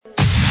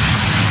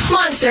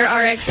Monster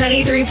RX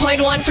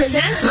 93.1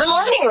 presents The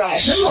Morning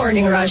Rush. The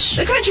Morning Rush,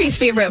 the country's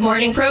favorite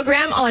morning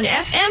program on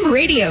FM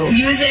radio.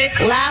 Music,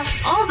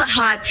 laughs, all the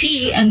hot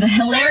tea, and the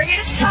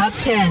hilarious top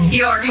 10.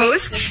 Your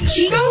hosts,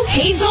 Chico,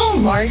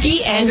 Hazel,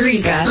 Markki, and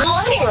Rica. The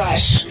Morning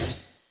Rush.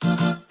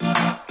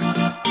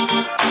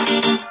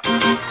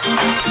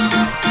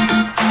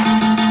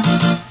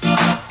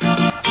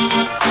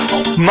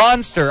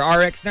 Monster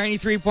RX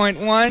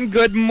 93.1.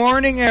 Good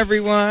morning,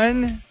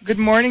 everyone. Good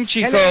morning,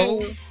 Chico.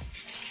 Hello.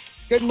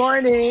 Good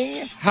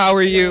morning. How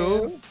are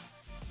you?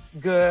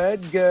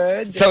 Good,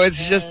 good. So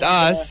it's just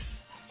us.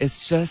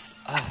 It's just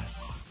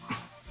us.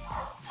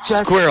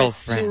 Just Squirrel the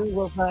friends.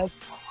 two of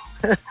us.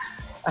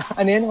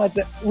 And then what?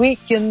 We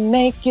can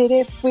make it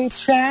if we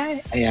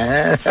try.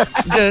 Ayan.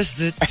 Just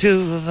the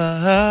two of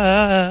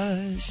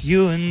us.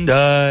 You and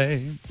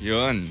I.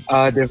 Yun.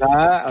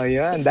 Diba? O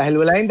yun. Dahil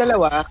wala yung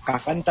dalawa,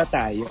 kakanta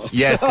tayo.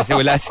 Yes, kasi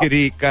wala si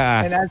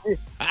Rica.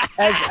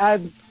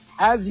 And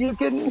as you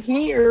can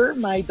hear,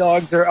 my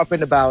dogs are up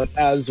and about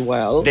as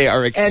well. They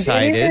are excited.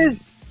 And it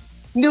is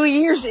New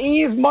Year's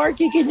Eve.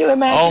 Markki, can you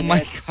imagine? Oh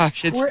my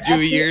gosh, it's We're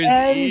New Year's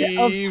at the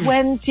Eve.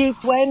 end of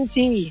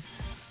 2020.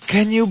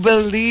 Can you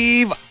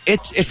believe it?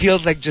 It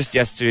feels like just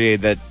yesterday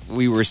that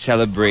we were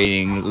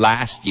celebrating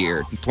last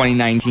year,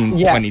 2019,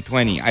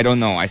 2020. I don't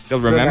know. I still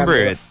remember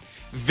it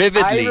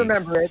vividly. I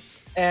remember it.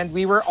 And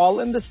we were all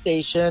in the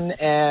station.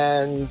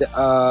 And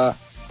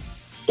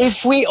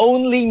if we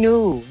only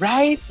knew,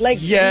 right? Like,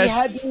 yes. We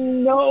had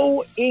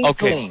no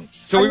inkling. Okay.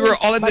 So we were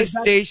all in the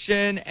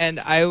station and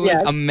I was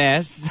a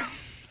mess.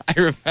 I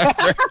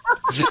remember.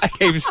 I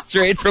came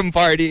straight from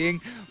partying.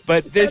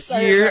 But this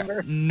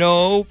year,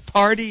 no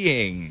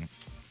partying.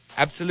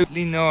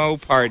 Absolutely no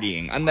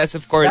partying. Unless,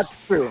 of course,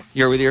 that's true.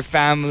 You're with your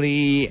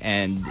family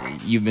and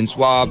you've been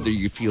swabbed or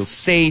you feel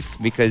safe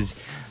because,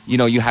 you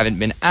know, you haven't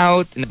been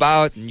out and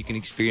about and you can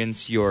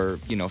experience your,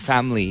 you know,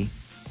 family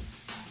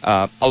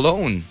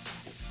alone.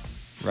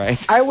 Right?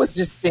 I was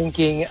just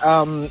thinking,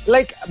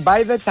 like,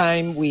 by the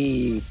time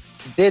we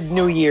did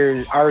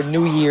our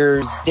New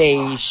Year's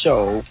Day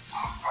show,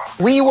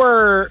 we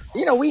were,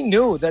 you know, we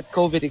knew that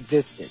COVID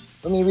existed.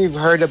 I mean, we've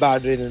heard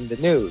about it in the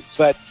news,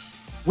 but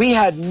we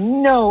had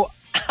no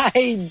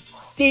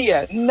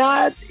idea,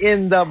 not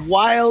in the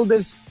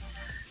wildest,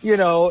 you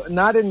know,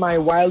 not in my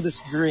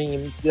wildest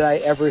dreams did I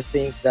ever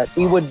think that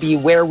we would be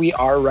where we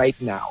are right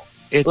now.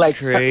 It's like,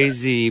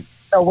 crazy.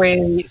 The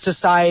way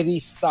society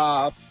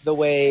stopped, the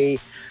way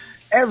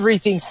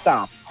everything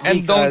stopped.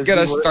 And don't get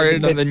us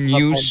started on the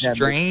new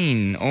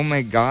strain. Oh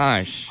my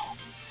gosh.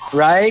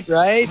 Right?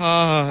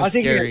 Oh,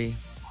 scary.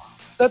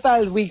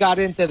 Total, we got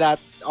into that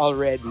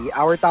already.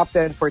 Our top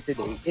 10 for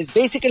today is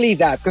basically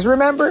that. Because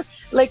remember,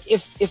 like,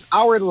 if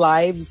our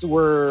lives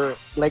were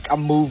like a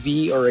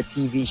movie or a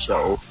TV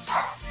show,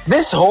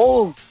 this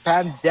whole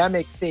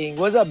pandemic thing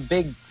was a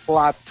big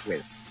plot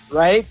twist,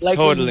 right? Like,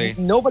 totally.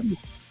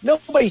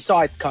 Nobody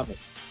saw it coming.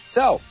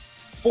 So,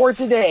 for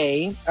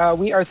today,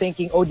 we are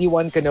thinking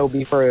OD1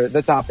 Kenobi for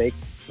the topic.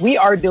 We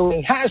are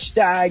doing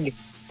hashtag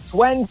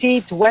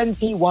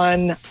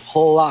 2021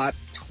 plot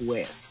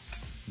twist.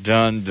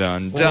 Dun,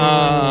 dun,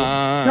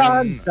 dun.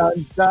 Dun,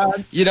 dun,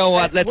 dun. You know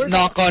what? Let's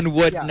knock on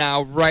wood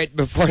now right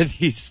before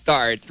these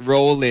start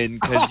rolling.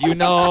 Because, you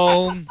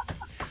know,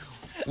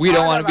 we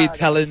don't want to be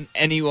telling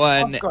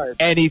anyone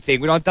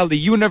anything. We don't tell the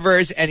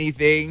universe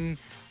anything.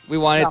 We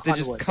want it to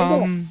just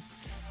come.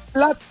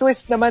 Plot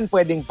twist naman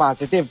pwedeng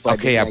positive.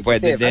 Okay, yeah,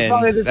 pwede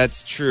din.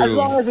 That's true. As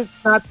long as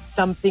it's not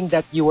something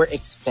that you were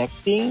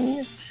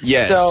expecting.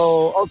 Yes.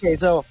 So, okay,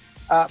 so,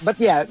 but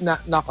yeah,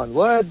 knock on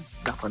wood.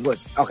 Knock on wood.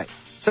 Okay,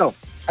 so,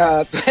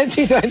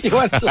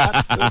 2021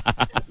 plot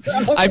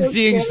twist. I'm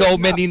seeing so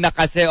many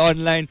nakase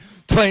online.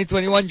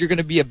 2021, you're going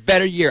to be a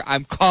better year.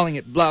 I'm calling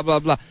it, blah, blah,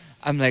 blah.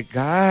 I'm like,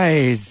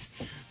 guys,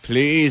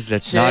 please,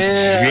 let's not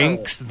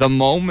jinx the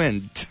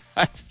moment.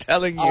 I'm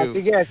telling you.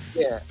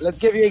 Sige. Let's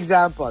give you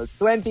examples.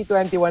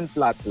 2021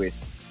 plot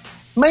twist.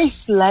 May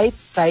slight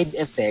side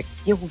effect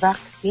yung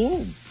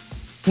vaccine.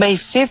 May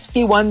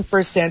 51%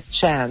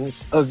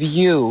 chance of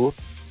you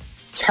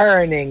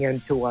turning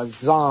into a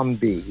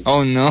zombie.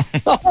 Oh no.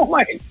 Oh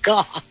my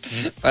God.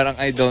 Parang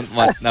I don't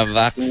want na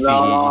vaccine.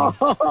 No.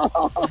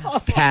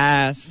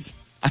 Pass.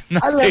 I'm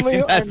not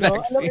taking that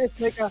vaccine.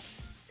 Alam mo,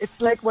 it's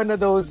like one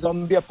of those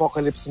zombie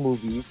apocalypse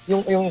movies.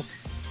 Yung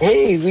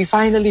hey, we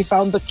finally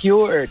found the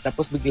cure.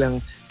 Tapos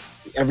biglang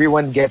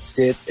everyone gets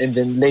it and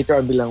then later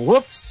on bilang,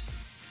 whoops,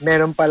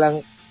 meron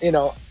palang, you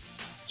know,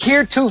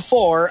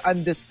 heretofore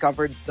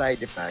undiscovered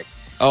side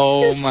effects.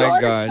 Oh my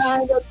gosh. You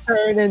kind of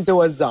turn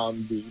into a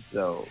zombie.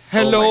 So,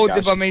 hello,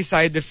 di ba may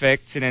side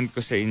effects sinend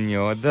ko sa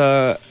inyo?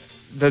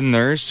 The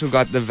nurse who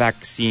got the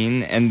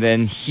vaccine and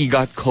then he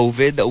got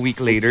COVID a week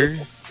later.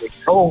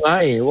 Oh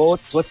nga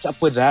what's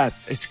up with that?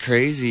 It's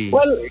crazy.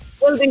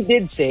 Well, they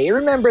did say,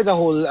 remember the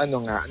whole,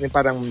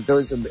 parang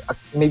those,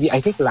 maybe I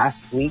think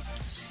last week,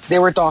 they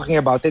were talking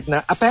about it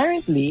na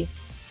apparently,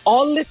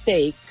 all it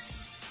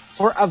takes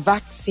for a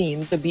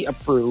vaccine to be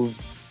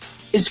approved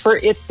is for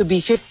it to be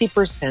 50%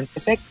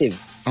 effective.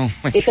 Oh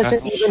my It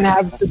doesn't even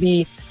have to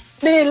be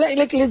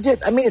Like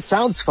legit. I mean, it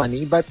sounds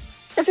funny, but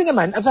kasi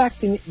naman, a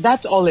vaccine,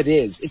 that's all it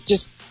is.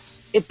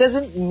 It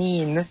doesn't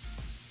mean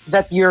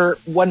that you're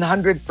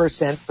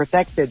 100%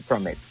 protected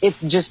from it. It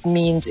just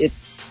means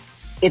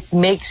it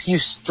makes you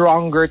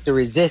stronger to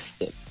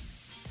resist it.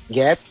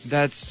 Get?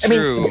 That's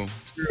true. I mean,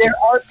 there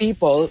are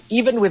people,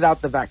 even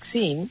without the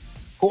vaccine,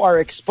 who are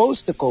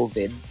exposed to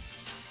COVID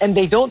and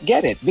they don't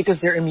get it because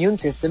their immune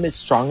system is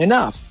strong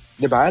enough.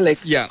 Diba? Like,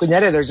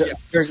 kunyari,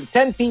 there's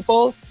 10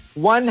 people,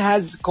 one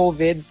has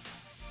COVID,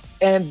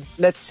 and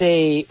let's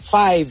say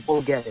 5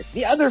 will get it.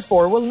 The other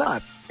 4 will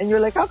not. And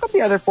you're like, how come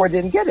the other 4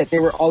 didn't get it? They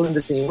were all in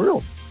the same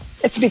room.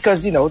 It's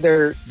because,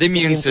 their the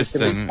immune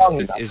system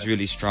is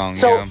really strong.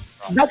 So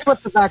that's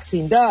what the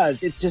vaccine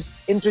does. It just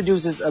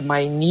introduces a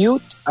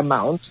minute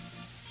amount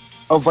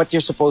of what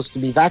you're supposed to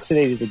be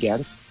vaccinated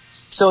against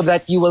so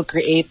that you will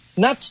create,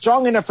 not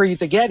strong enough for you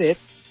to get it,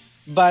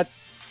 but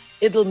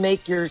it'll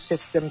make your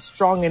system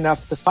strong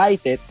enough to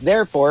fight it.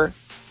 Therefore,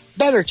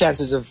 better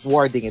chances of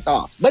warding it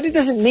off. But it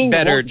doesn't mean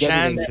better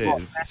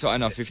chances. So,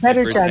 50%.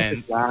 Better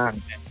chances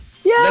lang.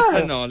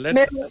 Yeah.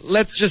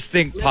 Let's just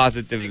think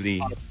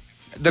positively.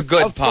 The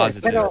good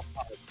positive. Pero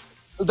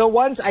the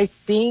ones I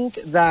think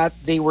that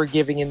they were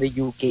giving in the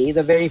UK,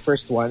 the very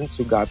first ones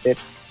who got it,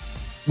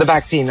 the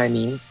vaccine, I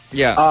mean,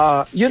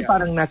 yun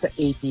parang nasa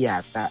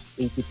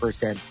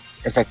 80%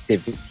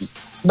 effectivity.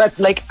 But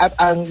like,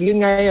 yun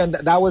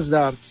ngayon, that was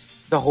the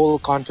whole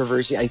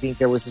controversy. I think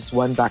there was this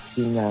one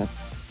vaccine na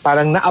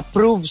parang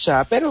na-approve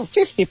siya, pero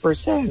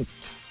 50%.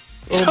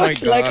 Oh my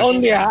God. Like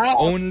only half.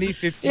 Only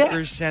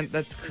 50%?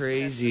 That's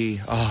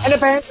crazy. Oh. And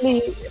apparently,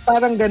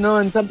 parang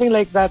ganon. Something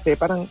like that eh.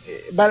 Parang,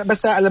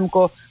 basta alam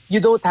ko, you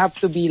don't have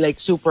to be like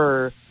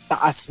super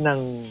taas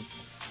ng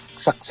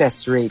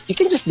success rate. You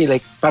can just be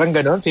like, parang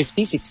ganon,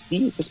 50,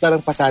 60. Tapos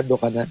parang pasado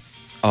ka na.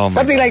 Oh my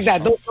Something gosh. like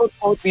that. Don't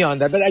quote me on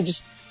that. But I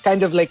just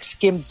kind of like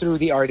skimmed through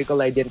the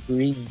article. I didn't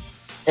read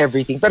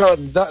everything. Pero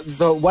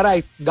the what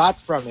I got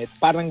from it,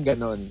 parang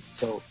ganon.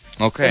 So,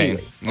 okay.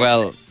 Anyway.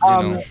 Well,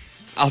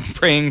 I'm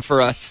praying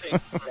for us.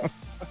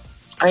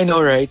 I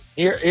know, right?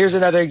 Here's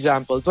another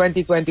example.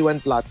 2021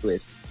 plot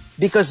twist.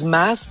 Because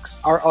masks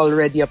are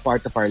already a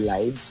part of our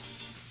lives,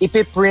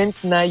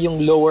 ipiprint na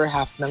yung lower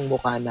half ng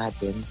mukha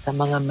natin sa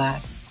mga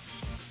masks.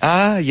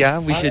 Yeah,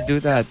 we should do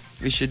that.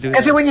 We should do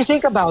Kasi that. when you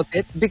think about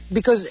it,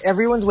 because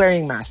everyone's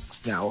wearing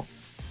masks now.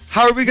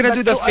 How are we going to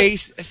do the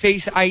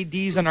face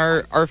IDs on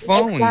our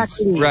phones,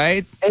 exactly,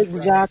 right?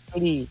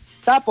 Exactly.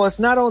 Tapos,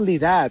 not only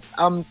that,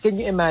 can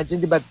you imagine,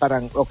 di ba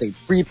parang, okay,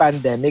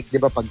 pre-pandemic, di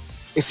ba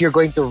if you're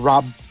going to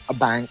rob a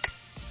bank,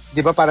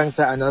 di ba parang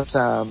sa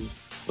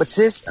what's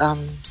this?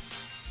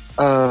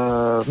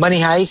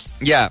 Money heist?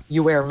 Yeah.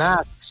 You wear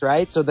masks,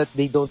 right? So that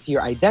they don't see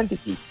your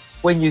identity.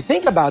 When you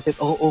think about it,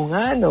 oo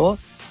nga, no?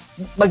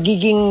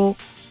 Magiging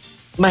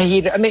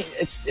mahirap. I mean,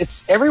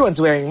 it's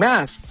everyone's wearing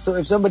masks. So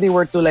if somebody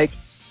were to like,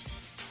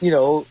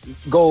 go,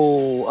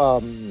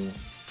 what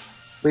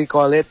do you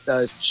call it?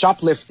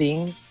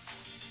 Shoplifting,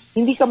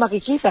 hindi ka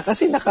makikita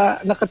kasi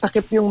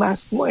nakatakip yung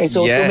mask mo eh.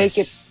 So yes.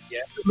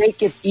 to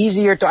make it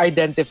easier to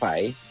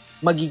identify,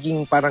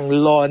 magiging parang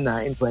law na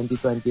in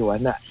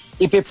 2021 na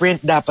ipiprint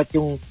dapat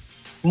yung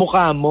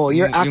mukha mo,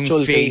 your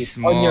actual face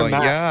mo, on your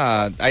mask.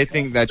 Yeah, I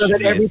think that so should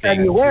that be every a thing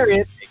time you wear too.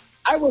 it,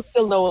 I will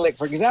still know, like,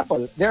 for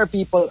example, there are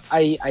people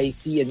I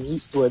see in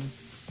Eastwood,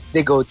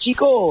 they go,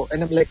 Chico,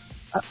 and I'm like,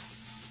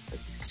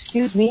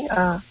 excuse me,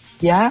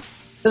 yeah?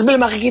 Tapos bila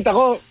makikita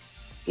ko,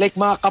 like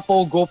mga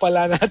kapogo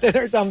pala natin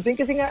or something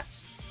kasi nga,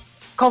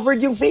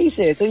 covered yung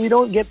faces, so you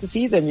don't get to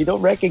see them, you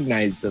don't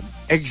recognize them.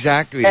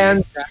 Exactly.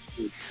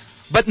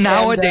 But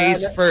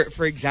nowadays,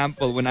 for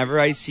example, whenever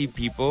I see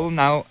people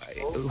now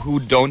who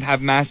don't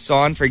have masks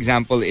on, for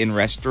example, in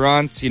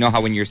restaurants, you know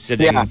how when you're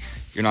sitting,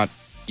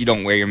 you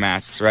don't wear your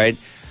masks, right?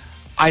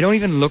 I don't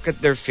even look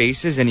at their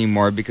faces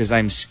anymore because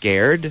I'm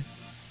scared.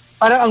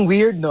 Parang ang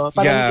weird, no?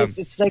 Parang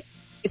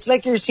it's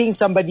like you're seeing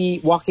somebody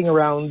walking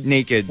around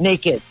naked,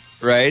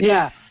 right?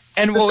 Yeah.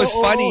 And what was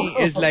funny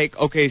is like,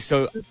 okay,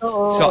 so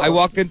I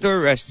walked into a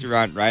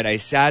restaurant, right? I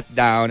sat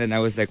down and I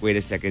was like, wait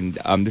a second,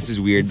 this is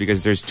weird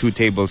because there's 2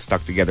 tables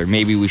stuck together.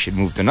 Maybe we should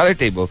move to another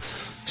table.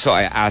 So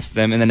I asked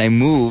them and then I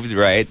moved,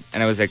 right?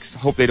 And I was like,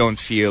 hope they don't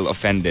feel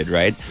offended,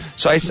 right?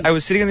 So I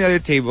was sitting on the other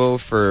table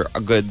for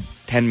a good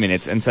 10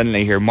 minutes and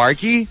suddenly I hear,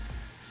 Markki?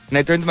 And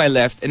I turned to my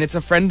left and it's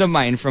a friend of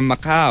mine from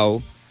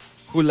Macau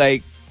who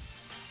like,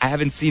 I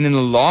haven't seen in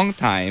a long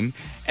time.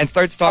 And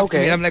starts talking to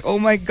me, and I'm like, oh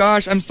my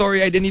gosh, I'm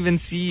sorry, I didn't even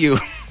see you.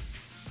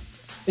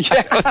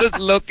 Yeah. I wasn't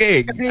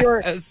looking.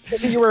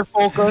 You were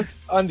focused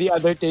on the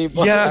other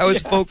table. Yeah, I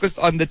was focused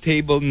on the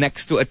table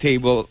next to a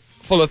table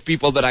full of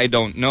people that I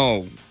don't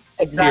know.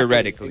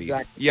 Theoretically.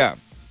 Exactly. Yeah.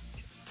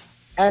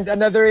 And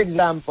another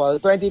example,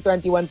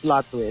 2021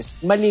 plot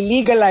twist,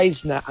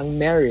 malilegalize na ang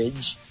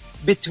marriage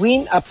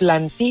between a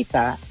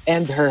plantita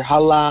and her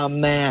hala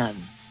man.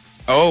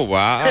 Oh,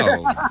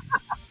 wow.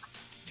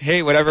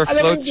 Hey, whatever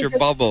floats your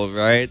bubble,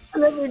 right?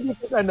 Can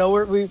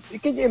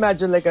you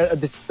imagine like a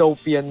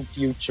dystopian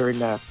future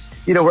na,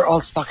 we're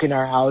all stuck in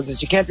our houses.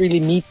 You can't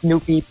really meet new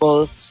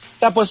people.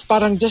 Tapos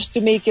parang just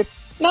to make it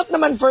not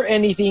naman for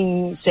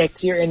anything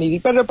sexy or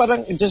anything, pero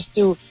parang just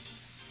to,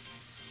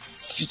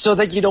 so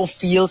that you don't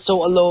feel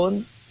so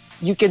alone.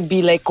 You can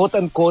be like quote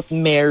unquote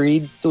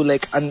married to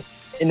like an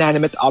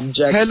inanimate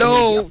object.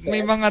 Hello,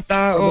 may mga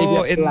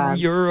tao in plant.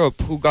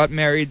 Europe who got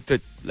married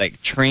to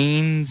like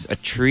trains, a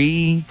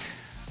tree.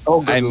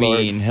 Oh, good I Lord.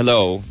 mean,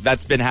 hello,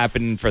 that's been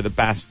happening for the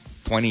past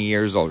 20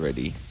 years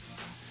already.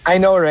 I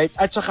know, right?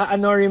 At saka,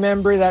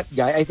 remember that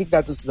guy? I think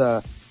that was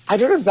I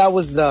don't know if that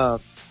was the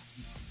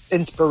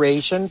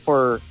inspiration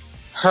for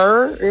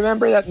Her.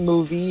 Remember that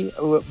movie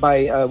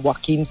by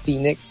Joaquin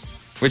Phoenix?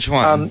 Which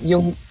one?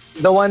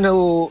 The one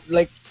who,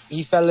 like,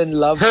 he fell in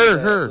love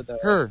with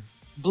Her.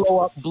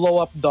 Blow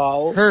up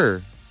doll.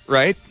 Her,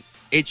 right?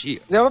 H-E.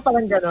 Di ba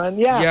parang ganon?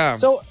 Yeah. Yeah.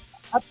 So,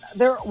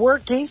 there were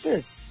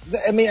cases.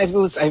 I mean,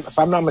 if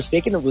I'm not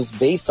mistaken, it was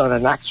based on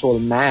an actual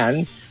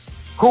man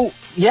who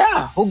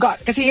got,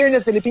 kasi here in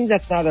the Philippines,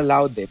 that's not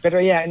allowed there. Pero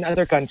yeah, in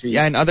other countries.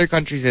 Yeah, in other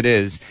countries it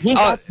is. He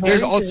got married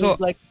there's also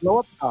to, like, blow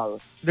up doll.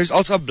 there's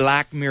also a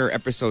Black Mirror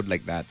episode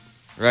like that,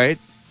 right?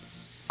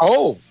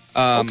 Oh,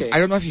 okay. I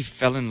don't know if he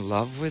fell in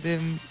love with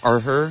him or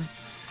her,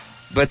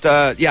 but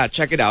yeah,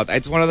 check it out.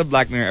 It's one of the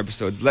Black Mirror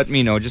episodes. Let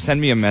me know. Just send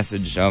me a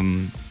message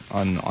on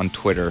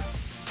Twitter.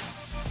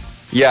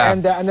 Yeah.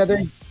 And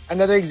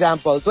another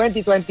example,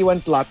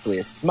 2021 plot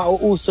twist.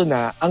 Mauuso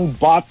na ang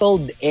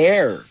bottled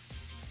air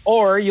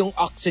or yung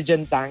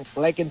oxygen tank,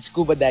 like in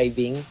scuba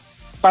diving,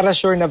 para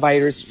sure na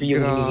virus free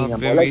yung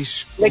hinihinga mo.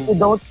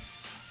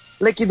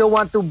 Like you don't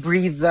want to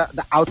breathe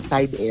the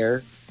outside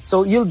air.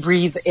 So you'll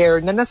breathe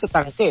air na nasa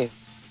tanke.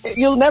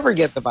 You'll never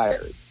get the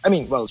virus. I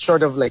mean, well,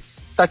 short of like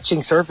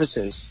touching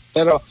surfaces.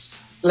 Pero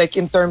like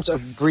in terms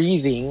of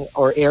breathing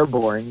or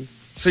airborne.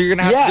 So you're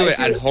going to have to do it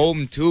at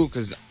home too,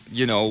 because,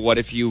 you know, what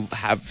if you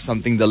have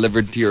something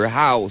delivered to your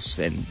house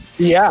and...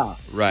 Yeah.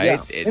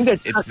 Right? Yeah.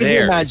 It's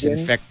there. It's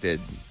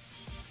infected.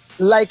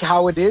 Like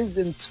how it is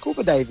in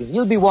scuba diving.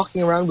 You'll be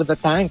walking around with a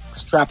tank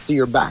strapped to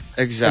your back.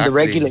 Exactly. And the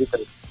regulator.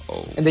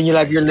 Oh, and then you'll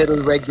have your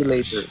little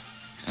regulator.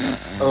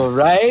 Oh,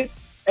 right?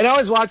 And I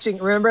was watching,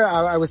 remember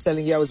I was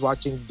telling you I was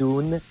watching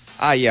Dune?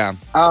 Ah, yeah.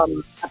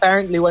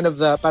 Apparently one of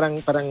the,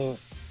 parang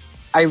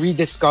I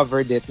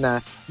rediscovered it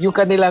na yung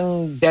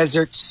kanilang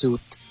desert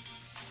suit,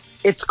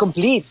 it's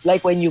complete.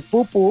 Like when you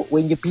poo-poo,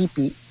 when you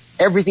pee-pee,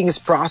 everything is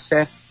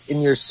processed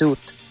in your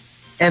suit.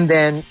 And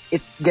then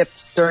it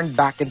gets turned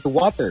back into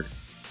water.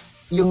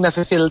 Yung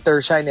nafe-filter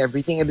siya and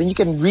everything. And then you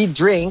can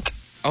re-drink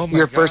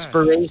your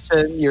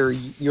perspiration, your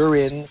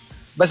urine.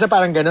 Basta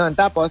parang ganon.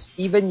 Tapos,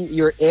 even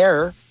your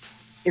air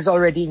is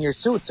already in your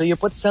suit. So you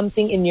put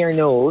something in your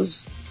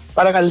nose,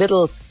 parang a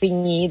little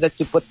thingy that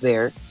you put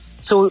there.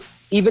 So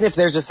even if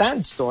there's a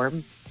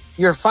sandstorm,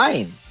 you're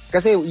fine.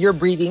 Kasi you're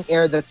breathing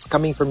air that's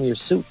coming from your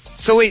suit.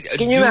 So wait,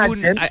 Can you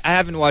imagine? I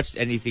haven't watched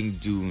anything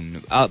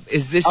Dune.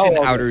 Is this in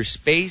outer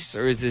space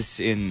or is this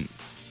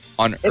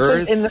on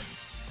Earth?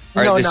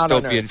 Or no, a not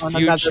on dystopian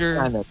Earth, future?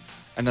 on another planet.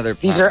 Another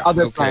planet. These are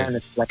other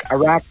planets like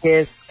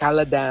Arrakis,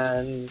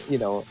 Caladan, you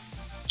know,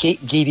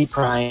 Gedi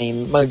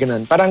Prime, mga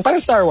ganun. Parang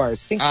Star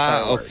Wars. Think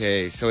Star Wars.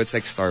 Okay. So it's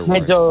like Star Wars.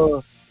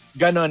 Medyo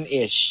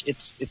ganon-ish.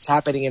 It's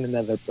happening in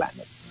another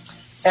planet.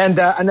 And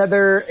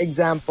another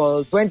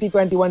example,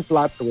 2021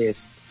 plot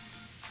twist.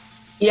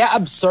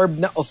 I-absorb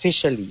na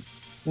officially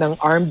ng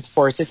Armed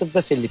Forces of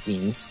the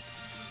Philippines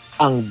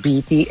ang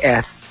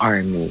BTS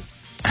Army.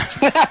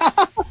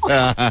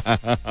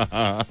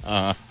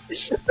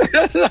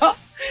 So,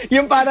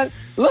 yung parang,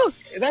 look,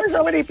 there's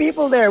so many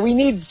people there. We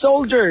need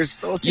soldiers.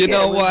 So, you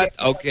know what?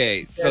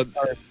 Okay. So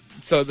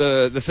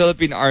the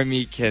Philippine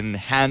Army can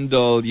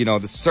handle, you know,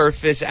 the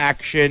surface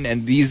action,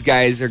 and these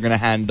guys are going to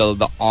handle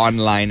the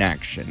online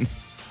action.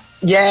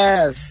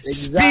 Yes,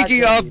 exactly.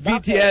 Speaking of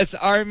BTS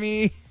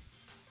Army,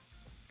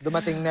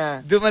 dumating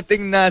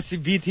na si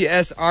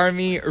BTS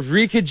Army,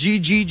 Rica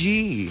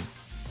GGG.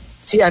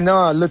 Si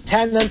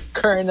Lieutenant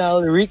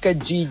Colonel Rica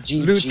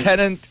GGG.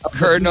 Lieutenant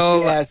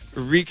Colonel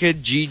Rica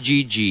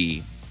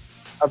GGG.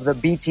 Of the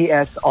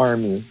BTS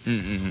Army.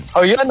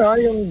 Oh, yun,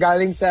 yung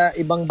galing sa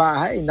ibang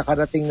bahay,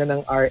 nakarating na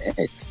ng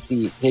RX.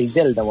 Si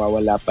Hazel,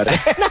 nawawala pa rin.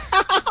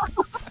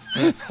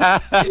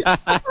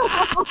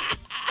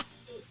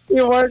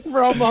 You work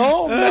from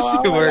home.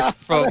 Si work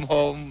from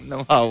home,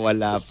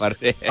 nawawala pa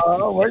rin.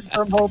 Work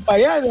from home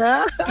pa yan,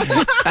 ha?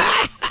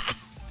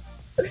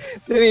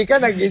 Si Rica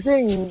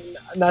nagising.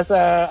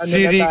 Si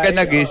Rica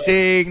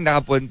nagising,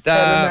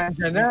 nakapunta.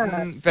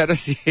 Pero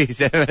si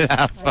Hazel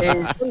wala pa.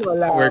 Hazel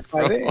wala work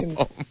pa rin.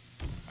 Home.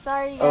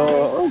 Sorry,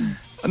 guys.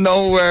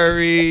 No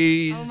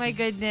worries. Oh my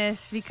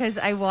goodness, because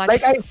I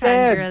watched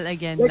Fangirl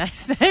again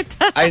last night.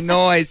 I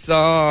know, I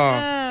saw.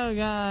 Oh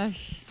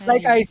gosh.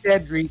 Like I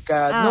said,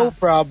 Rica, no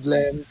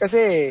problem.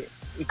 Kasi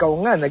ikaw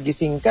nga,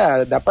 nagising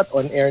ka. Dapat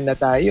on air na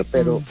tayo.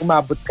 Pero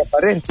umabot ka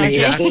pa rin. Si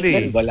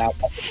Hazel, wala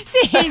pa.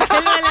 Si Hazel,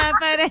 wala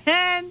pa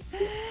rin.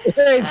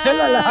 Hazel,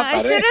 wala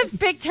pa rin. I should have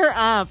picked her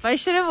up. I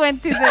should have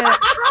went to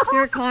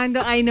her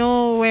condo. I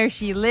know where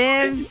she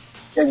lives.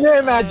 Can you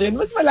imagine?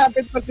 Mas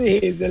malapit pa si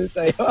Hazel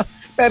sa'yo.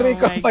 Pero Oh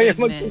ikaw my pa yung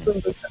goodness.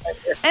 magsusundo sa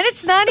kanya. And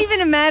it's not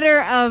even a matter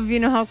of,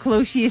 how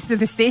close she is to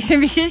the station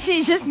because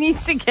she just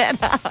needs to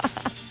get up.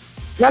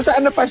 Nasa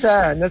ano pa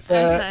siya? Nasa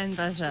Saan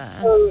ba siya?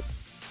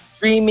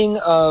 streaming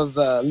of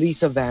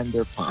Lisa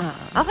Vanderpump.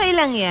 Okay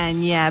lang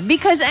yan, yeah.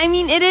 Because,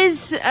 it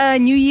is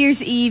New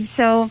Year's Eve,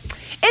 so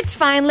it's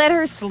fine. Let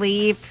her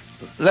sleep.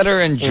 Let her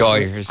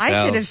enjoy herself.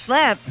 I should have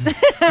slept.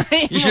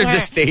 You should have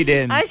just stayed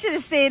in. I should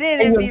have stayed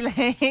in and be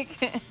like...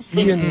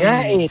 Yun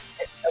nga eh.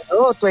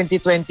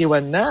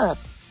 2021 na.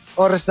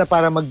 Oras na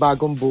para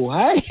magbagong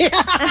buhay.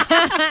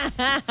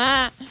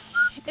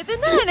 Ito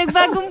na,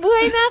 nagbagong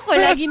buhay na ako.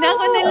 Lagi na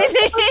ako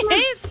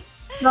nalilate.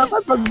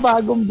 Dapat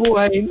magbagong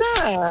buhay na.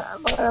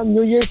 Mga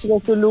New Year's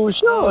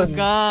resolution. Oh,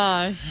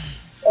 gosh.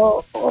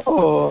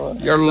 Oh.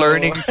 You're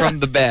learning from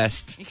the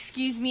best.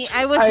 Excuse me,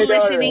 I was I know,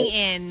 listening right?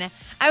 in.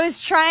 I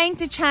was trying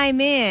to chime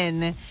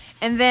in.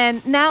 And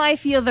then, now I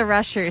feel the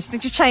rushers.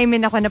 Nag-chime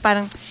in ako na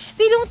parang,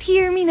 they don't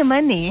hear me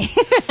naman eh.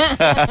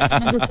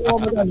 Gusto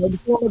mo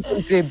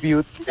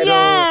mag-contribute. Pero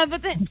Yeah,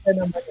 but then,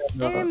 ano.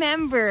 I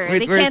remember. Wait,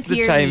 they where's can't the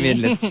hear chime me.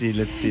 in? Let's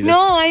see.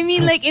 No, I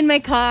mean like in my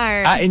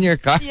car. In your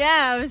car?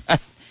 Yeah, I was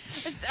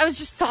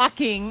just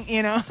talking,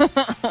 Yeah.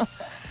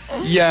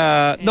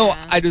 No,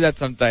 Yeah. I do that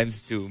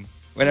sometimes too.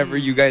 Whenever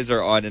you guys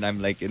are on and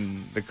I'm like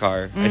in the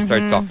car, I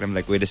start talking. I'm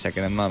like, wait a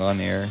second, I'm not on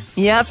air.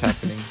 Yep. What's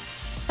happening?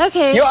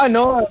 Okay. Yung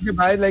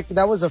diba? Like,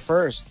 that was the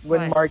first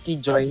when What? Markki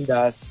joined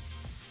us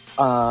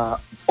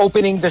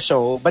opening the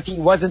show, but he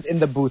wasn't in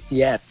the booth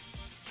yet.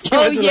 He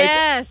Oh, was, like,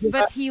 yes,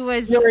 but he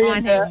was you were on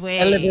in his the way.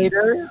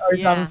 elevator or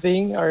Yeah.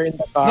 something, or in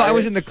the car. No, I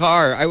was in the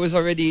car. I was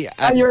already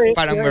at you're in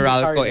parang the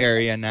Meralco car.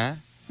 area na.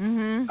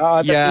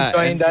 That Yeah, you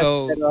joined and us,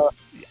 so- pero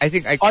I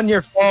think on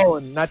your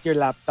phone, not your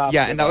laptop.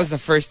 Yeah, and that diba? was the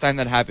first time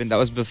that happened. That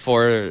was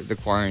before the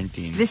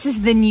quarantine. This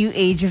is the new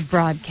age of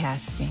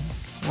broadcasting.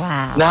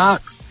 Wow.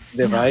 Knock.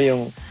 Diba?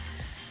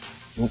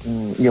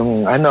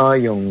 Yung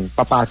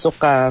papasok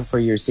ka for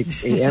your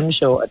 6 a.m.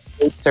 show at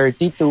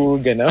 8:32,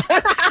 gano'n.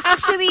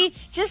 Actually,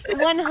 just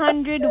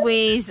 100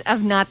 ways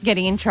of not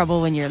getting in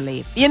trouble when you're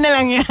late. Yun na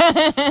lang yan.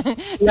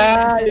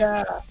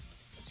 Yeah.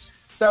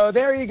 So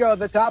there you go,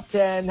 the top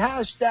 10.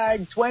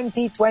 Hashtag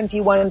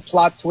 2021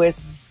 plot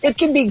twist. It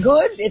can be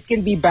good, it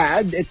can be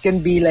bad, it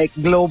can be like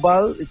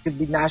global, it could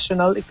be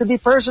national, it could be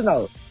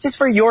personal. Just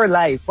for your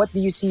life, what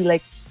do you see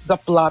like the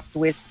plot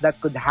twist that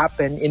could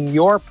happen in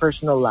your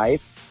personal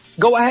life?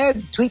 Go ahead,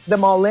 tweet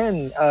them all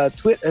in.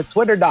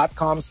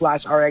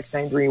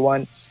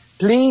 Twitter.com/RX931.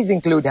 Please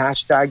include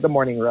hashtag The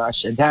Morning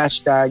Rush and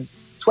hashtag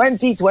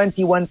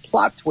 2021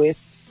 plot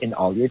twist in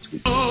all your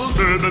tweets.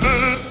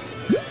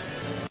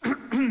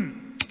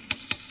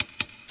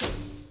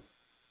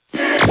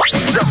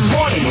 The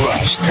Morning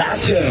Rush Top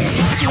 10.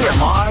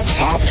 TMR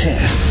Top 10.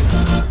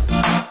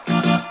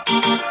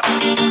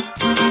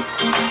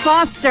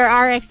 Foster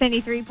RX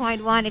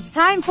 93.1. It's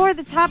time for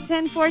the top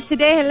 10 for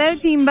today. Hello,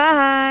 Team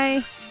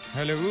Bahay.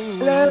 Hello.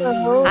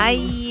 Hello.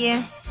 Hi.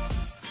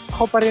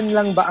 Ako pa rin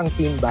lang ba ang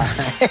team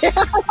bahay?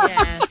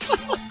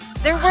 Yes.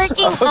 They're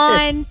working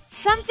on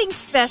something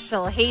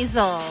special,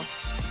 Hazel,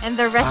 and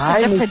the rest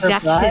Ay, of the may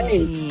production surprise.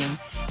 team.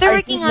 They're I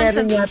working think on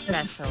meron something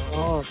yata-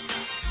 special.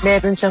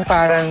 Meron siyang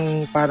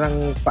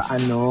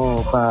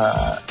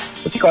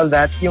what do you call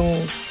that? Yung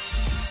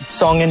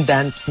song and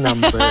dance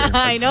number.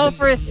 I know,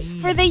 for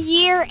the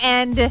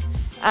year-end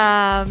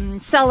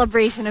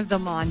celebration of the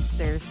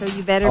monster. So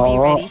you better be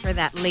ready for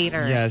that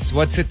later. Yes,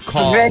 what's it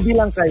called? Ready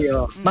lang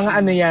kayo.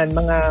 Mga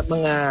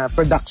mga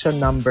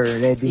production number.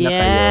 Ready na kayo.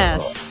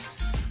 Yes.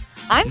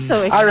 I'm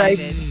so excited. All right.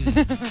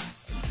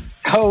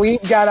 So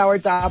we've got our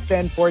top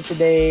 10 for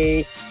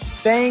today.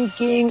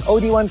 Thanking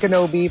OD1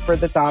 Kenobi for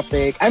the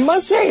topic. I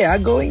must say,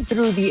 going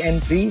through the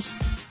entries,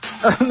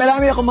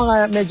 marami ako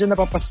medyo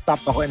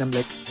napapastop ako and I'm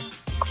like,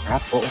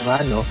 crap, oo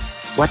nga, no?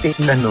 What if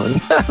na nun?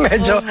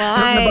 Medyo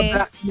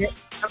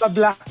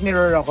nabablack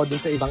mirror ako dun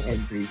sa ibang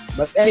entries.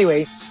 But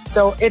anyway,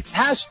 so it's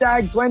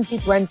hashtag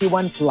 2021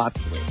 plot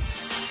twist.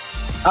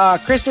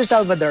 Christopher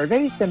Salvador,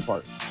 very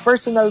simple.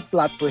 Personal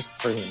plot twist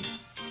for him.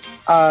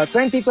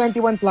 2021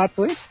 plot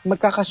twist,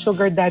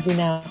 magkaka-sugar daddy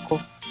na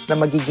ako na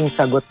magiging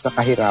sagot sa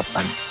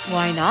kahirapan.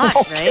 Why not,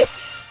 right?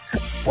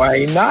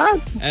 Why not?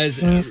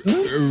 As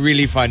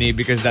really funny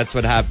because that's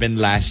what happened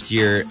last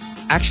year.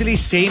 Actually,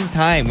 same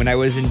time when I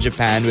was in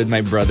Japan with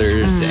my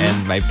brothers and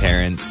my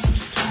parents.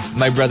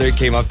 My brother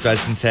came up to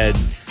us and said,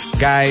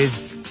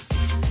 guys,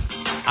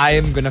 I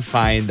am gonna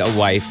find a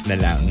wife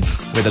na lang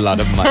with a lot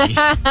of money.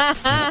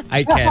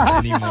 I can't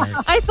anymore.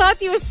 I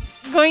thought he was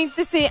going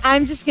to say,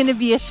 I'm just going to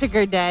be a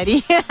sugar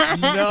daddy.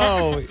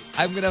 No,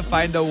 I'm gonna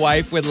find a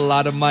wife with a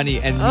lot of money.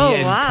 And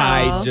me and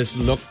Kai just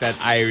looked at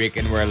Eirik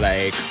and were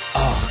like,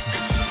 oh,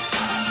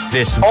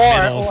 this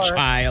middle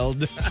child.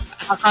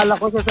 Akala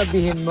ko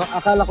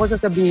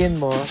sasabihin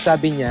mo,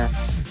 sabi niya,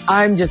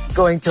 I'm just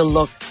going to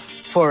look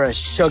for a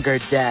sugar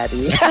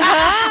daddy.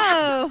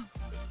 Oh.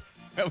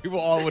 We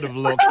all would have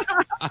looked.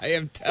 I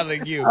am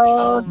telling you.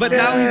 But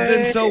now he's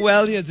doing so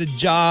well. He has a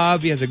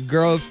job. He has a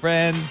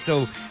girlfriend.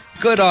 So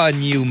good on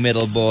you,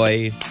 middle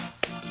boy.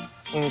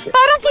 Okay.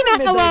 Parang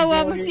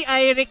kinakawawa mo si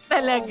Eric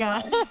talaga.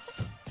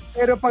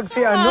 Pero pag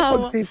si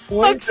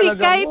Poy, pag si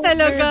Kai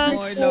talaga.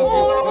 I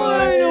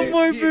love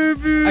my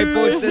baby. I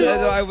posted,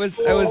 I was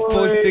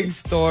posting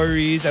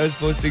stories.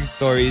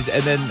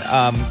 And then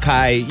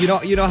Kai, you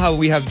know how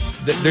we have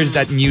there's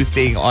that new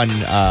thing on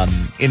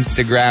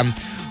Instagram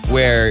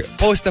where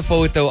post a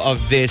photo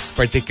of this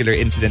particular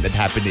incident that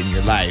happened in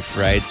your life,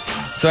 right?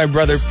 So my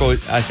brother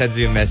sends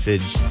me a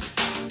message.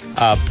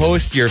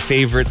 Post your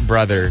favorite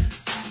brother.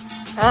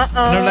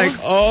 Uh-oh. And I'm like,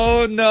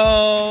 oh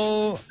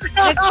no.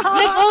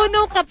 Oh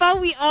no ka pa,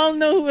 we all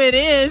know who it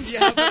is.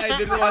 Yeah, but I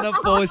didn't want to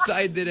post, so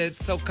I didn't.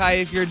 So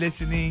Kai, if you're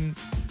listening,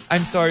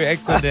 I'm sorry I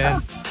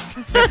couldn't.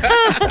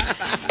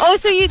 Oh,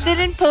 so you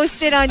didn't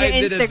post it on your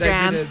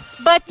Instagram,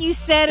 but you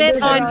said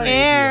it on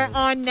air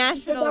on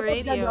national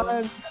radio.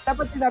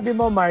 Dapat sinabi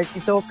mo,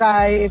 Markki. So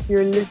Kai, if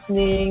you're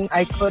listening,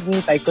 I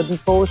couldn't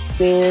post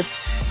it.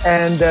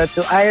 And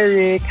to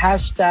Eric,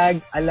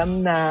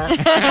 #alam na.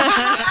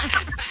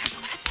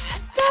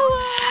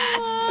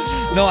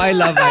 No, I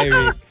love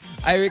Eric.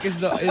 Eric is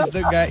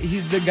the guy.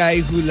 He's the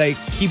guy who like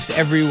keeps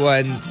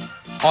everyone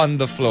on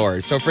the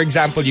floor. So, for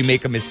example, you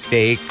make a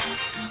mistake,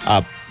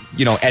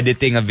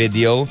 editing a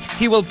video,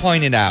 he will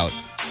point it out.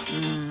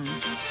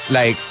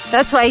 Like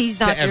that's why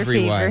he's not your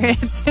everyone.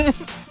 favorite.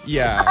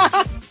 Yeah.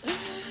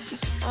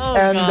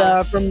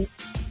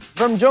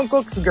 From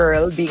Jungkook's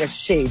girl being a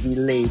shady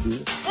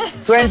lady,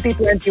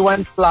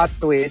 2021 plot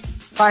twist.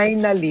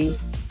 Finally,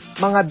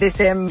 mga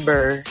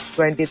December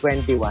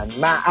 2021,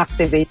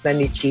 ma-activate na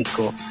ni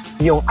Chico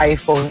yung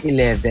iPhone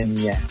 11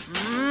 niya.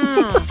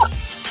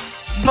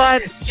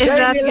 But is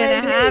that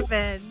gonna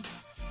happen?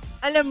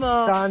 Alam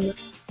mo,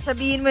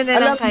 sabihin mo na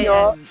lang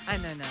kaya.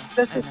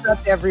 Just to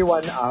shut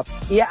everyone up,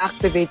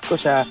 i-activate ko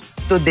siya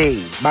today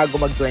bago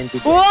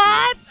mag-2020.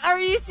 What? Are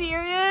you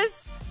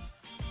serious?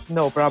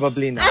 No,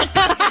 probably not.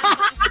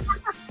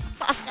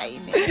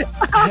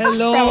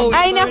 Hello.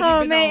 Ay,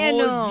 nako, may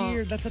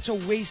year. That's such a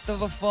waste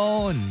of a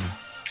phone.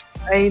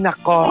 Ay,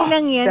 nako. Ay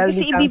lang yan.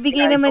 Kasi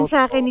ibibigay naman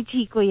sa akin ni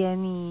Chico yan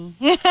eh.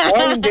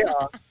 Oh, hindi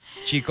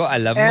Chico,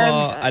 alam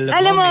mo,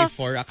 may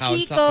 4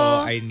 accounts Chico,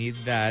 ako. I need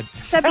that.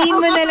 Sabihin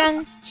mo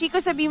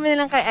na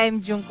lang kay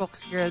I'm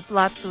Jungkook's girl,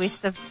 plot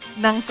twist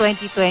ng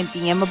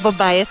 2020 niya.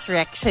 Mababias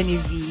wreck siya ni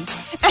V.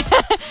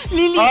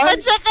 Lilipat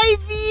siya kay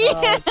V.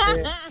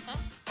 Okay.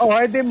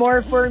 Edi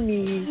more for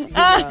me.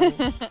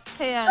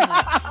 Kaya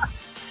nga.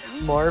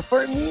 More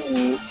for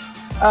me.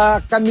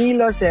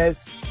 Camilo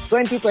says,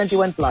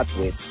 2021 plot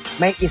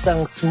twist. May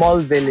isang small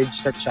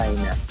village sa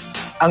China.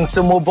 Ang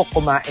sumubok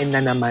kumain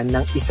na naman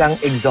ng isang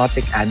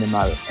exotic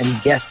animal. And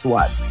guess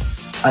what?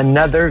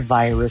 Another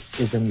virus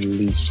is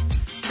unleashed.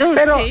 Don't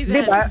Pero, say that.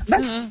 di ba?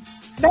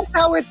 That's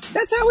how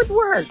it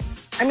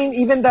works. I mean,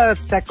 even the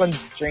second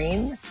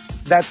strain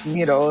that,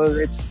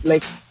 it's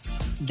like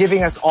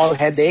giving us all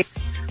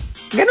headaches.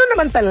 Ganun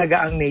naman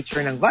talaga ang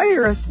nature ng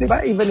virus, di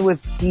ba? Even with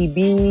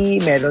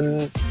TB,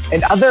 meron,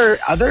 and other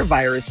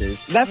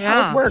viruses. That's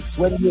how it works.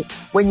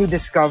 When you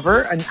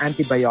discover an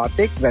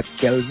antibiotic that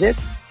kills it,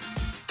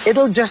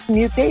 it'll just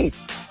mutate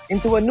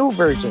into a new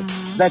version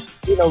that's,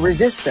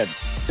 resistant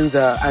to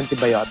the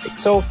antibiotic.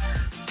 So,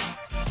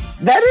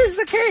 that is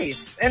the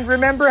case. And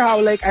remember how,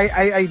 like,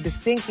 I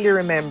distinctly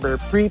remember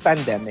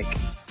pre-pandemic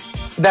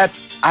that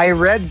I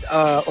read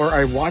or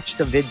I watched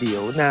a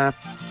video na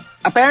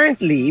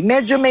apparently,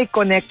 medyo may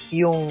connect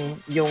yung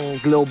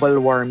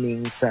global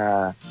warming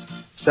sa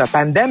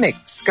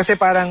pandemics. Kasi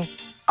parang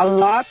a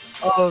lot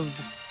of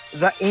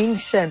the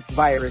ancient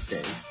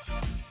viruses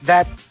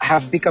that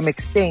have become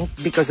extinct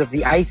because of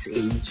the ice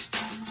age,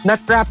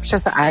 na-trap siya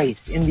sa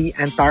ice in the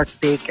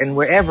Antarctic and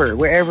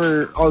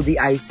wherever all the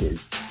ice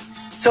is.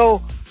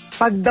 So,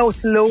 pag daw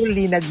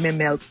slowly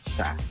nagme-melt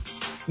siya,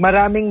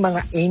 maraming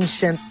mga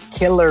ancient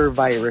killer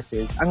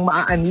viruses ang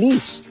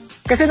maa-unleash.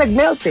 Kasi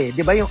nag-melt di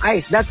ba yung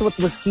ice? That's what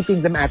was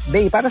keeping them at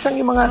bay. Para sa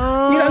yung mga,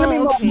 alam mo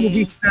yung mga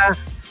movies na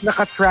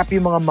naka-trap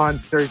yung mga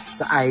monsters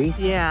sa ice.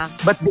 Yeah.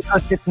 But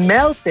because it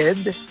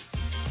melted,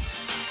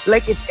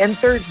 like it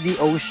enters the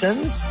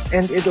oceans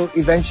and it'll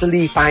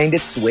eventually find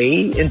its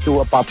way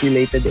into a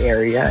populated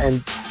area.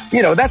 And,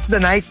 that's the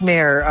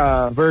nightmare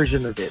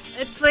version of it.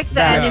 It's like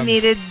the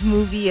animated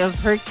movie of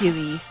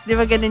Hercules. Di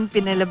ba ganun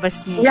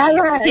pinalabas ni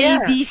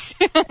Hades?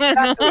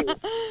 Exactly.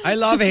 I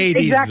love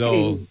Hades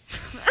though.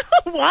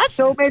 What?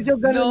 So medyo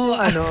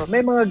ganun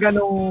may mga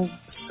ganong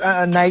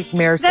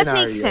nightmare that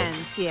scenario. That makes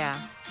sense, yeah.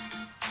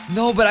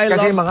 No, but I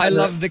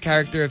love the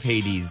character of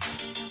Hades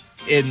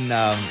in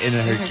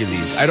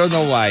Hercules. I don't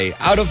know why.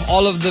 Out of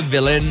all of the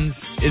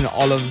villains in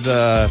all of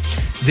the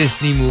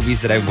Disney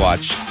movies that I've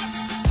watched,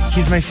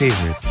 he's my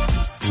favorite.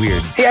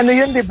 Weird. Si ano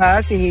yun, di ba?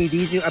 Si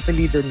Hades, yung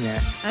apelido niya.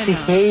 Si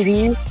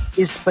Hades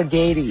is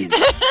Spaghetti.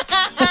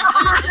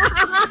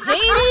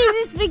 Hades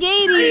is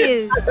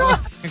Spaghetti. Oh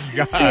my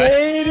God.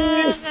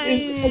 Hades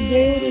is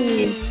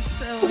Spaghetti.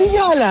 Hindi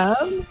niyo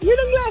alam? Yun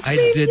ang last name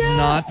niya. I did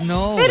not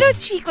know. Pero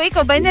Chico,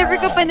 ikaw ba? Never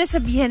ka pa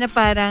nasabihan na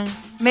parang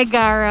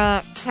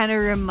Megara kind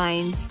of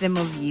reminds them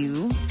of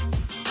you?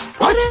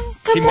 What? Parang,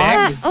 si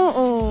Meg?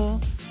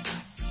 Oo.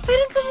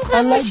 Parang kamukha si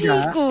Talaga?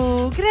 Chico.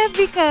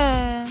 Grabe ka.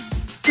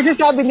 Kasi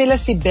sabi nila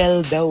si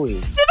Belle daw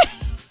eh.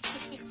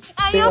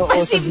 Ayaw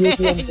pa si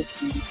Beauty and Meg. the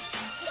Beast.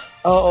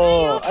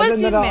 Oo. Ayaw pa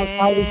si na raw,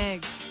 Meg.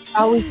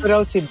 awit pa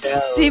raw si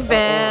Belle. Si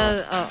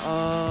Belle, oo.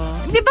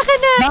 Hindi, baka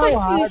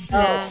na-confuse Daw.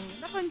 lang.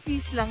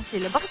 Na-confuse lang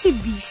sila. Baka si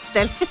Beast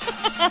talaga.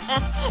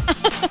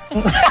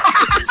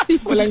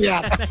 Walang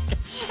yaka.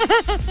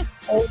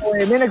 Oo,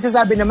 may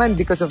nagsasabi naman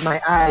because of my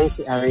eyes,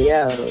 si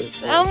Ariel.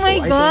 Oh my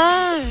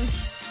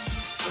gosh.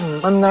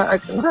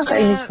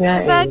 Nakakainis nga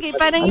eh. Bagay,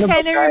 parang you Ano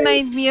kind of ba, guys?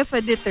 remind me of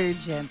a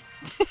detergent.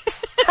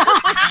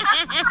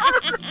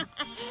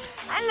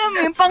 Alam mo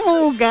yung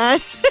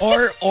panghugas.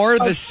 Or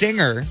the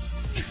singer.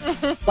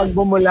 Pag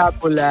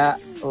bumula-pula.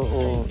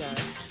 Oo.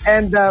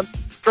 And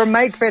from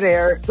Mike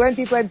Ferrer,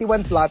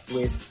 2021 plot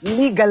twist,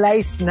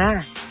 legalized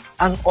na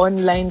ang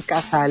online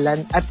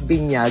kasalan at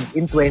binyag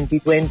in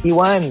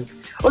 2021.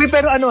 Okay,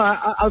 pero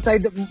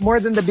outside, more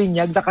than the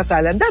binyag, the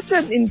kasalan, that's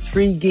an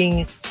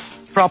intriguing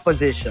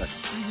proposition.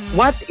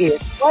 What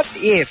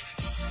if,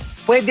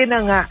 pwede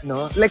na nga,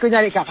 no? Like,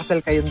 kunyari, kakasal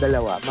kayong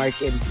dalawa,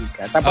 Markki and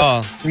Rica.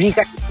 Tapos,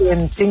 Rica is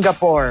in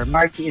Singapore,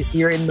 Markki is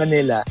here in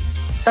Manila.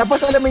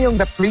 Tapos, alam mo yung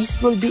the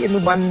priest will be in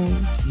one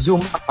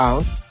Zoom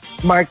account,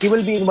 Markki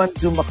will be in one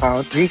Zoom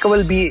account, Rica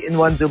will be in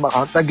one Zoom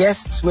account, the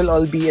guests will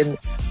all be in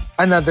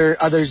other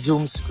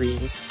Zoom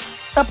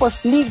screens.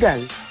 Tapos,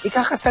 legal.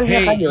 Ikakasal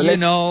na kayo. You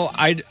know,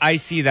 I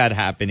see that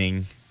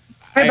happening.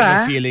 Diba? I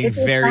have a feeling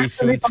very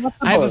soon. Possible.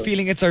 I have a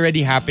feeling it's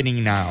already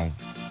happening now.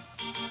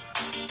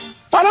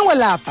 Parang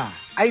wala pa.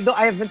 I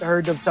haven't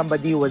heard of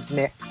somebody who was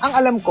Ang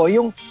alam ko,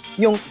 yung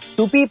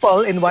two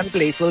people in one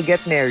place will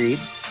get married.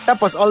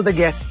 Tapos all the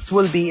guests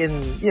will be in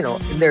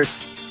their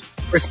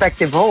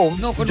respective homes.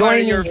 No,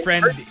 kunwari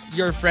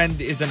your friend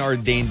is an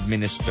ordained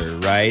minister,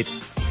 right?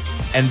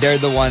 And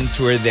they're the ones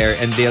who are there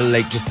and they'll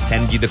like just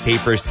send you the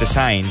papers to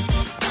sign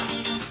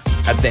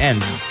at the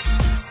end.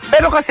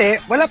 Pero kasi,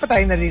 wala pa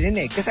tayong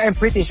naririnig. Kasi I'm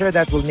pretty sure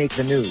that will make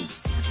the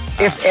news.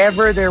 If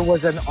ever there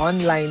was an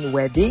online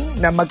wedding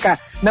na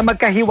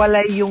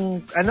magkahiwalay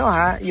yung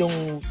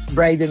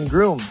bride and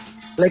groom,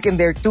 like in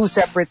their two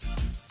separate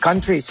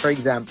countries, for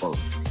example.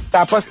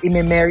 Tapos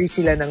i-marry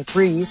sila ng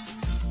priest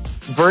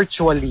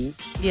virtually.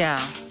 Yeah.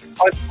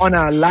 On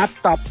a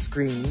laptop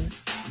screen.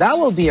 That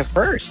will be a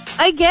first.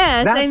 I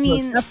guess.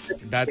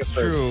 That's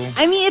true.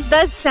 I mean, it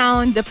does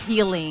sound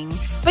appealing.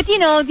 But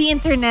the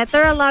internet,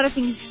 there are a lot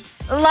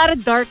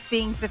of dark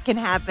things that can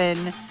happen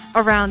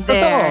around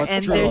there.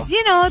 And there's,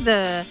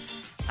 the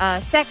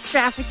sex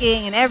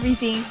trafficking and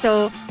everything.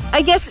 So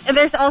I guess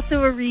there's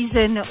also a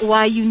reason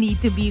why you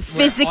need to be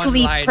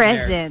physically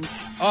present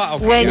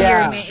when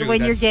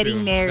you're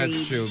getting married.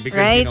 That's true. Because,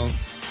 right?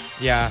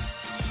 Yeah.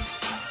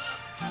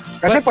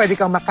 Kasi pwede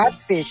kang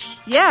makatfish.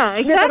 Yeah,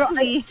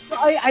 exactly.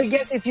 I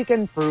guess if you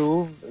can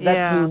prove that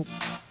you...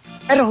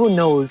 Pero who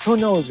knows? Who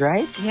knows,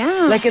 right?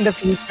 Yeah. Like in the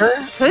future?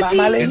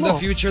 In the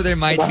future, there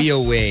might be a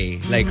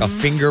way. Like a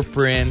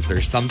fingerprint or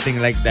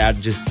something like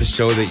that just to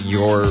show that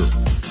you're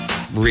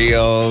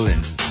real.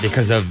 And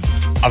because of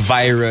a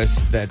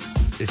virus that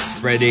is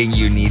spreading,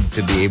 you need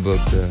to be able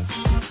to...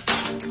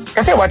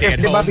 Kasi what if,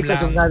 diba,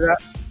 because of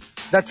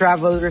the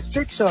travel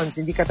restrictions,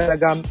 hindi ka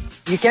talaga...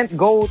 You can't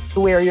go to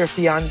where your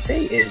fiance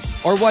is.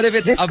 Or what if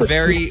it's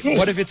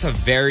a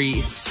very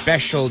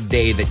special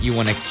day that you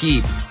want to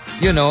keep,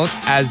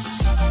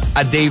 as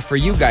a day for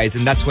you guys,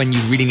 and that's when you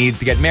really need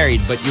to get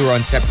married, but you're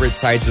on separate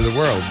sides of the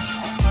world.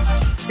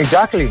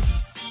 Exactly.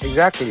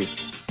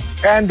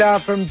 And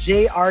from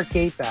J.R.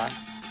 Keita,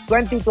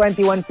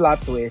 2021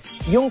 plot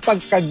twist, yung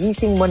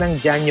pagkagising mo ng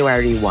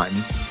January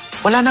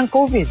 1, wala nang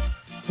COVID.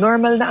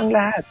 Normal na ang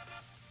lahat.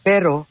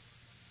 Pero,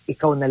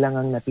 ikaw na lang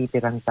ang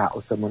natitirang tao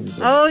sa mundo.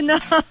 Oh, no!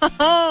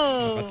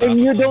 And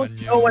you don't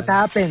know what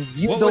happened.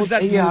 What was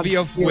that movie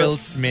of Will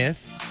Smith?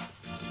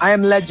 I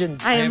Am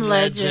Legend. I Am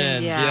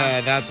Legend, yeah.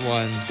 Yeah, that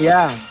one.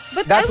 Yeah.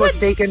 But that was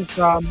taken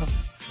from,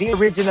 the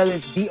original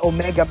is The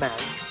Omega Man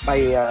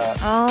by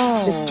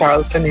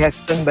Charlton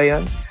Heston ba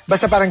yun?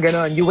 Basta parang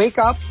ganon. You wake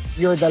up,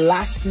 you're the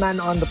last man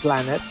on the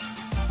planet.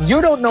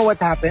 You don't know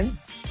what happened.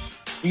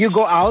 You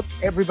go out,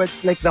 everybody,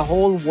 like the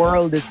whole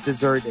world is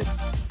deserted.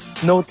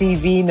 No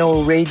TV,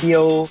 no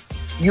radio.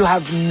 You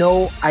have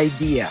no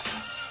idea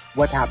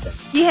what happened.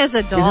 He has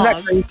a dog. Isn't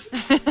that crazy?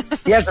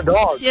 He has a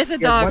dog. He has a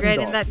dog, right,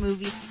 in that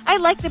movie. I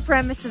like the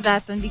premise of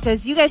that one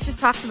because you guys just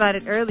talked about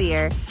it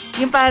earlier.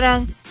 Yung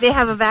parang they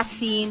have a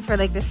vaccine for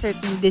like a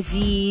certain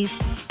disease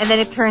and then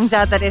it turns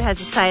out that it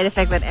has a side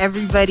effect that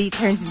everybody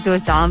turns into a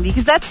zombie.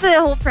 Because that's the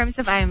whole premise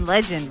of I Am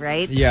Legend,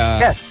 right? Yeah.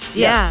 Yes.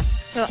 Yeah.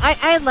 So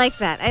I like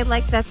that. I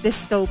like that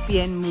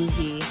dystopian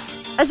movie.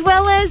 As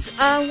well as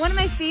one of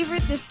my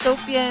favorite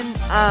dystopian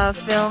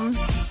films,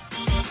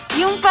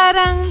 yung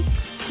parang,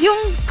 yung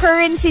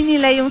currency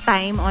nila yung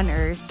time on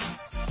Earth.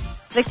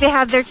 Like they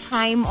have their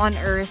time on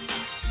Earth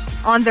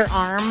on their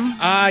arm.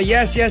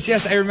 Yes,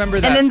 I remember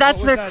that. And then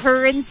that's their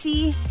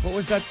currency. What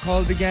was that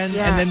called again?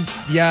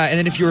 Yeah. And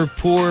then if you were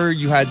poor,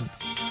 you had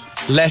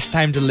less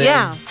time to live.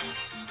 Yeah.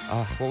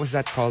 Oh, what was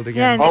that called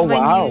again? Yeah,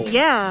 wow.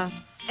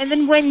 And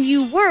then when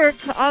you work,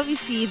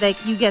 obviously, like,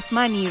 you get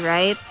money,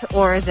 right?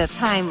 Or the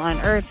time on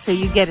Earth, so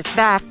you get it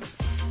back.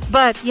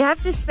 But you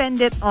have to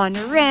spend it on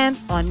rent,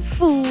 on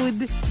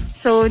food.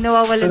 So,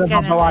 nawawalan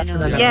ka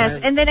na. Yes,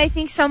 and then I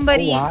think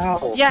somebody... Oh,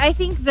 wow. Yeah, I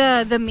think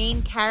the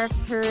main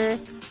character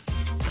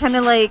kind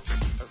of like...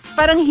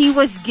 Parang he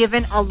was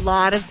given a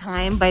lot of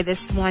time by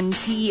this one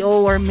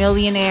CEO or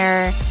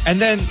millionaire.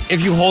 And then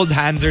if you hold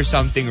hands or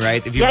something,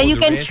 right? If you you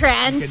can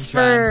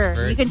transfer.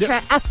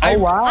 Oh,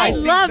 wow. I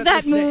love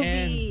that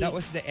movie. That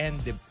was the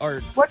end.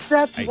 Or What's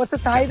that? What's the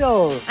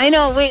title? I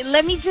know. Wait,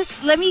 let me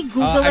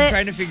Google I'm it.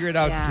 trying to figure it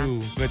out too.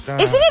 But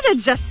isn't it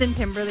a Justin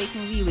Timberlake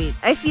movie? Wait,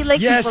 I feel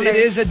like yes, it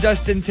is a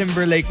Justin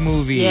Timberlake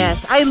movie.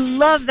 Yes, I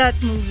love that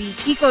movie.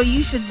 Chico,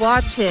 you should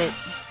watch it.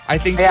 I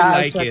think you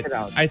like it.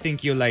 I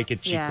think you like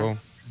it, Chico.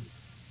 Yeah.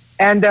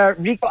 And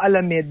Rico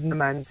Alamid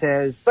naman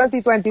says,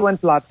 2021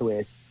 plot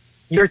twist.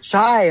 Your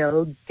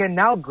child can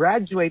now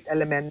graduate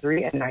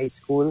elementary and high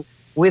school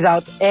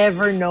without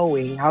ever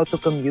knowing how to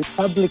commute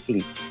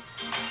publicly.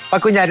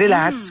 Pag kunyari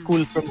lahat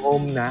school from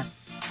home na,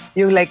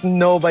 yung like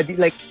nobody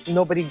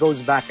goes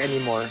back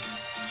anymore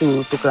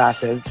to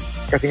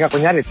classes. Kasi nga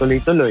kunyari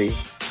tuloy-tuloy.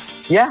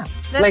 Yeah.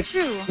 That's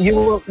true.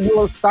 You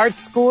will start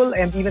school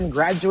and even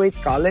graduate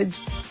college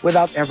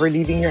without ever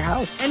leaving your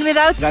house. And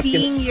without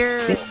seeing your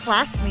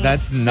classmates.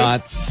 That's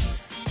nuts.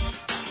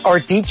 Or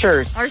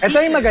teachers. Or Ito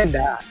yung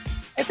maganda.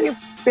 Ito yung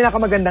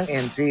pinakamagandang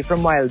entry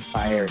from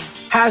Wildfire.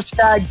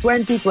 Hashtag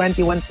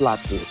 2021 plot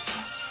twist.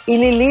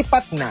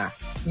 Ililipat na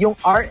yung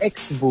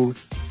RX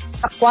booth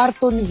sa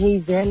kwarto ni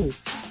Hazel.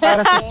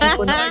 Para sa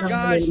Chico na Oh my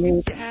gosh.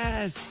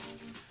 Yes.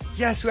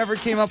 Yes, whoever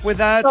came up with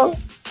that.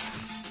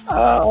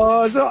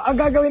 So ang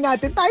gagawin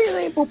natin, tayo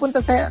na yung pupunta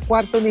sa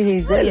kwarto ni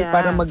Hazel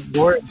para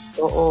mag-board.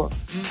 Oo.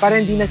 Para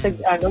hindi na siya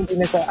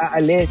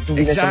aalis,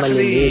 hindi na siya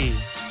malilit.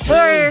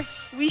 Or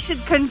we should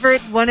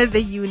convert one of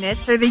the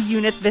units or the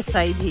unit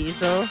beside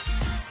Hazel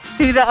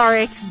to the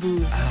RX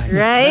booth.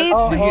 Right?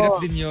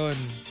 Mahirap din yun.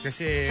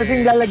 Kasi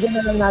lalagyan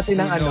na lang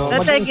natin ng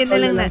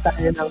mag-install na lang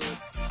tayo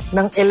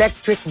ng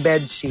electric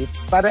bed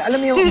sheets para alam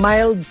mo yung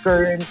mild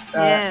current.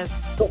 Yes.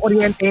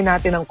 Orientate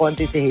natin ng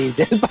konti si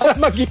Hazel para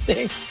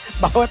magising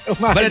bawat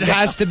umaga. But it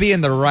has to be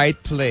in the right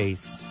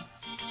place.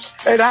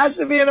 It has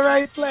to be in the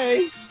right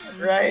place.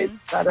 Right?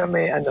 Para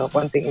may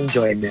konting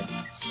enjoyment.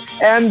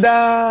 And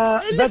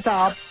the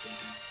top.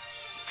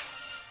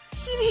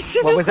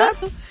 What was that?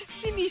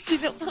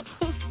 Sinisinok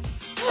ako.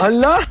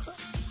 Hala?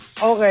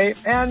 Okay.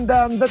 And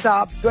the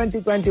top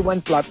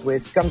 2021 plot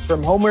twist comes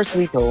from Homer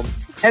Sweet Home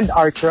and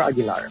Archer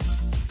Aguilar.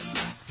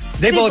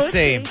 They both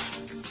say.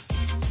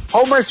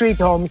 Homer Sweet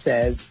Home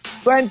says,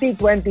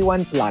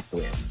 2021 plot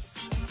twist.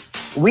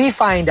 We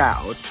find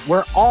out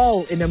we're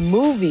all in a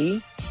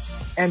movie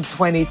and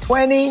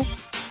 2020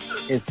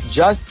 is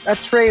just a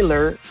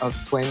trailer of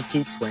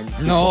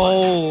 2020.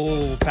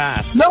 No,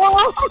 pass. No!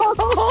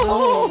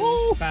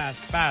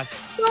 Pass.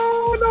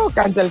 No.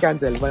 Cancel.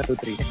 1, 2,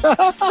 3.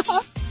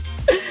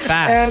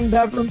 Pass. And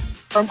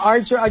from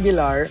Archer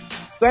Aguilar,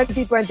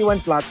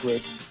 2021 plot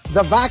twist.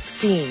 The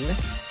vaccine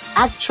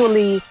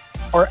actually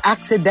or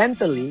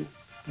accidentally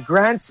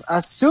grants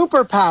us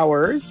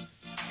superpowers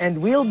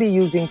and we'll be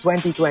using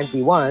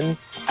 2021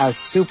 as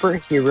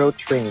superhero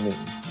training.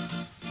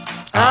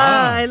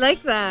 I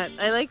like that.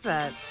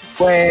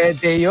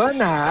 Pwede yun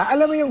ha.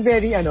 Alam mo yung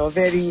very,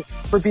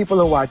 for people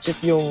who watch it,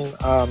 yung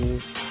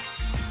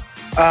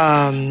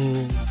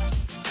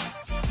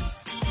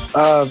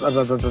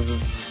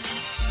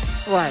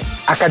What?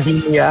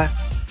 Academia.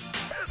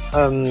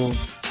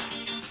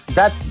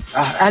 That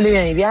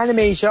anime, the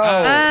anime show.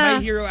 My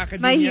Hero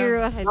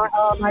Academia.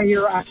 My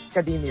Hero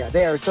Academia.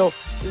 There. So,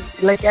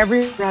 like,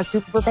 everyone has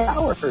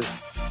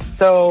superpowers.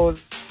 So,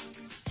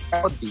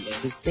 that would be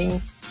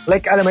interesting.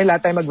 Like, alam mo,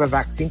 lahat tayo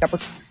magva-vaccine.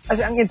 Tapos, kasi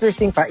ang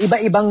interesting pa,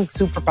 iba-ibang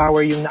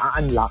superpower yung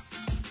na-unlock.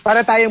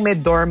 Para tayong may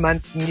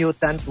dormant,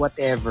 mutant,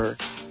 whatever.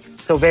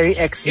 So, very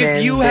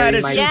X-Men. If you had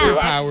a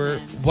superpower,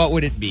 what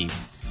would it be?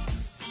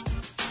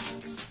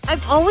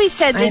 I've always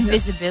said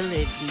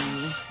invisibility.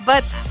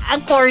 But,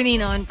 ang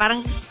corny nun. Parang,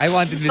 I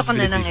want gusto ko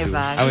na ng invisibility too.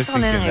 iba. I was Gusto ko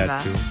na thinking ng of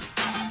that iba. too.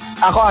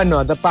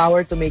 Ako the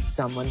power to make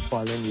someone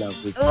fall in love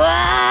with you.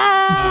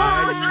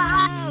 Wow!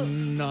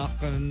 No.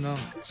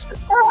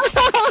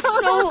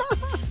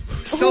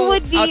 So, who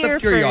would be out your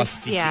of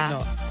curiosity, first? Yeah.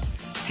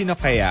 Sino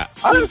kaya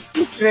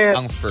Secret.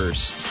 ang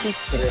first?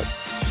 Secret.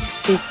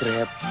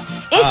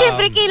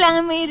 Syempre,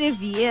 kailangan may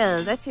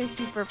reveal. That's your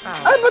superpower.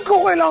 Ay, ba't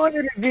ko kailangan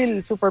i-reveal?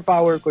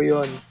 Superpower ko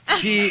yun.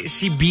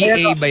 Si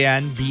BA ba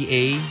yan?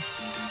 BA?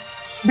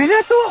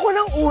 Binato ako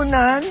ng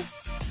unan.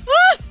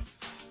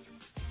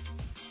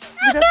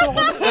 Binato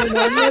ako ng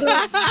unan.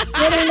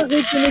 Meron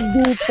nakikinig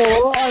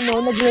dito.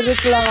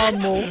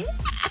 Nagre-reklamo.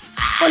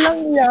 Walang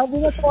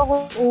binato ako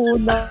ng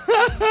unan.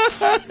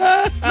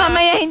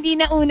 Mamaya hindi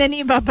na una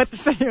ni ibabato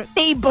sa'yo.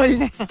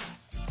 Table na.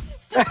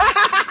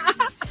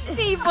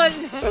 Table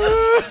na.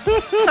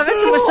 Sabi,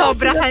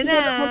 sumusobra ka na.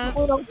 Binato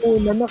ako ng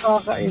unan.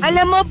 Nakakainis.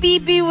 Alam mo,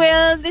 BB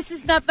Will, this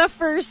is not the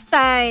first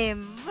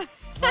time.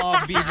 Oh,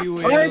 BB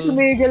Will. Okay,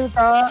 tumigil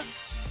ka.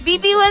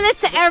 Bibi, when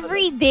it's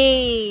every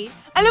day.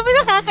 Alam mo,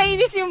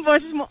 nakakainis yung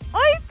boses mo.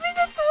 Ay,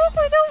 pinatuwa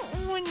ko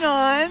ng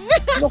unan.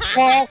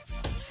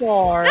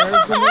 Nakaka-asar.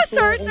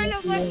 Nakaka-asar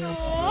talaga no.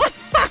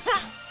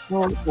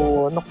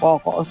 Oo,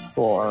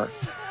 nakaka-asar.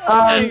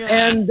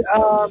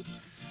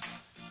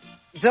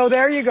 So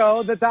there you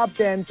go, the top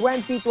 10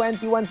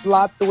 2021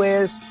 plot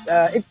twist.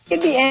 It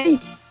can be any.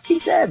 He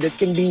said it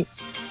could be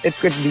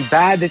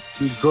bad, it could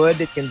be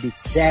good, it can be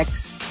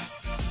sex.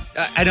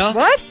 I know.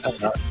 What?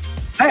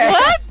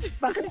 What?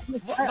 You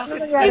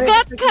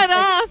got cut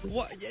off.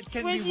 What? It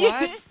can be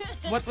what?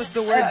 What was the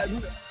word?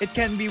 It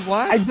can be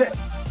what? I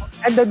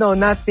don't know.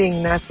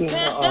 Nothing.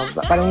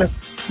 Parang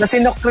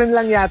nasinok rin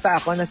lang yata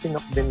ako.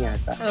 Nasinok din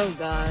yata. Oh,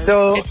 God.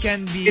 So, it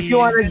can be... If you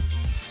want to...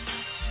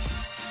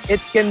 It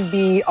can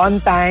be on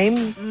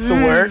time to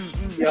work.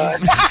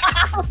 Yun.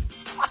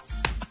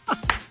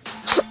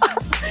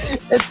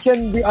 It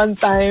can be on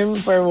time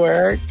for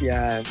work.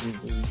 Yan.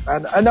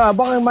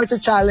 Baka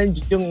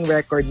mag-challenge yung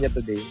record niya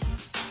today.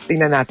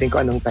 Tingnan natin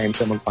kung anong time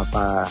siya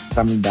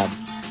magpaparamdam.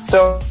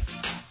 So,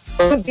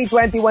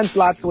 2021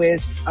 plot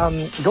twist.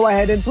 Go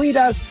ahead and tweet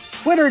us.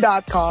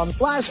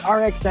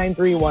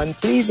 Twitter.com/RX931.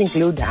 Please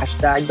include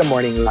hashtag The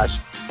Morning Rush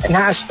and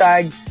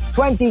hashtag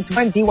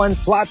 2021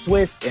 plot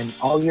twist in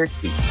all your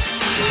tweets.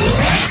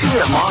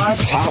 TMR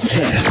Top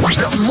 10.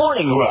 The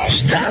Morning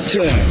Rush Top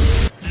 10.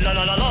 La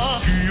la la la.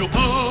 The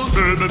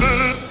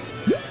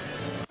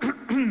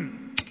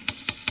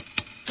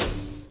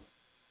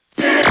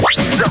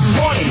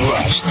Morning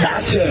Rush Top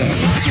 10.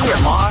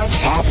 TMR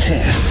Top 10.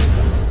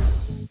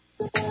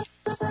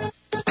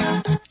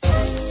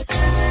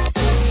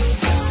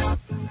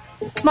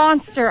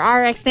 Monster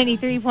RX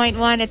 93.1.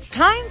 It's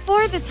time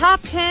for the top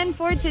 10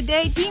 for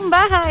today. Team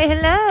Bahay,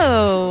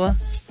 hello.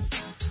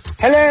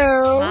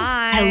 Hello.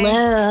 Hi.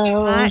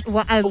 Hello.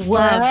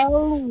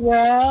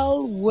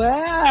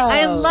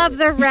 I love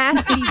the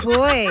raspy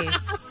voice.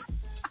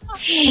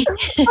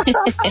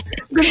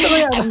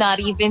 I'm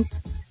not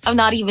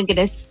even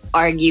gonna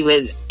argue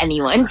with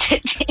anyone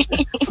today.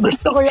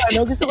 Gusto ko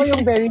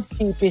yung very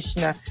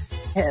sheepish na,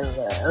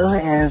 hello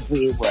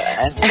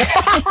everyone.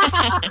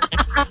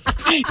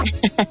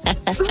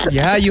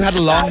 Yeah, you had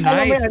a long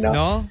night,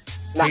 no?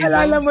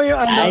 Naalala mo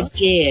yung I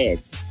did.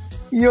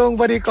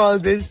 Yung what do you call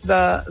this?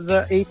 The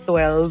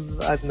 8-12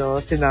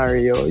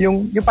 scenario.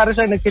 Yung parang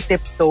siya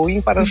nagtitiptoe,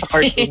 yung parang sa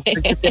cartoons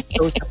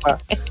nagtitiptoe siya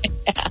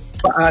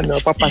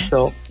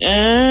papasok.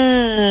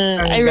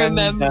 I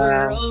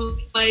remember. Oh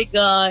my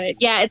God.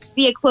 Yeah, it's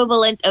the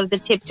equivalent of the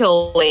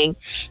tiptoeing.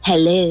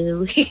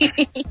 Hello.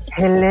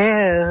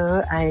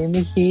 Hello, I'm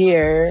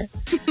here.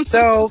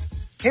 So,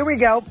 here we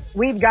go.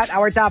 We've got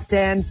our top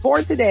 10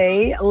 for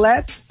today.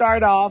 Let's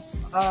start off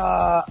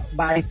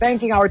by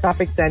thanking our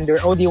topic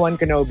sender, OD1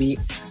 Kenobi.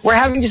 We're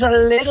having just a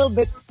little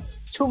bit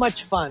too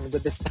much fun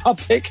with this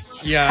topic.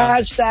 Yeah.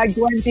 Hashtag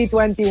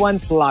 2021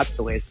 plot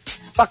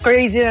twist.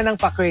 Pa-crazy na ng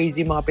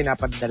pa-crazy mga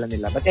pinapadala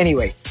nila. But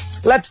anyway,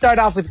 let's start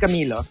off with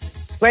Camilo.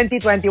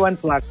 2021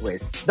 plot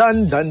twist.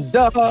 Dun, dun,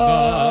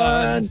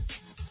 dun!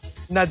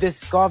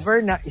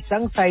 Na-discover na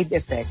isang side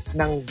effect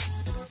ng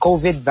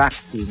COVID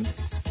vaccine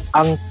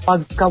ang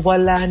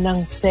pagkawala ng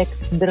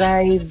sex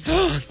drive.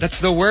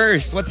 That's the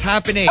worst. What's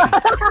happening?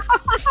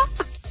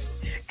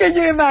 Can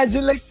you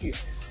imagine, like,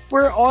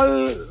 we're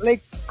all,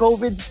 like,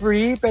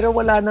 COVID-free, pero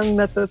wala nang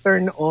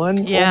nata-turn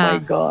on? Yeah. Oh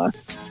my God.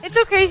 It's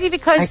so crazy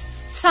because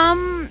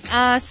some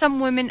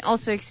women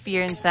also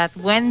experience that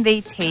when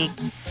they take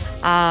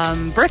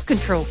birth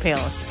control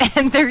pills.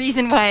 And the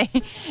reason why,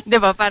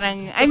 diba,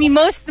 parang, I mean,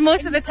 most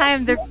of the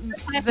time, the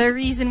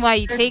reason why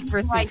you take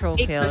birth control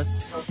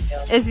pills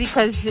is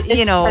because,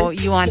 you know,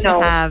 you want to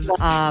have,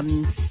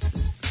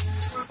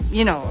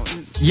 you know.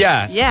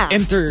 Yeah.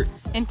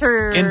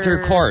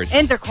 Intercourse.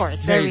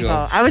 There we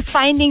go. I was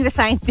finding the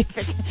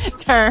scientific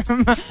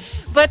term.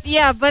 But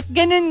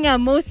ganun nga,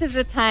 most of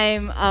the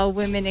time,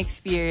 women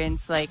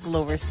experience like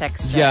lower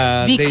sex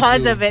drive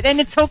because of it.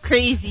 And it's so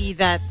crazy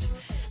that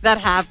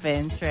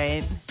happens,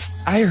 right?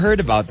 I heard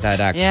about that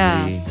actually.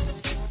 Yeah.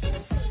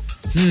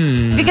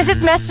 Because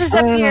it messes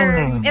up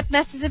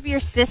your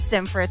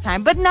system for a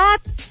time, but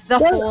not the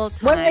whole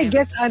time. Well,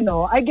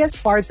 I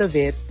guess part of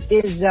it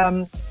is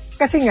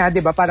kasi nga, 'di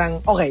ba, parang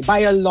okay,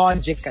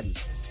 biologically.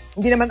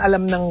 Hindi naman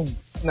alam ng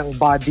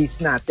bodies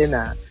natin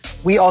na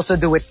we also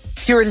do it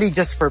purely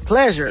just for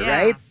pleasure,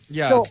 right?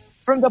 Yeah. So,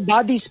 from the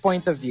body's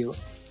point of view,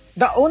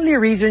 the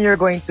only reason you're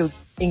going to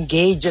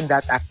engage in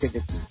that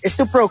activity is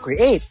to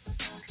procreate.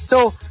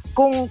 So,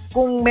 kung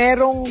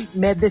merong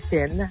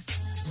medicine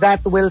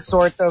that will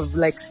sort of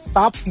like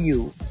stop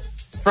you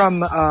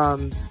from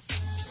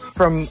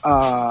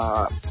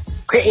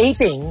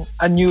creating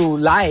a new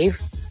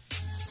life,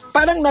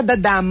 parang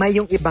nadadama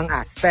yung ibang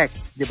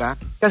aspects, di ba?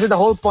 Kasi the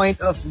whole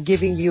point of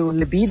giving you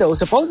libido,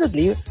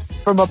 supposedly,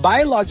 from a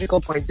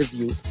biological point of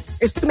view,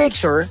 is to make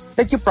sure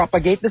that you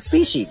propagate the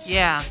species.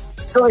 Yeah.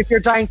 So if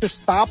you're trying to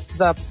stop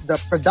the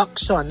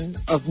production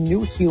of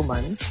new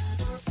humans,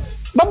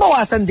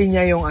 babawasan din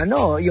niya yung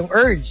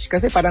urge.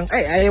 Kasi parang,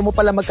 ayaw mo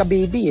pala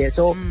magka-baby eh.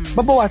 So,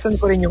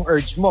 babawasan ko rin yung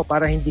urge mo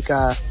para hindi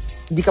ka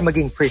hindi ka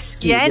maging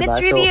frisky. Yeah, and diba?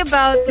 it's really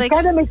about like...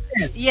 It kind of makes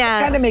sense. Yeah.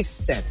 It kind of makes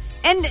sense.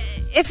 And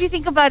if you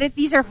think about it,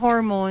 these are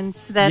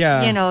hormones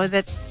that, you know,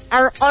 that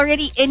are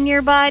already in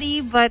your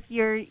body, but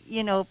you're,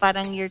 you know,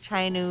 parang you're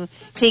trying to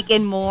take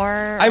in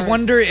more. I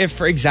wonder if,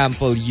 for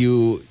example,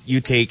 you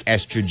take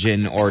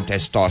estrogen or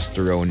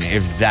testosterone,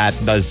 if that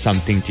does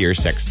something to your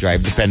sex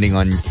drive, depending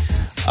on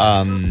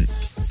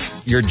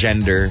your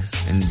gender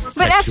and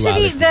But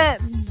sexuality.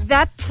 actually,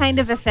 that kind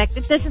of effect,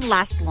 it doesn't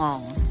last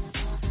long.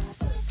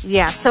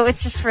 Yeah, so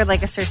it's just for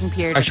like a certain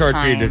period of time. A short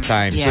period of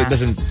time. Yeah. So it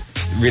doesn't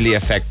really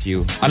affect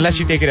you. Unless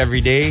you take it every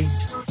day.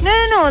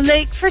 No.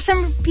 Like, for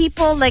some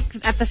people, like,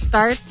 at the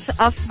start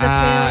of the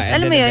pills,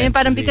 alam mo yun,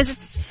 parang because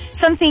it's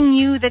something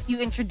new that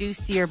you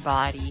introduce to your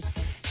body.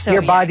 So,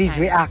 your body's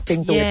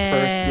reacting to it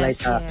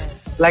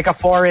first like a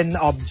foreign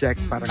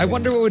object. I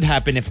wonder what would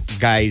happen if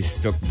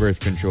guys took birth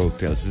control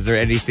pills. Is there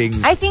anything,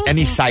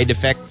 any side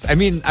effects? I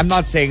mean, I'm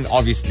not saying,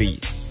 obviously,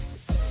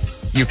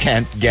 you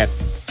can't get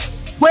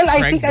Well,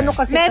 I pregnant. think ano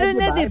kasi... Meron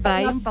na,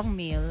 diba, yung pang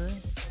meal?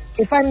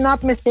 If I'm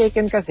not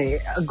mistaken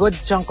kasi, a good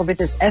chunk of it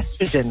is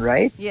estrogen,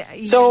 right? Yeah.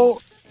 So,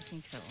 I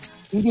think so.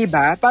 hindi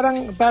ba?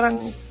 Parang,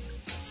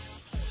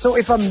 so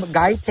if a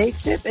guy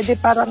takes it, edi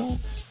parang,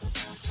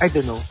 I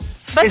don't know.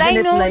 But Isn't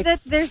I know like, that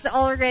there's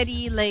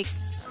already like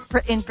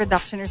in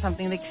production or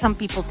something, like some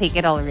people take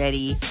it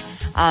already.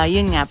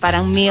 Yun nga,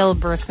 parang male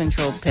birth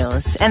control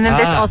pills. And then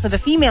there's also the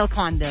female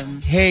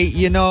condom. Hey,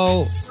 you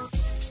know,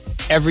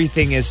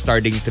 everything is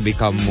starting to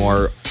become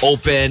more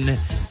open.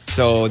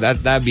 So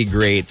that'd be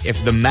great.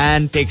 If the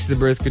man takes the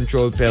birth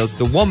control pills,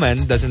 the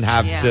woman doesn't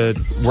have to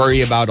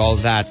worry about all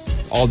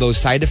those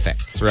side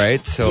effects,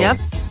 right? So yep.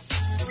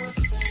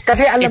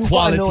 Kasi alam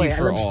equality ko,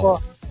 for alam all.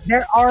 ko,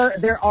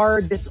 there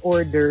are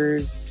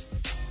disorders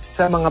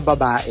sa mga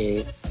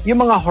babae, yung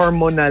mga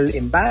hormonal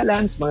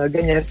imbalance, mga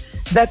ganyan,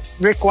 that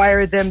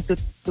require them to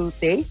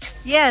take.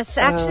 Yes,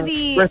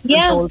 actually. Birth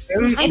control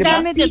pills, If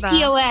diba? that's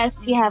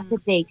PCOS, you have to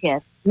take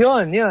it.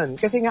 Yun.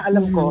 Kasi nga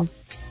alam ko,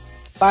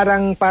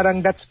 parang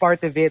that's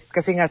part of it.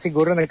 Kasi nga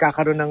siguro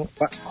nagkakaroon ng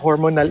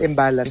hormonal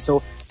imbalance.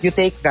 So, you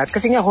take that.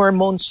 Kasi nga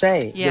hormones siya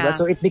eh. Yeah. Diba?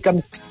 So, it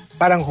becomes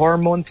parang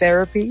hormone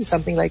therapy,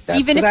 something like that.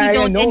 Even if Kasi you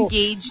don't know,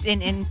 engage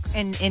in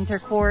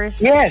intercourse.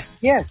 Yes.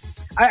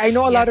 I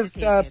know a lot of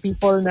take it.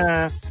 people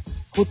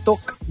who took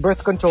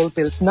birth control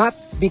pills not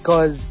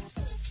because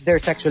they're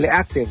sexually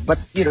active, but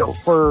you know,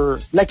 for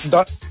like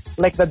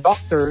the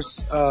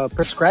doctors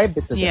prescribed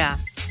it to them. Yeah.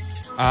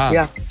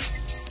 Yeah.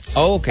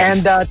 Oh, okay.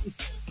 And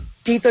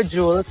Tito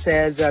Jules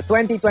says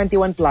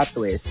 2021 plot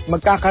twist,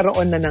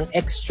 magkakaroon na ng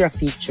extra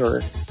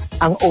feature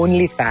ang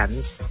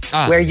OnlyFans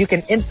where you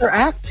can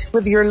interact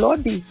with your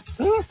lodi.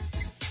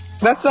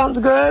 That sounds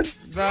good.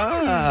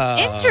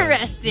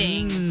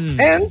 Interesting.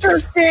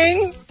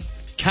 Interesting.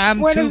 Cam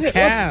When to is it?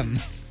 cam.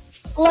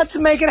 Let's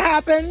make it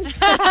happen.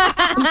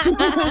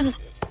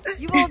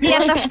 You will be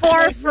at the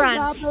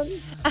forefront.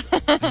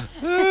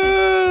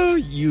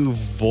 You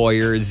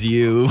voyeurs,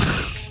 you.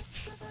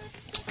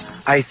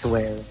 I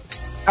swear.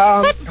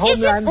 But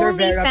is it Homelander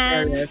Vera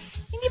OnlyFans? Perez.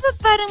 Hindi ba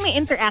parang may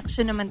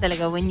interaction naman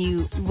talaga when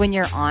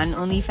you're on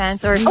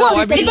OnlyFans? Or No,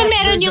 I mean, Di ba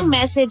meron yung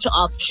message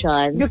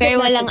option, You pero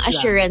can walang message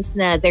assurance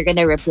na they're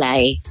gonna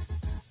reply.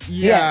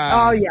 Yes. Yeah.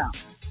 Oh, yeah.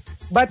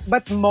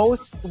 But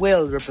most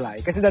will reply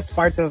kasi that's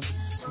part of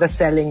the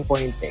selling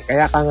point eh.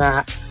 Kaya ka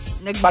nga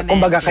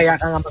kumbaga kaya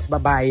ka nga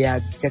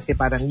magbabayad kasi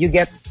parang you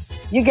get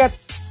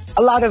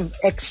a lot of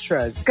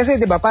extras. Kasi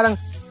 'di ba parang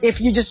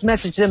if you just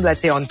message them,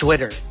 let's say on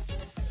Twitter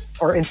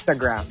or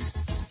Instagram,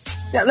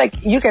 yeah, like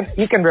you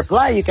can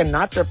reply, you can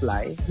not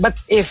reply. But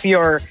if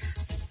you're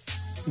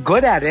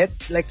good at it,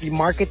 like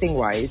marketing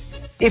wise,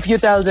 if you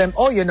tell them,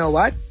 oh, you know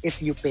what?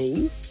 If you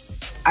pay,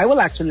 I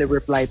will actually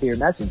reply to your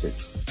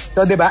messages.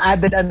 So, di ba,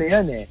 added ano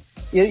yun eh.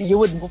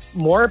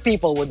 More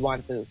people would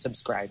want to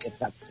subscribe if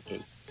that's the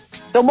case.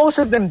 So, most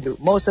of them do.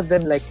 Most of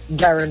them, like,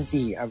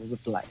 guarantee a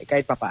reply.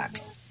 Kahit papaano.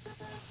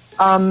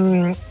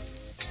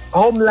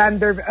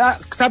 Homelander,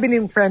 sabi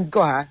ng friend ko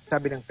ha.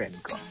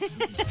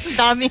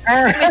 Dami.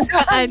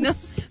 Ano?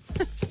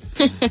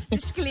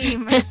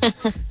 Disclaimer.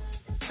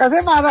 Kasi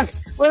parang,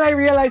 when I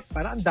realized,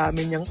 parang ang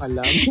dami niyang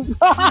alam.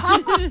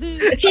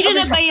 Sino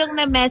na ba yung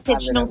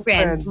na-message ng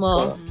friend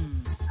mo?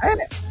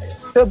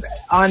 So,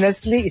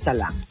 honestly, isa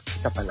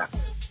pa lang.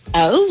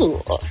 Oh.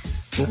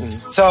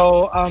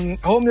 So,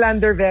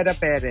 Homelander Vera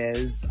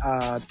Perez,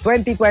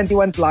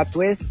 2021 plot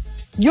twist,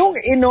 yung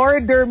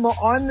in-order mo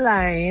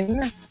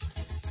online,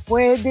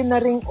 pwede na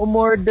ring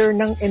umorder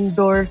ng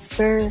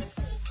endorser.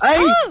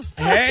 Ay!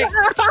 Hey!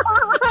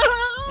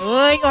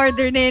 Uy,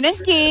 order na yun ng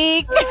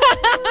cake.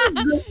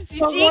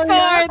 Si Chico,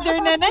 order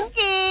na ng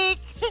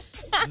cake.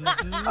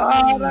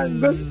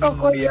 Parang gusto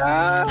ko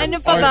yan. Ano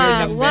pa ba? Order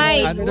ng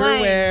Wine.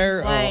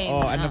 underwear. Wine.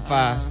 Oo, ano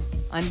pa?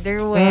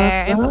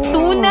 Underwear.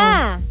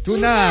 Tuna.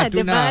 Tuna.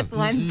 Diba at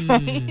one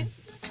point?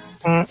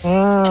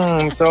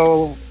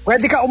 So,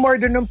 pwede ka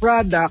umorder ng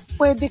product,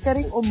 pwede ka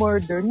ring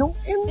umorder ng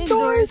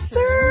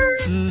endorser.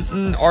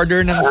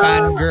 Order ng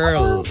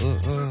fangirl.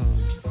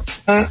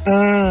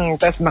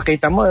 Tapos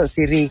makita mo,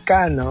 si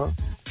Rica, no?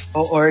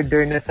 O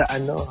order na sa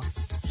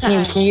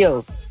He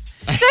heals.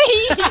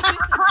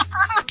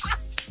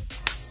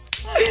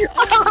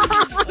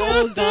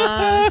 Oh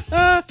gosh.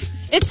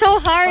 It's so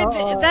hard.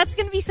 That's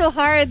gonna be so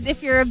hard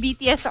if you're a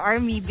BTS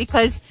army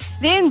because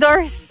they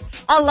endorse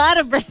a lot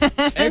of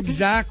brands.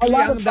 Exactly.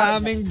 Ang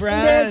daming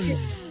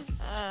brands.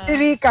 Si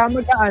Rica,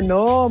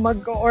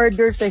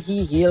 mag-order sa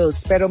He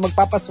Heals, pero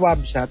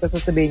magpapaswab siya, tapos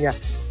sasabihin niya,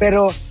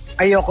 pero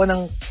ayoko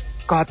ng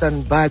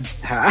cotton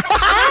buds, ha?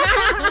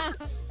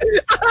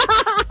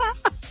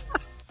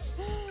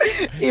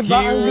 Iba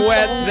he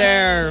wet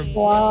there.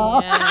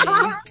 Wow.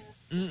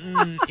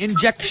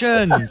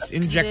 Injections.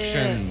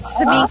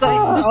 Sabihin ko,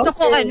 gusto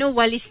ko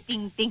walis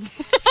ting-ting.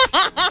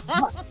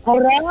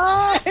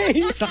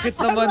 Aray! Sakit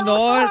naman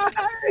nun.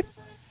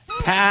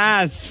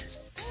 Pass.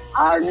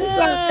 Ang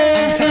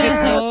sakit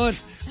nun.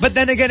 But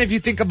then again, if you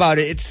think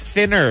about it, it's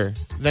thinner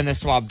than a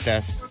swab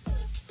test.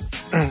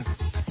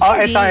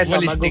 Ito.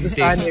 Walis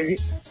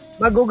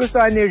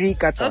Magugustuhan ni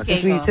Rica to. Okay,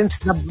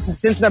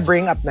 since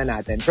na-bring up na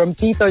natin. From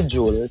Tito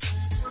Jules,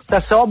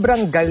 sa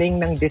sobrang galing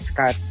ng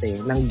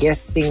diskarte ng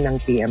guesting ng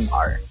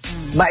TMR,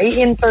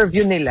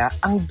 mai-interview nila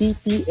ang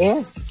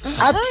BTS.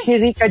 At si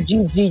Rica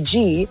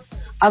GGG,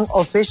 ang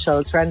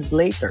official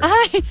translator.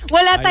 Ay,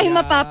 wala tayong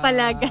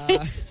mapapala,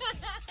 guys.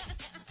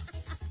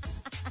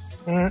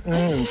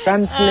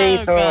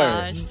 Translator.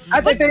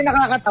 At ito yung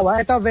nakakatawa.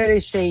 Ito very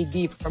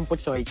shady from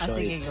Puchoy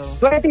Choy. Sige, go.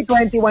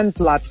 2021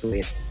 plot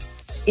twist.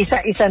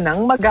 Isa-isa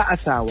nang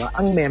mag-aasawa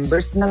ang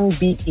members ng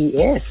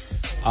BTS.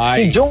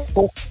 Si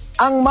Jungkook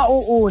ang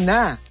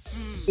mauuna.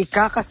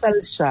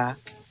 Ikakasal siya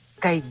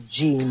kay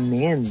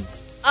Jimin.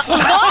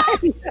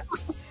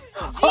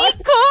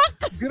 Jikook!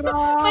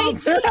 Grabe! May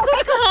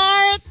Jikook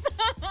heart!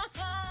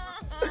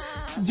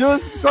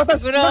 Diyos ko.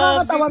 Tapos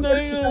nakakatawa.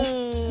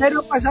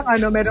 Meron pa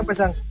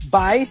siyang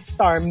Bye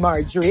Star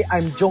Marjorie,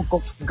 I'm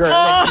Jungkook's girl.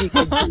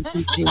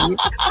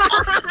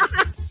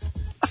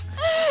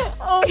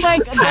 Oh my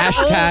God.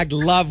 Hashtag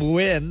love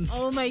wins.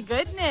 Oh my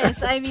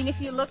goodness. I mean, if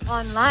you look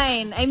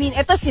online,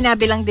 ito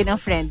sinabi lang din ng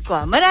friend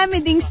ko.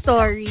 Marami ding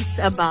stories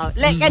about,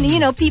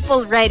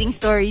 people writing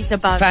stories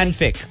about.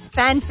 Fanfic.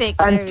 There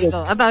we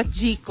go. About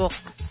Jikook.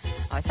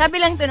 Sabi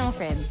lang to ng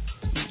friend.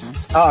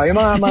 Yung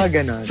mga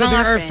ganon. So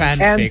there are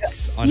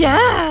fanfics online.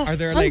 Yeah. Are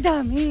there ang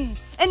dami.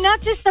 And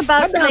not just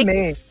about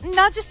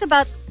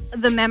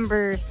the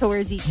members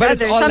towards each but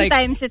other.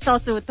 Sometimes it's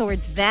also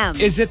towards them.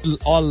 Is it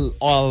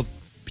all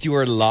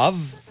pure love?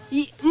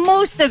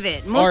 Most of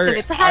it.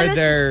 Are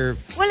there...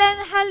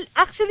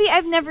 Actually,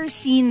 I've never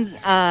seen,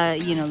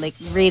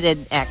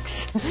 rated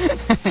X.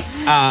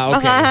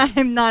 Okay.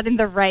 I'm not in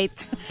the right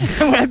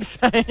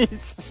website.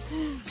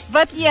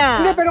 But yeah.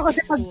 Hindi, pero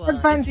kasi pag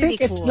fanfic,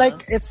 it's cool.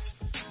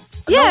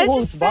 No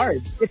holds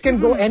barred. It can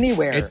go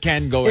anywhere. It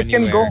can go It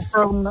can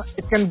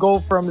go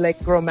from like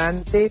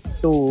romantic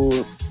to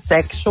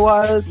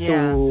sexual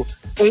to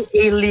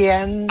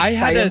alien. I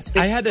had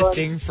a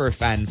thing for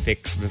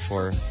fanfics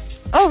before.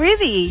 Oh,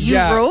 really? You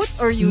wrote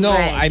or you read?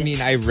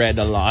 No, I read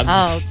a lot.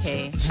 Oh,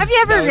 okay. Have you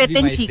ever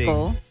written,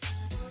 Chico?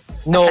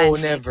 No,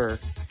 never.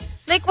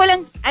 Like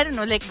walang, I don't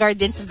know, like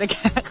Guardians of the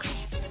Galaxy.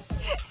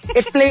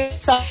 It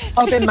plays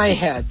out in my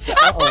head.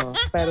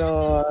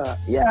 Pero,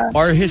 yeah.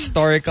 Or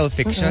historical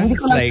fiction. Hindi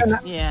ko lang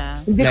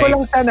hindi ko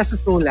lang sana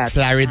nasusulat.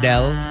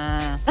 Plaridel.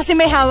 Kasi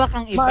may hawak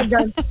ang iba.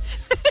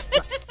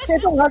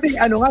 Ito nga,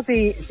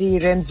 si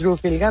Renz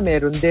Rufil nga,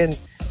 meron din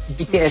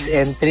BTS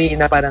entry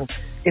na parang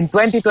in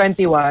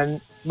 2021,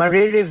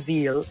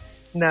 marireveal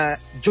na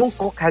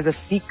Jungkook has a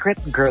secret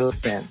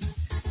girlfriend.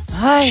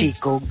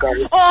 Chico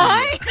Garcia.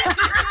 Ay!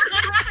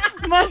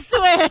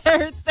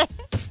 Maswerte.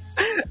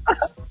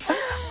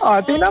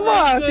 Tingnan mo.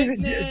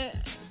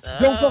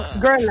 Jungkook's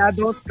girl,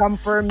 don't come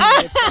for me.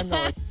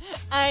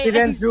 Si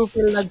Renz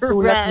Rufil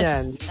nagsulat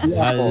niyan.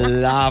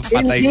 Wala,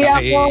 patay Hindi ka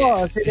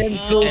ako. Si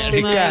Renz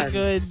Rufil yan.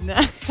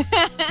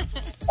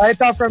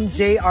 Ito from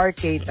JR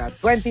Keita.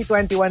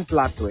 2021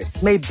 plot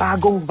twist. May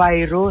bagong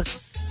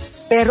virus.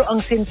 Pero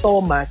ang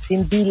sintomas,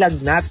 hindi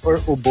lagnat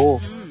or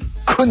ubo.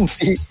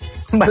 Kundi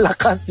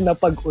malakas na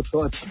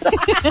pag-utot.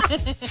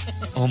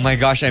 Oh my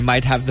gosh, I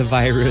might have the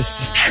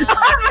virus.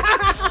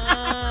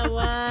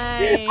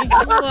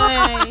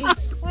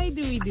 Why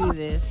do we do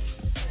this?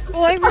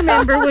 Oh, I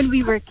remember when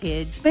we were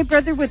kids, my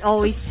brother would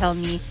always tell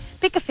me,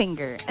 pick a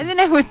finger. And then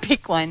I would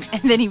pick one.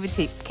 And then he would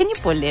say, can you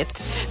pull it?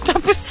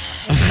 Tapos,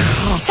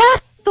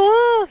 sakto!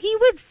 He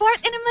would fart.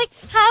 And I'm like,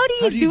 how do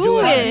you do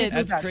it?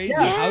 That's crazy.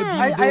 Yeah.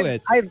 How do you do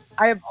it?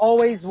 I've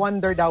always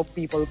wondered how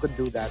people could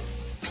do that.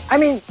 I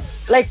mean,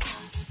 like,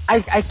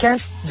 I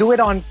can't do it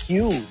on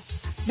cue.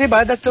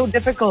 Diba? That's so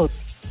difficult.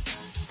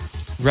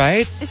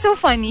 Right? It's so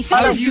funny.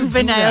 Such a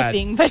juvenile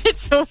thing, but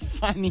it's so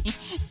funny.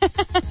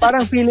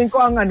 Parang feeling ko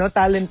ang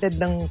talented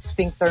ng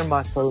sphincter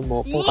muscle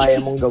mo kung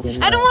kaya mong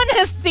gawin. I don't want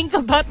to think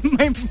about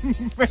my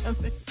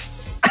brother.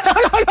 No,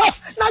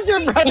 not your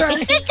brother.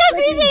 Kasi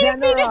in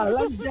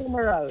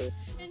general.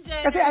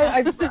 Kasi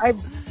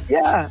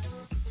yeah.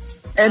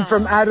 And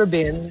from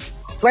Arubin,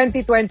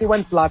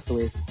 2021 plot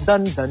twist.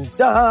 Dun, dun,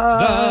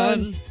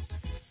 dun.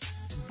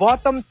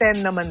 bottom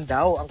 10 naman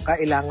daw ang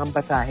kailangan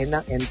basahin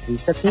ng entry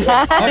sa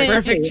TFR. Oh,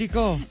 perfect,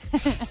 Chico.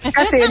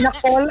 Kasi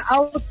na-call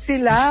out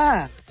sila.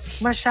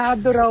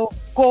 Masyado raw,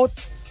 quote,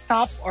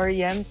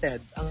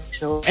 top-oriented ang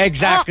show.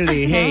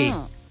 Exactly. Hey,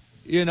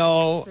 you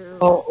know.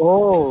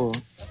 Oo.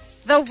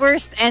 The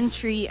worst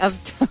entry of...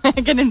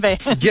 Ganun ba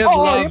yan? Give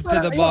love to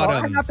the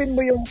bottom. Hanapin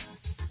mo yung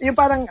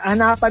parang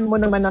hanapan mo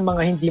naman ng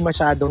mga hindi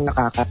masyadong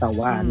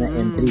nakakatawa na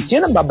entries.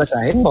 Yun ang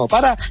babasahin mo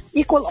para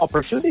equal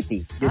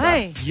opportunity.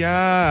 Diba?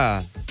 Yeah.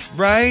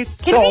 Right?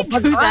 Can we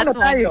do that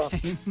tayo?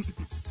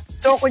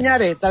 So,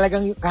 kunyari,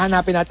 talagang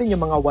kahanapin natin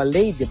yung mga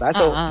walay, di ba?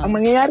 So, ang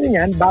mangyayari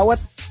niyan,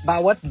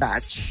 bawat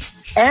batch,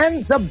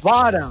 and the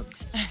bottom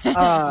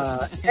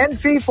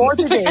entry for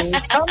today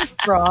comes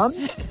from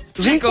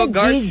Chico Rica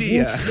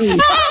Garcia.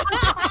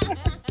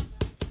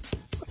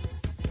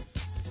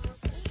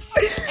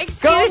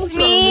 Excuse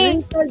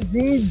me.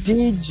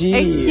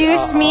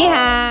 Excuse me,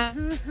 ha?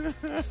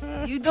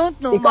 You don't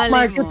know, Ikaw,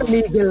 malay Markki, mo.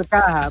 tumigil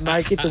ka, ha?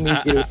 Markki,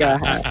 tumigil ka,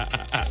 ha?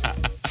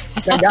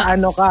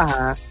 Nag-ano ka,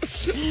 ha?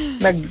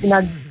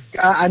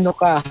 Nag-ano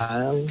ka,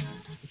 ha?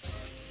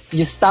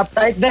 You stopped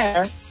right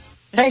there.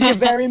 Thank you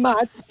very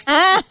much.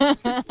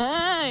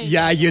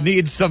 Yeah, you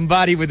need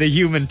somebody with a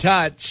human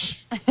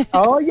touch.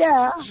 Oh,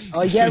 yeah.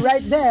 Oh, yeah,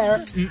 right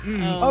there.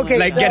 Okay,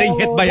 Like so getting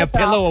hit by a the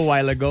pillow a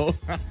while ago.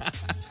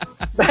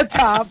 The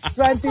top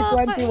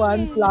 2021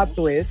 plot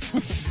twist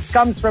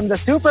comes from the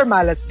Super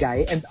Malas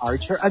Guy and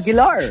Archer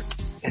Aguilar.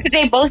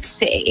 They both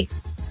say.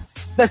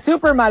 The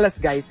Super Malas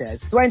Guy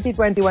says,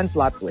 2021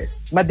 plot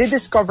twist,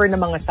 madidiscover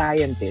ng mga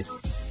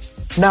scientists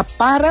na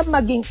para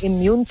maging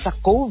immune sa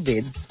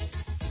COVID,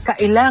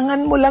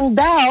 kailangan mo lang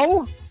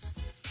daw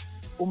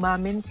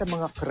umamin sa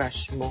mga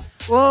crush mo.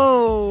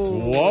 Whoa.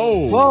 Whoa.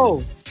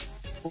 Whoa!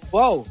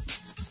 Whoa!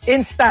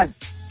 Instant,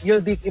 you'll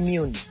be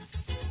immune.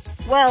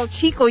 Well,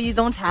 Chico, you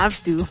don't have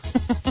to.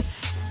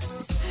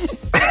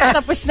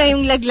 Tapos na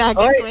yung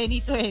laglagan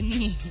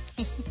 2020.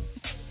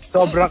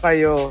 Sobra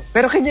kayo.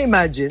 Pero can you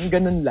imagine,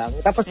 ganun lang.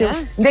 Tapos yung,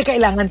 hindi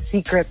kailangan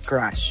secret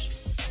crush.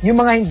 Yung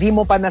mga hindi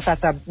mo pa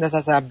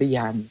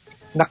nasasabihan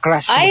na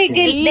crush mo Ay,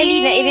 sila. dali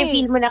na,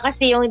 i-reveal mo na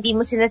kasi yung hindi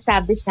mo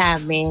sinasabi sa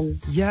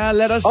amin. Yeah,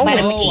 let us Para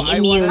know. maging I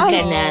immune wanna ka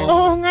know. na.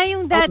 Oo nga,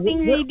 yung dating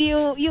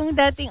radio, yung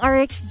dating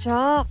RX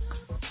jock.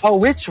 Oh,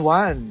 which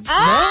one?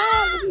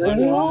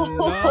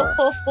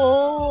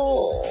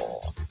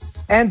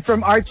 And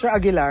from Archer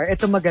Aguilar,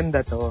 ito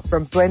maganda to.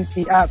 From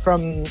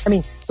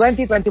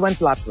 2021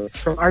 plot twist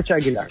from Archer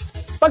Aguilar.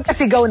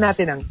 Pagkasigaw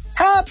natin ng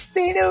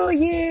Happy New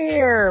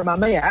Year!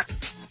 Mamaya,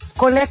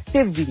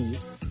 collectively,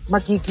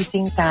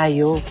 magigising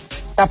tayo.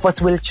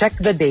 Tapos we'll check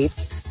the date,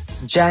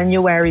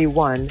 January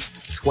 1,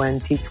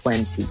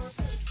 2020.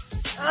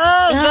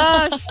 Oh,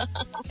 gosh.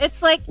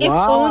 It's like, if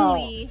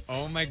only.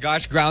 Oh my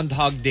gosh,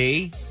 Groundhog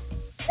Day.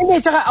 Hindi,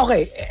 tsaka,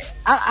 okay.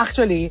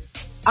 Actually,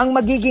 ang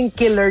magiging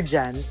killer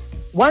dyan,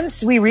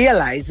 once we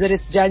realize that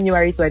it's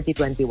January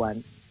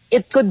 2021,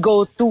 it could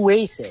go two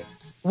ways eh.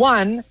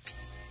 One,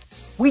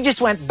 we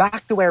just went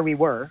back to where we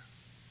were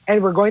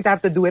and we're going to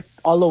have to do it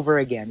all over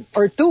again.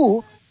 Or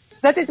two,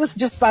 that it was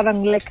just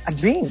parang like a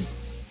dream.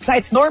 Na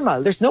it's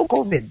normal. There's no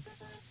COVID.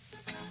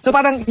 So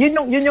parang yun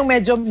yung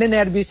medyo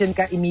ninervyusin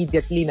ka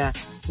immediately na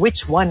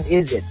which one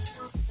is it?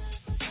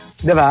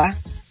 Diba?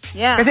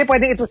 Yeah. Kasi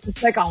pwedeng it was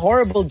just like a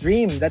horrible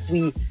dream that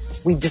we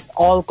just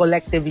all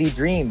collectively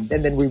dreamed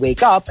and then we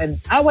wake up and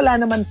wala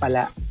naman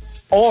pala.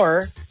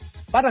 Or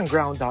parang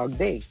Groundhog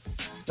Day.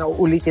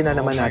 Nauulitin na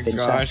naman natin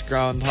siya. Oh my gosh,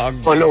 Groundhog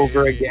Day. All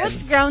over again.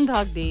 What's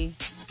Groundhog Day?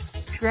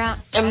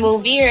 A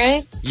movie,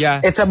 right? Yeah.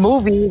 It's a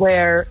movie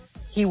where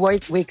he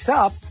wakes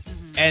up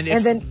And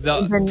it's and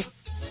then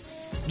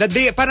the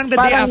day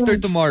after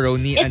tomorrow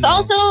ni It's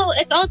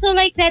also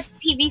like that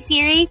TV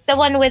series, the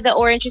one with the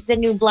Orange is the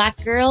New Black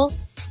Girl.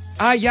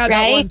 Yeah,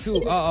 that one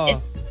too.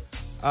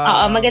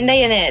 Maganda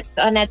yun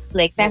on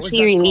Netflix. I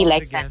actually really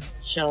like that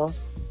show.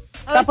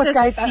 tapos it's a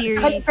kahit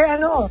series. kay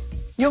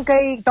yung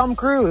kay Tom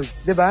Cruise,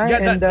 di ba?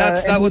 Yeah, And,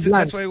 that's and what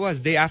Blunt. it was.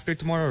 Day after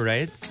tomorrow,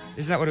 right?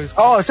 Isn't that what it was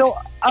called? Oh, so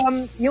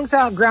yung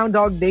sa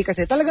Groundhog Day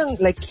kasi talagang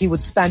like he would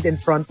stand in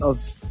front of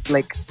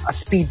like a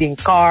speeding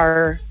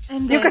car.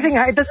 And Yung then- kasi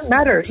nga, it doesn't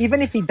matter. Even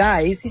if he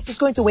dies, he's just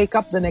going to wake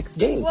up the next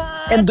day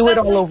and do it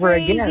That's all so over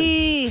again.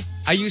 crazy.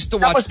 I used to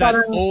watch Tapos that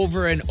parang-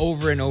 over and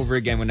over and over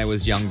again when I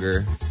was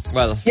younger.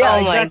 Well,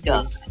 Yeah, Oh my exactly.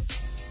 God.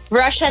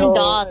 Russian So-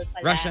 doll.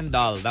 Russian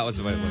doll. That was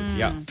what it was.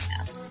 Yeah.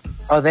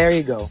 Oh, there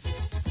you go.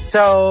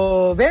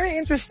 So, very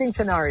interesting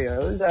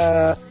scenarios.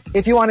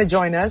 If you want to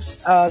join us,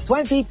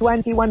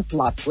 2021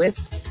 plot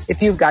twist.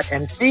 If you've got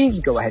entries,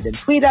 go ahead and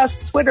tweet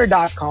us,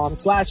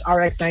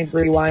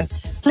 twitter.com/RX931.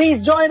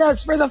 Please join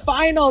us for the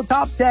final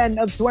top 10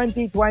 of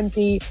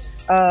 2020.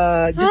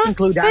 Just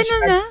include Final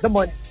hashtag na? the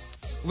morning.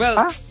 Well,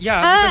 Huh?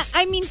 yeah. Because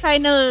I mean,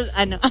 final,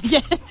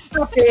 yes.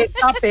 Topic.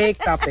 Not that.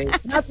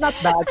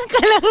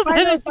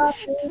 Final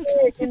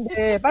topic.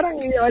 Hindi. Parang,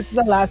 it's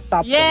the last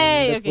topic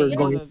Yay, that okay, we're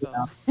go, going go, to go.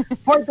 now.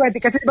 420.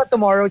 Kasi diba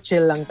tomorrow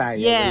chill lang tayo.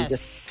 Yes. We'll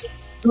just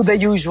do the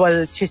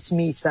usual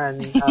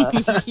chismisan.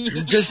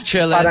 Just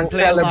chilling,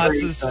 play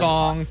lots of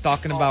song,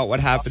 talking about what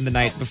happened the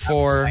night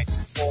before.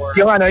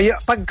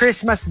 Pag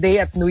Christmas Day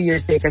at New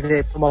Year's Day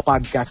kasi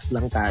pumapodcast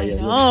lang tayo.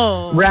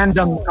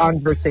 Random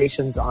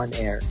conversations on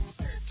air.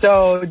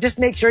 So just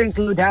make sure to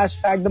include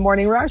hashtag The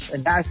Morning Rush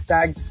and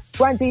hashtag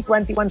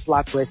 2021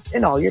 Plot Twist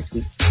in all your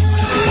tweets.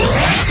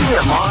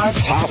 TMR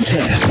Top 10.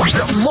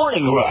 The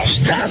Morning Rush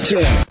Top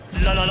 10.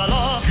 La la la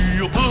la.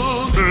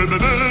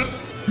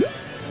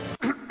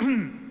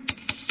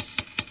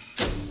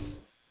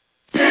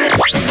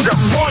 The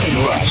Morning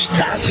Rush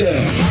Top 10.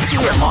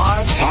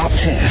 TMR Top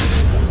 10.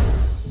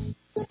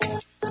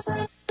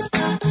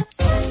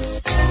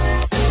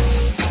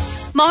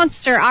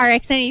 Monster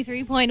RX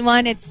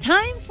 93.1. It's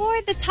time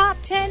for the Top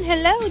 10.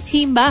 Hello,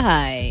 Team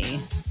Bahay.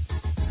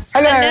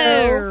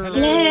 Hello.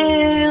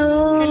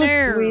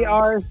 Hello. We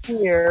are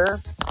here.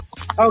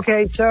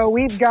 Okay, so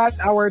we've got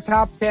our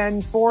top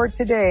 10 for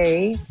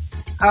today.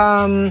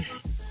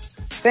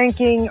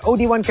 Thanking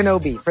OD1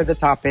 Kenobi for the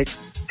topic.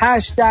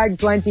 Hashtag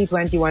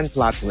 2021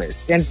 plot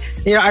twist. And,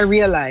 I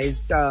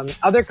realized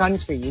other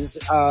countries,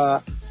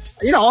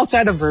 also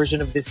had a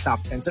version of this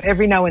top 10. So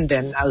every now and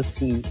then I'll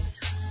see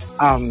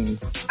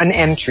an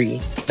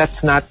entry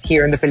that's not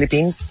here in the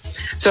Philippines.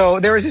 So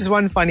there was this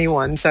one funny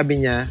one. Sabi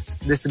niya,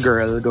 this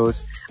girl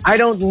goes, I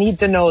don't need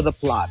to know the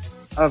plot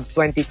of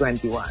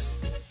 2021.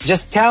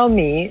 Just tell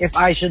me if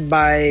I should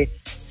buy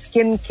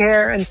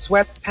skincare and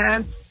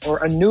sweatpants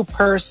or a new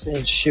purse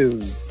and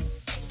shoes.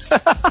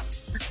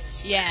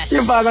 Yes.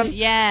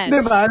 Yes.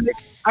 Diba? Like,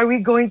 are we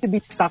going to be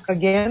stuck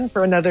again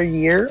for another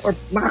year? Or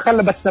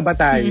makakalabas na ba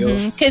tayo?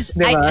 Because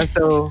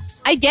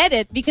I get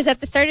it. Because at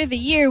the start of the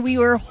year, we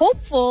were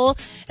hopeful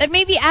that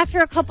maybe after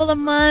a couple of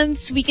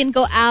months, we can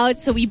go out.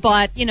 So we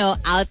bought,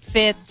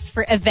 outfits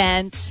for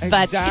events.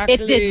 But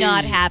it did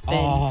not happen.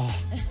 Oh.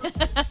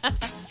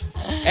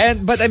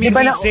 But we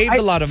saved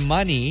a lot of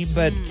money.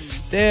 But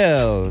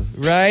still,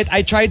 right?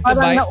 I tried to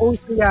buy... Parang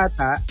nauso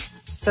yata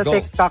sa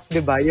TikTok,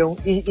 diba? Yung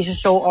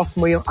i-show off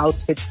mo yung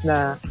outfits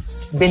na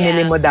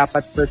binili mo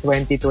dapat for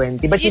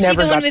 2020. But you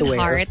never got to wear.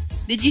 Heart?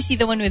 Did you see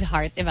the one with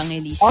Heart,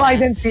 Evangelista? Oh, I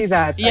didn't see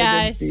that.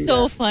 Yeah,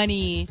 so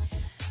funny.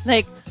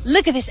 Like,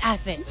 look at this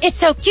outfit. It's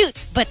so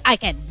cute, but I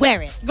can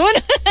wear it.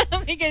 Ganon.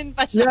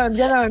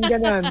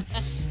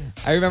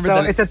 I remember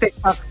so it's a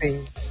TikTok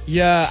thing.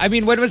 Yeah,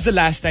 when was the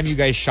last time you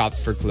guys shopped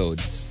for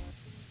clothes?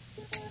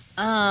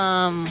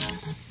 The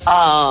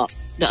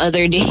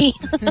other day.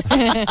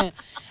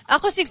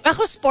 Ako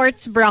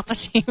sports bra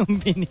kasi yung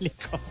binili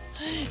ko.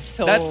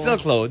 So, that's still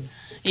clothes.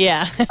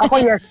 Yeah. Ako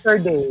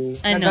yesterday,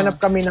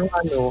 naghanap kami ng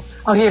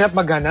ang hirap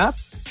maghanap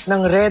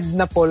ng red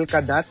na polka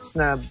dots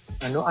na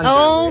underwear.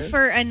 Oh,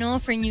 for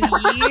New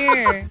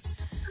Year.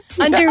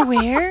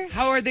 Underwear?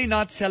 How are they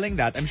not selling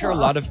that? I'm sure a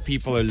lot of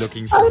people are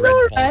looking for red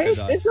polka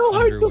dots. It's so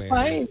hard underwear. to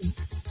find.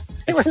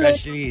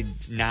 Especially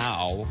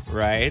now,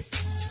 right?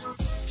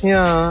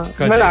 Yeah.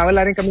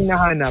 Wala rin kaming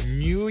nahanap.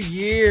 New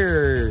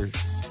Year.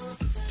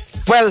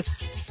 Well,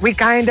 we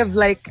kind of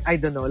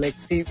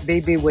see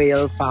Baby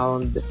Whale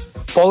found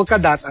polka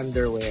dot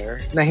underwear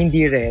na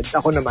hindi red.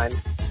 Ako naman,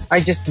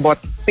 I just bought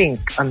pink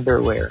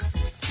underwear.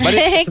 But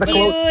it's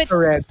cute.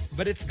 Red.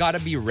 But it's gotta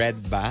be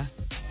red ba?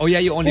 Oh yeah,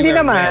 you only hindi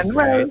wear naman. red,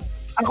 Well, right?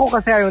 ako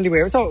kasi I only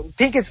wear. So,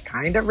 pink is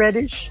kind of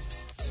reddish.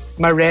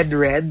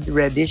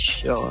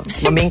 Reddish.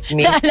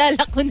 Mamink-mink.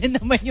 Naalala ko na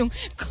naman yung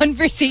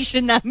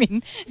conversation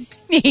namin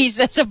ni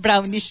Hazel sa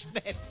brownish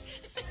red.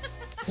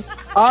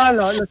 Oh,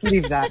 no, let's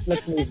leave that.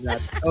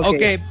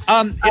 Okay.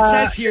 It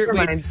says here,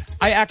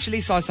 I actually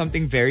saw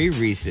something very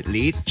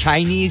recently.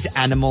 Chinese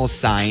animal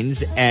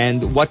signs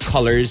and what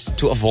colors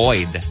to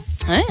avoid.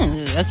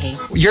 Oh, okay.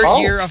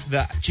 Year of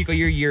the... Chico,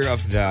 your year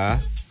of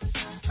the...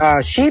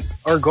 Sheep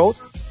or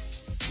goat?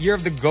 Year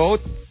of the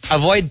goat,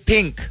 avoid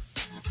pink.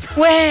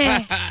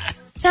 Weh!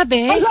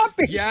 Sabi?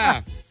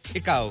 Yeah.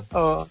 Ikaw,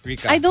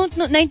 Rica. I don't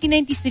know.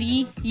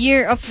 1993,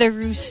 year of the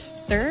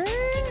rooster?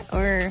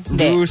 Or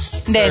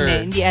Rooster.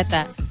 Hindi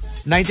ata.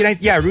 99,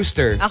 yeah,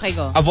 rooster. Okay,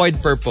 go.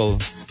 Avoid purple.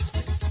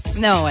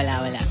 No,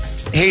 wala.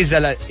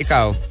 Hazel,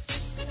 ikaw.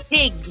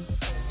 Pig.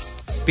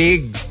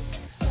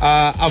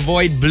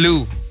 Avoid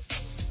blue.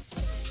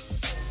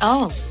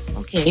 Oh,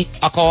 okay.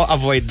 Ako,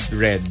 avoid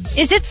red.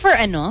 Is it for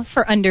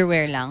For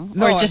underwear lang?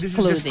 No, or just this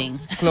clothing?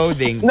 Is just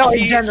clothing. No,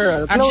 in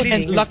general.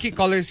 Actually, lucky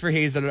colors for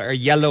Hazel are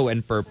yellow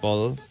and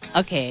purple.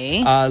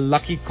 Okay.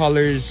 Lucky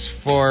colors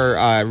for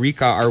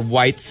Rica are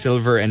white,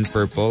 silver, and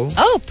purple.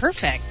 Oh,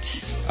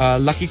 perfect.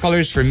 Lucky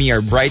colors for me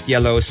are bright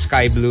yellow,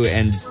 sky blue,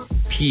 and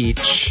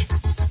peach.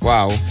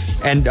 Wow.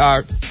 And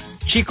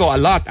Chico, a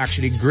lot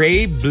actually.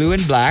 Gray, blue,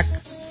 and black.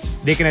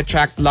 They can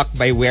attract luck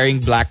by wearing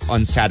black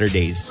on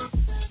Saturdays.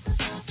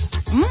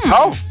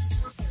 Oh,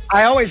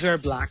 I always wear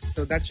black,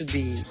 so that should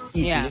be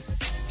easy. Yeah.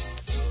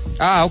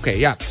 Okay,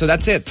 yeah. So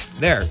that's it.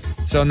 There.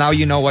 So now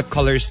you know what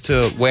colors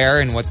to wear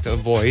and what to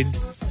avoid.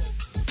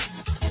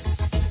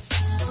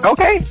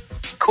 Okay,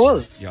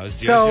 cool.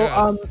 Yes.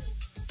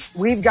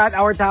 We've got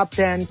our top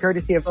 10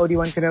 courtesy of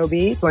OD1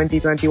 Kenobi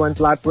 2021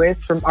 plot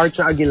twist from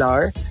Archa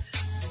Aguilar.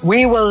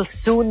 We will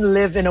soon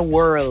live in a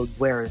world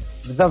where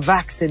the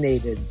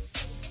vaccinated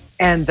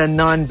and the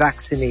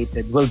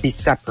non-vaccinated will be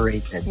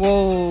separated.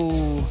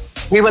 Whoa.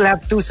 We will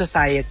have two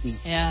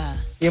societies. Yeah.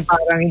 Yung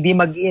parang hindi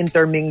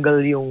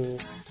mag-intermingle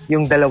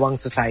yung dalawang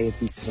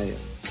societies na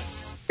yun.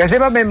 Kasi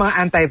ba may mga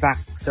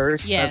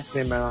anti-vaxxers? Yes. Tapos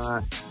may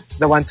mga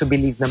the ones who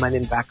believe naman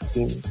in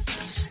vaccine.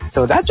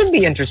 So that should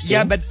be interesting.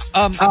 Yeah, but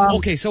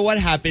okay, so what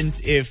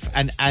happens if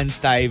an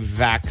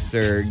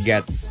anti-vaxxer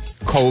gets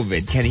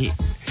COVID? Can he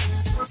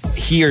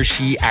or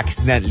she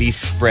accidentally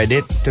spread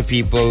it to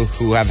people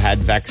who have had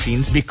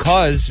vaccines?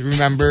 Because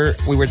remember,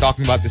 we were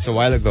talking about this a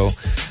while ago.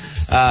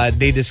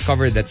 They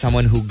discovered that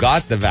someone who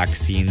got the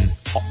vaccine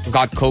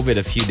got COVID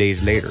a few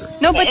days later.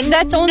 No, but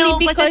that's only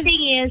because... But the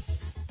thing is,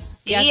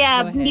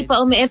 hindi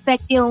pa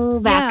umi-effect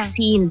yung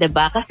vaccine,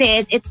 diba?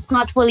 Kasi it's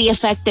not fully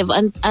effective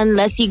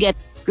unless you get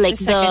like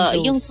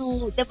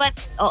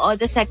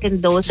the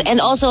second dose. And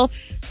also,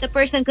 the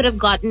person could have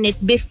gotten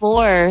it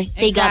before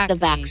they got the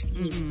vaccine.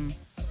 Mm-hmm.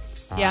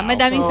 Yeah,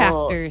 madaming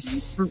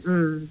factors.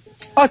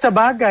 Oh, sa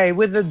bagay,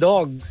 with the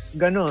dogs,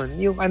 ganon.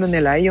 Yung ano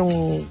nila, yung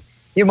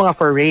mga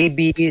for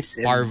rabies,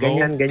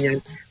 ganyan.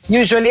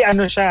 Usually,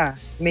 siya,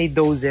 may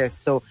doses.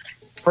 So,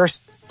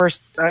 first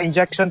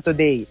injection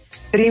today.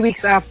 3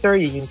 weeks after,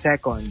 yun yung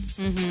second.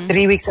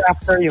 3 weeks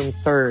after, yung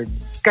third.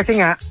 Kasi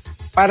nga,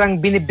 parang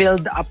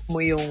binibuild up mo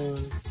yung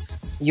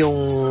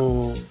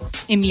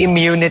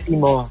immunity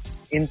mo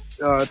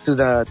to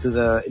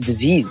the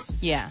disease.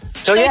 Yeah.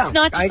 So it's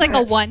not just like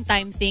a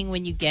one-time thing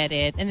when you get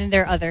it, and then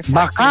there are other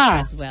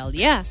factors as well.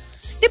 Yeah.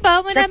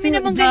 Diba? Marami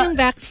namang ganyung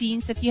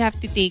vaccines that you have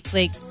to take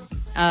like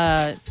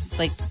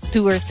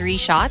 2 or 3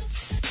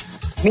 shots.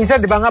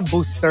 Minsan, diba nga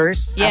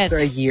boosters after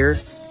a year?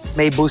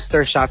 May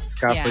booster shots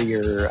ka for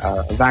your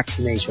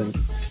vaccination.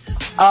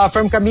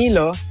 From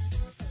Camilo,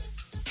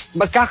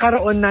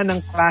 magkakaroon na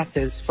ng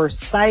classes for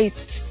sight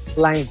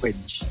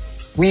language.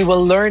 We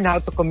will learn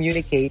how to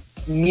communicate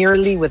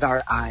merely with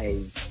our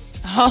eyes.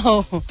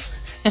 Oh.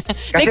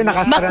 Kasi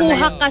like,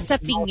 makuha ka sa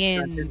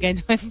tingin.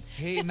 Ganon.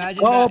 Hey,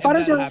 imagine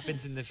that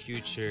happens in the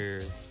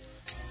future.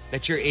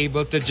 That you're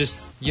able to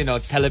just,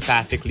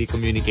 telepathically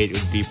communicate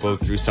with people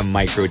through some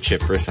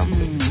microchip or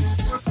something.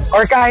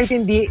 Or kahit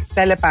hindi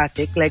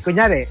telepathic, like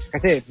kunyari,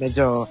 kasi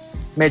medyo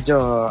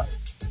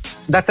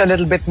that's a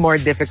little bit more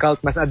difficult,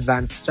 mas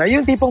advanced siya.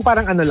 Yung tipong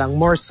parang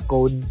Morse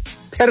code,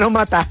 pero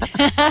mata.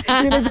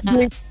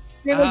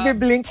 yung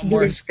nag-blink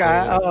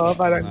ka. Oo,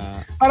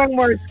 parang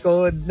Morse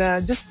code na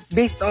just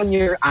based on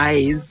your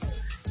eyes,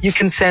 you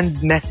can send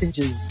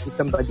messages to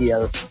somebody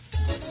else.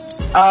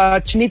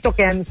 Chinito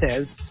Ken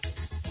says,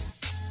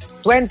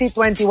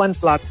 2021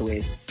 plot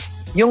twist.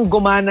 Yung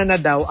gumana na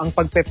daw ang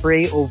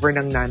pagpe-pray over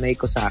ng nanay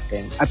ko sa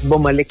akin at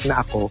bumalik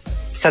na ako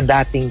sa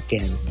dating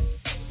Ken.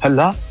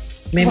 Hala?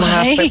 May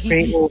mga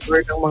pray over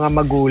ng mga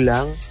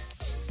magulang?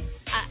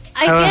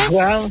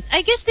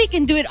 I guess they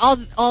can do it all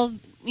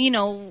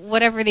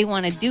whatever they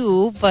want to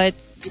do, but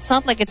it's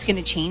not like it's going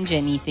to change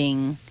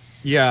anything.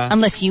 Yeah.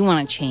 Unless you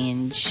want to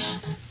change.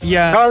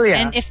 Yeah. Oh,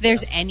 yeah. And if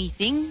there's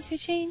anything to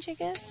change, I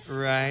guess.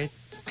 Right.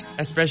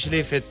 Especially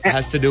if it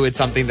has to do with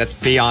something that's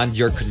beyond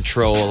your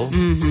control.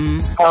 Mm-hmm.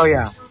 Oh,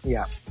 yeah.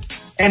 Yeah.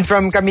 And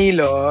from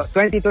Camilo,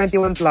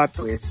 2021 plot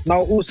twist,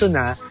 nauuso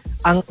na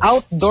ang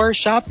outdoor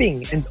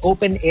shopping and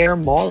open-air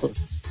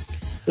malls.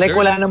 Like,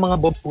 wala na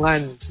mga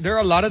bubungan. There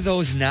are a lot of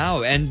those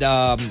now and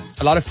a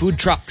lot of food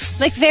trucks.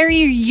 Like, very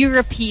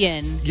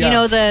European. Yeah. You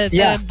know, the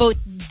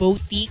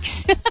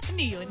boutiques. Ano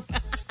yun?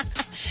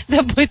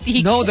 The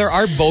boutiques. No, there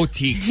are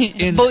boutiques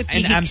in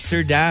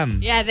Amsterdam.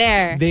 Yeah,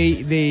 there.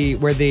 They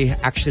where they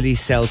actually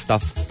sell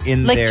stuff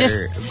in like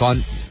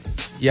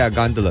their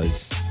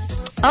gondolas.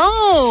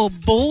 Oh,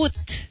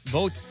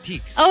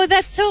 Boutiques. Oh,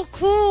 that's so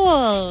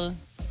cool.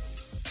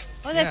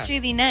 Oh, that's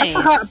really nice.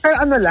 Pero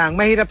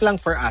mahirap lang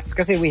for us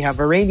kasi we have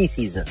a rainy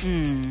season.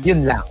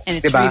 Yun lang.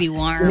 And it's really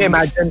warm. Can you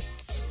imagine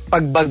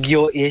pag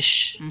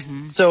bagyo-ish?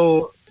 Mm-hmm.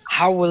 So,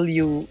 how will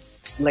you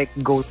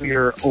go to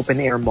your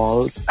open-air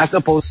malls as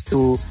opposed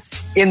to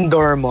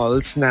indoor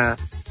malls na,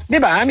 di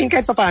ba? I mean,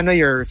 kahit pa paano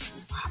you're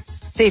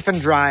safe and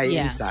dry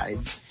inside.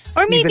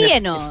 Or maybe,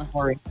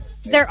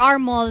 there are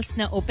malls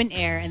na open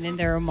air and then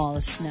there are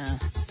malls na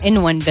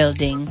in one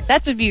building.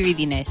 That would be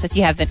really nice that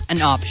you have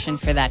an option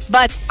for that.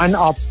 But an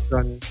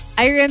option.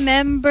 I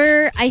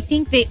remember, I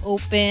think they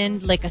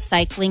opened like a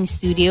cycling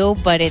studio,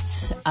 but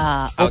it's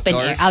open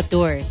air,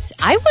 outdoors.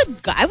 I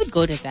would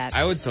go to that.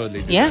 I would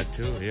totally do that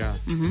too. Yeah.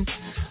 Mm-hmm.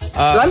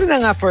 Lalo na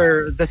nga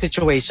for the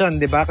situation,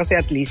 di ba? Kasi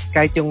at least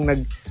kahit yung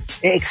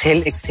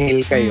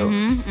exhale kayo,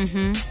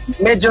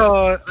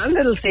 medyo a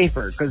little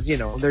safer because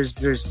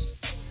there's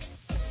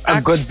a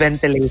good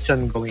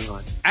ventilation going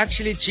on.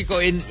 Actually, Chico,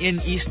 in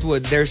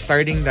Eastwood, they're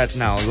starting that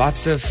now.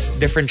 Lots of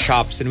different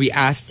shops, and we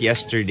asked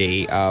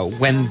yesterday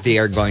when they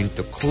are going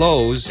to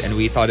close, and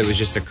we thought it was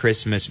just a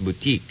Christmas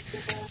boutique.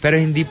 Pero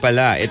hindi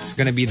pala. It's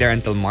gonna be there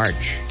until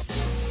March.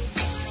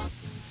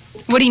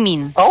 What do you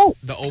mean? Oh,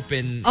 the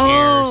open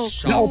air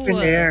shop. The open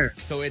air.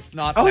 So it's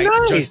not nice.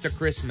 Just a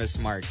Christmas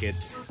market.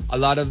 A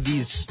lot of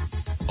these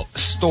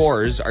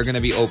stores are going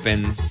to be open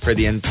for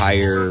the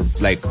entire,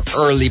 like,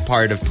 early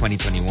part of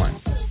 2021.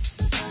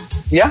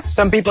 Yeah,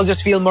 some people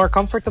just feel more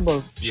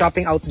comfortable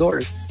shopping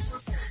outdoors.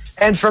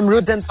 And from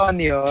Rude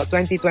Antonio,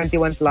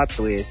 2021 plot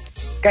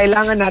twist,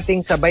 kailangan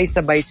nating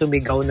sabay-sabay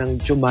sumigaw ng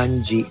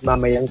Jumanji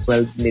mamayang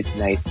 12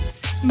 midnight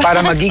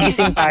para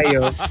magigising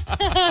tayo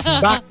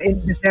back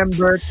in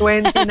December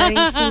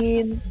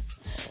 2019.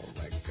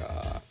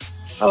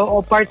 Oo,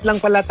 part lang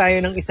pala tayo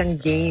ng isang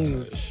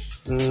game.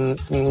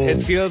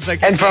 It feels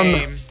like a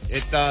game.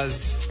 It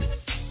does.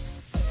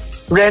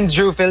 Ren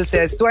Jufil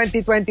says,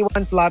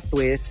 2021 plot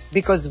twist,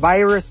 because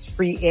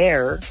virus-free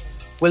air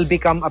will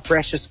become a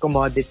precious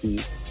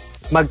commodity,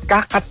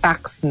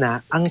 magkakatax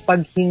na ang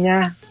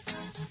paghinga.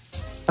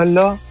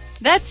 Hello?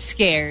 That's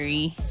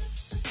scary.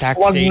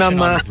 Taxation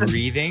on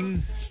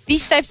breathing?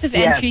 These types of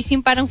entries,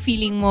 yung parang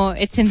feeling mo,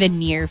 it's in the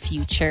near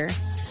future.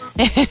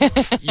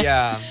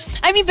 Yeah.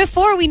 I mean,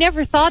 before we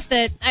never thought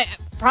that,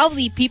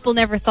 probably people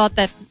never thought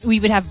that we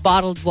would have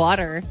bottled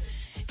water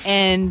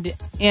and,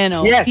 you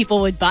know, people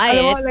would buy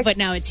it, like, but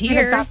now it's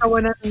here.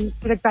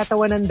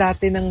 Pinagtatawanan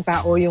dati ng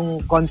tao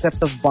yung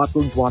concept of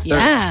bottled water.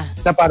 Yeah.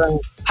 Na parang,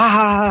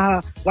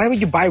 why would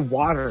you buy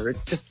water?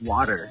 It's just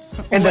water.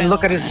 And then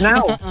look at it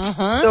now.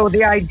 So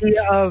the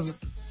idea of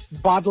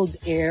bottled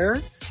air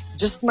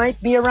just might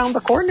be around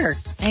the corner.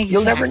 Exactly.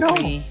 You'll never know.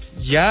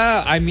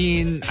 Yeah, I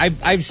mean,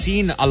 I've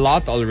seen a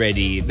lot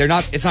already.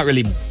 It's not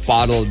really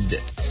bottled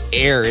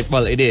air.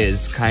 Well, it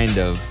is kind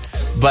of,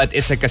 but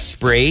it's like a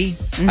spray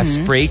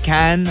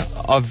can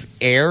of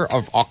air,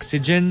 of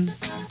oxygen.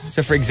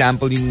 So for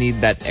example, you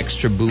need that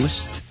extra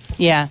boost.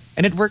 Yeah.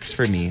 And it works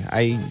for me.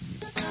 I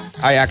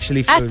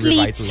actually feel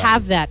athletes revitalized.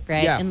 have that,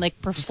 right? Yeah. And like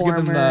Just give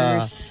them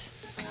performers.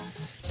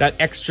 that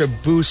extra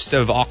boost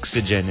of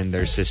oxygen in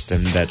their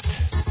system that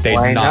they're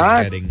Why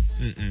not? getting.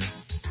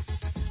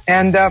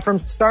 And from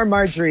Star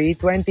Marjorie,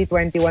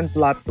 2021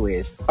 plot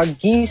twist,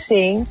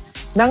 paggising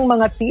ng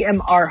mga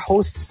TMR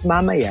hosts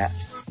mamaya,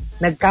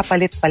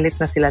 nagkapalit-palit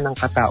na sila ng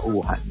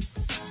katauhan.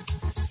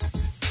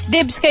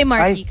 Dibs kay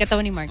Markki.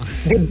 Katawan ni Markki.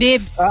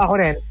 Dibs. Ako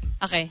rin.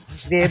 Okay.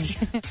 Dibs.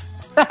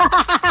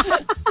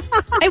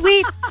 Ay,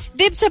 wait.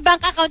 Dibs sa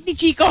bank account ni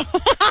Chico.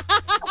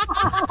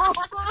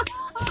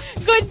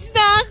 Goods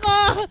na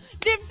ako.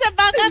 Dibs sa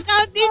bank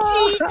account ni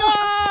Chico.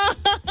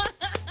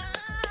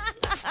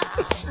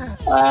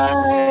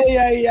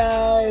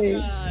 Ay.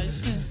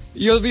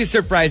 You'll be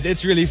surprised.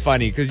 It's really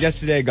funny because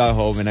yesterday I got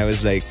home and I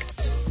was like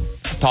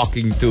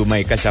talking to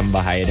my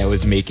kasambahay and I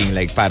was making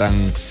like parang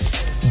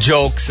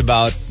jokes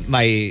about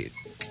my...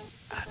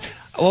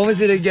 What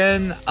was it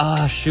again?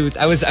 Shoot.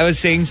 I was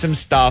saying some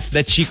stuff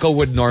that Chico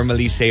would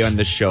normally say on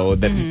the show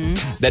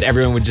that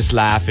everyone would just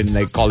laugh and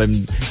like call him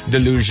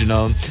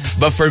delusional.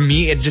 But for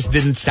me, it just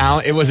didn't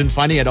sound, it wasn't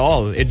funny at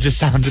all. It just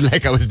sounded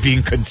like I was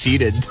being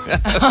conceited.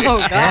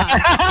 Oh, God.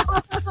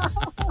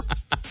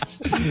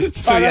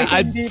 So yeah,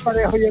 hindi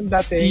pareho yung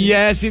dating.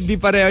 Yes, hindi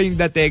pareho yung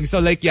dating. So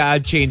like, yeah,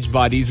 I'd change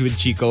bodies with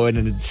Chico and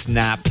it'd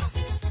snap.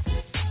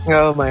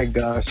 Oh my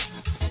gosh.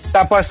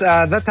 Tapos,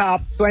 the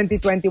top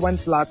 2021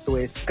 plot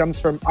twist comes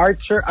from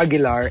Archer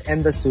Aguilar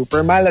and the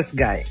Super Malas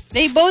Guy.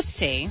 They both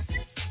say,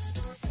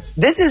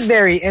 this is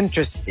very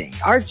interesting.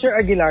 Archer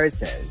Aguilar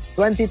says,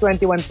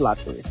 2021 plot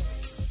twist,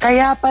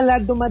 kaya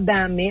pala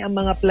dumadami ang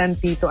mga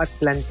plantito at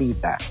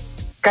plantita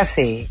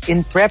kasi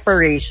in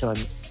preparation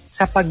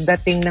sa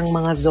pagdating ng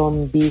mga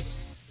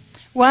zombies.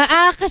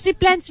 kasi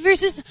Plants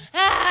versus...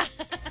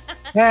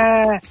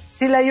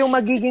 Sila yung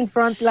magiging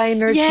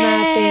frontliners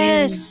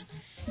natin. Yes!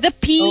 The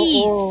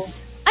peas. Oo.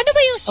 Ano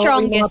ba yung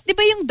strongest? Di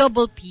ba yung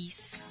double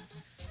peas?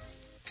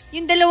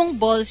 Yung dalawang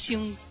balls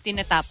yung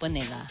tinatapon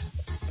nila.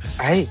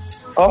 Ay,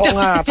 oo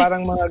nga.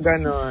 Parang mga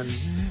ganon.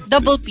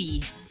 Double P.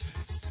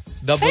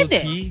 Double Pwede.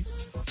 P?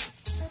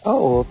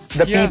 Oo.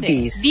 The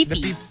PPs.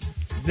 DP.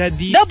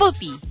 Double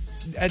P.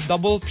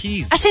 Double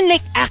P's. As in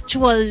like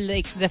actual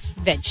like the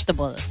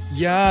vegetable.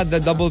 Yeah,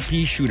 the double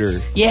P shooter.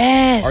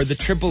 Yes. Or the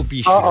triple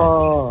P shooter.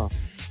 Oo.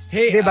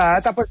 Hey,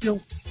 diba? Tapos yung...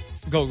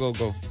 Go.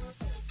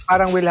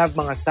 Parang we'll have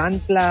mga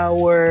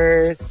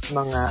sunflowers,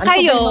 mga... Ano ba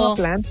yung mga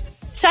plant?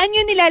 Saan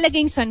yun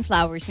nilalagay yung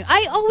sunflowers nyo?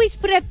 I always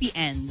put at the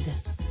end.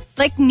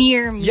 Like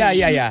near me.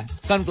 Yeah.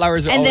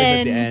 Sunflowers are always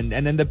at the end.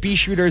 And then the pea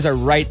shooters are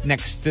right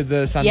next to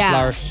the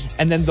sunflower. Yeah.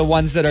 And then the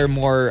ones that are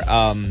more,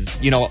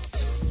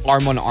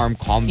 arm-on-arm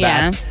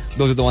combat,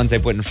 those are the ones I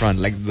put in front,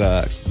 like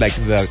the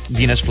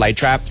Venus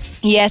flytraps.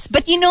 Yes,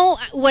 but you know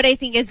what I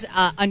think is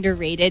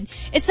underrated?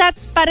 It's that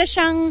para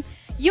siyang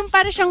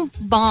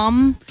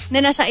bomb na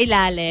nasa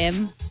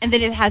ilalim, and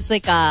then it has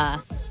like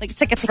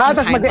it's like a ticking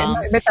time bomb.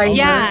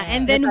 Yeah,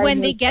 and then when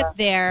they get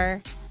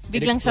there,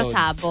 biglang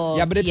sasabog.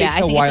 Yeah, but it takes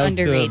a while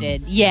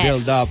underrated. to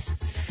build up.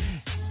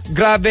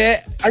 Grabe.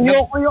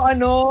 Ayoko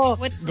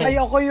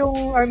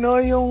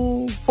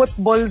yung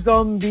football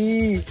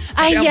zombie.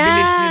 Ang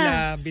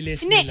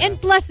bilis nila. And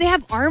plus they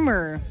have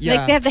armor.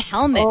 Yeah. Like they have the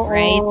helmet,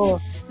 right?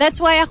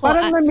 That's why ako...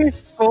 Parang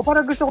na-miss ko.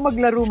 Parang gusto ko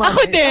maglaro mamaya.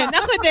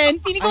 Ako din.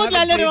 Pili ko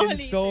maglalaro. I haven't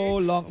played it so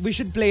long. We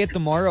should play it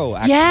tomorrow,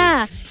 actually.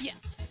 Yeah.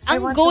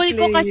 ang goal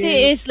ko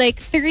kasi is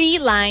like 3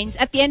 lines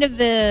at the end of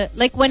the,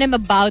 like when I'm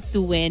about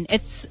to win,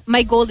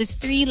 my goal is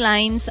 3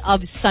 lines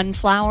of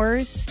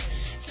sunflowers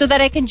so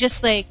that I can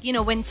just like,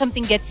 when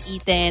something gets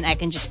eaten, I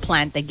can just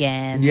plant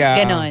again.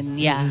 Yeah.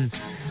 Ganon, yeah.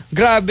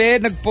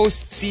 Grabe,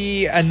 nag-post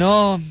si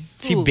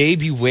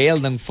Baby Whale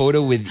ng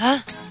photo with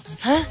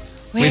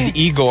with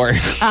Igor.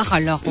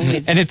 Akala ko.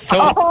 And it's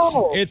so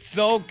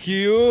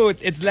cute.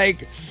 It's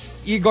like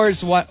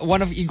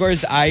one of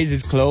Igor's eyes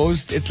is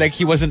closed. It's like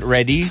he wasn't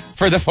ready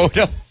for the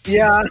photo.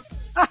 Yeah.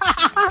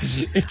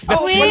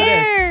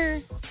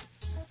 Where?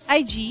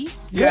 IG?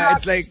 Yeah,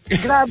 it's like...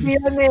 Grabe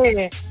yan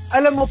eh.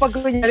 Alam mo, pag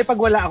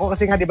wala ako,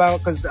 kasi nga, di ba,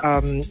 because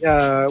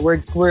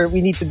we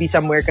need to be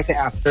somewhere kasi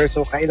after,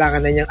 so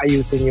kailangan na niyang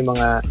ayusin yung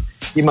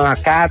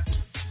mga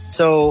cats.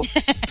 So,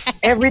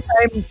 every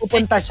time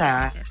pupunta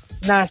siya,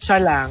 na siya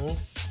lang,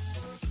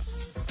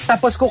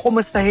 tapos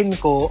kumustahin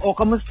ko,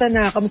 kamusta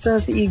na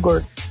si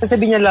Igor?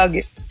 Sabi niya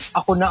lagi,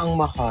 ako na ang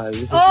mahal.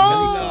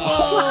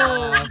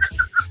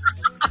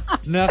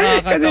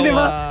 Nakakatawa. Kasi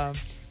diba,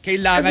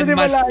 kailangan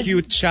mas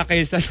cute siya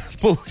kaysa sa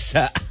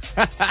pusa.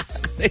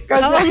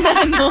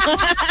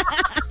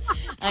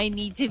 I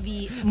need to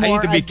be more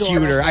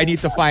cuter. I need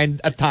to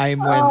find a time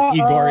when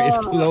Igor is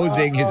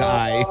closing his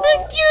eye.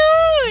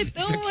 Cute!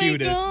 Oh my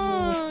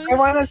God. I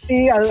wanna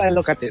see, I'll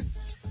look at it.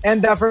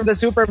 And from the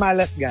Super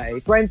Malas guy,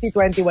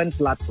 2021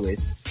 plot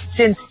twist.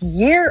 Since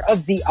Year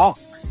of the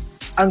Ox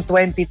ang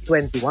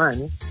 2021,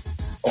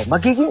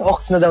 magiging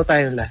ox na daw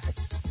tayong lahat.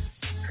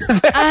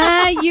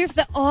 Year of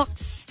the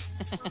Ox.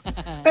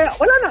 Kaya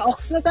wala na,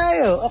 ox na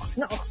tayo. Ox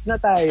na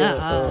tayo.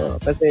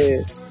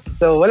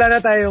 So wala na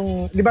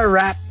tayong, di ba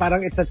rat,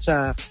 parang it's such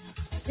a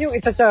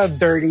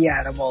dirty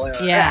animal.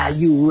 Yeah.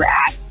 You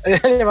rat.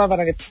 Di ba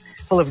parang it's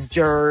full of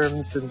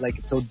germs and like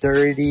it's so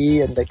dirty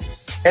and like,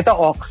 ito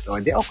ox.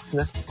 Di ox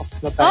na.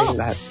 Ox na tayong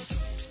lahat.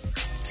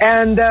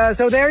 And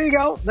so there you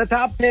go. The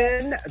top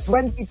 10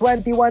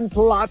 2021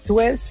 plot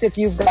twist. If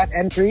you've got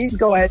entries,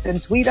 go ahead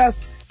and tweet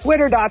us.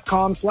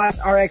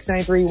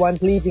 Twitter.com/RX931.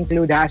 Please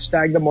include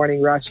hashtag The Morning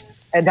Rush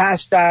and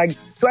hashtag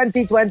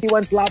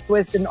 2021 plot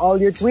twist in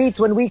all your tweets.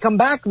 When we come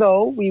back,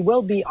 though, we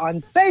will be on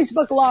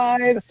Facebook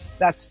Live.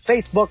 That's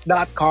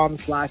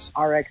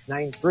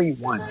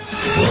facebook.com/RX931.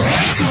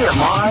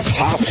 TMR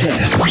Top 10.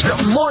 The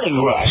Morning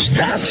Rush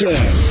Top 10.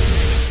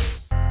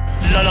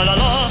 La la la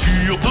la.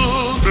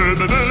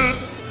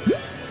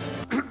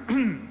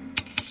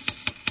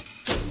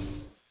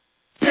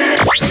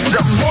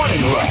 The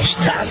Morning Rush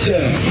Top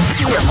 10.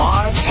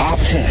 TMR Top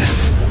 10.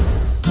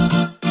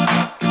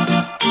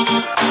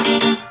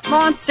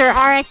 Monster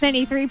RX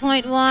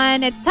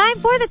 93.1. It's time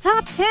for the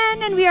top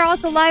 10, and we are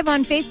also live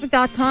on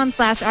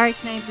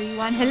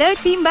Facebook.com/RX931. Hello,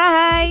 Team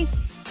Bahay.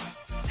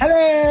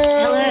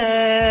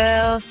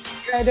 Hello.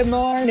 Good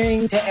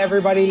morning to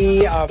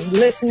everybody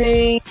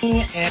listening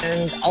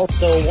and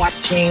also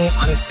watching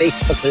on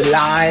Facebook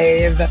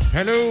Live.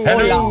 Hello.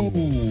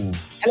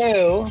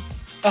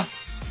 Oh,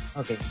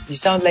 okay. You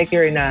sound like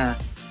you're in a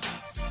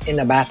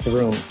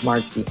bathroom,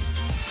 Markki.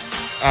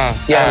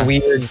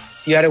 Weird.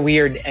 You had a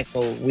weird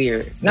echo.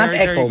 Not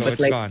echo, but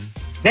like gone.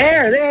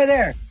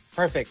 There.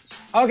 Perfect.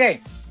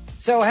 Okay.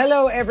 So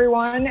hello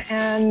everyone,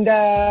 and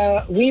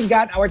we've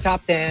got our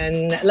top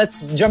 10. Let's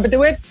jump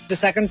into it. The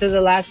second to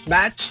the last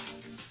batch.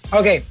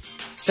 Okay.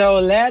 So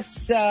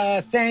let's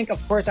thank,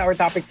 of course, our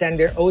topic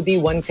sender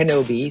OD1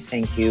 Kenobi.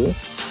 Thank you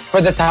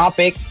for the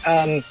topic.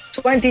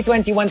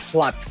 2021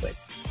 plot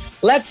twist.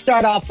 Let's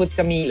start off with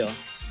Camilo.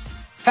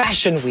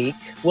 Fashion Week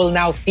will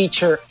now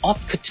feature haute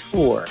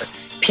couture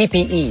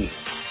PPEs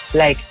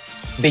like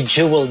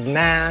bejeweled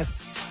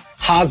masks,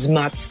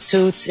 hazmat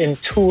suits in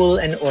tulle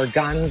and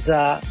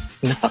organza.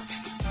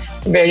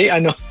 Very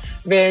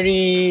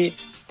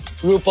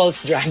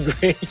RuPaul's Drag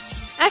Race.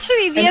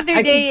 Actually, the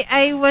other day,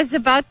 I was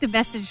about to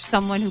message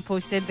someone who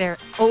posted their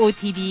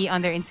OOTD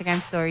on their Instagram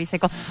stories. I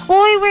go,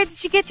 "Oy, where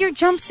did you get your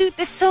jumpsuit?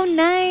 That's so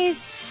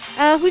nice.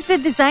 Who's the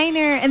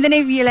designer?" And then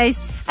I realized,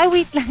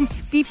 wait lang,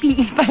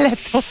 PPE pala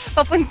to.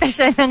 Papunta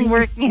siya ng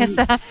work niya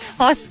sa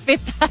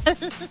hospital.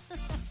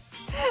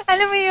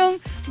 Alam mo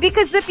yung,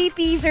 because the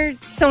PPEs are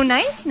so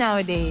nice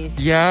nowadays.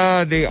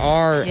 Yeah, they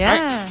are.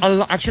 Yeah.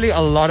 Actually,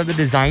 a lot of the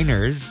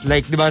designers,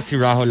 like diba si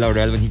Rahul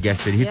Laurel when he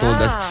guested, he told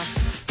us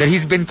that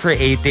he's been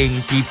creating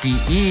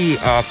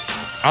PPE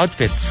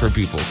outfits for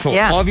people. So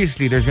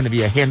obviously, there's going to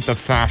be a hint of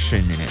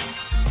fashion in it.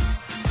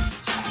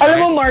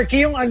 Alam mo,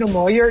 Markki, yung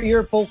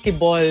your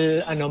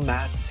Pokeball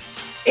mask.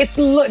 It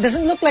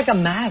doesn't look like a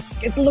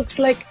mask. It looks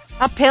like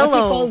a pillow. What do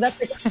you call that?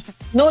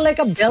 No,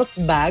 like a belt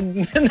bag.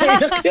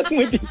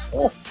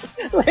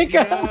 like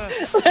a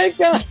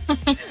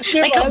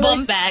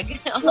bum bag.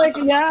 Like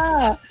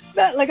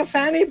like a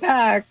fanny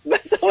pack.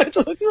 That's how it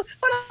looks.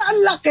 Parang ang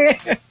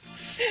laki.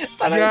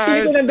 Parang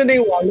feeling ko nandun na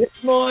yung wallet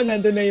mo,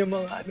 nandun na yung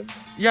mga ano.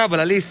 Yeah,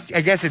 but at least I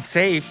guess it's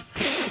safe.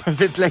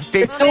 Because it like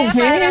takes so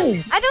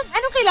big.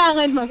 Anong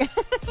kailangan mo?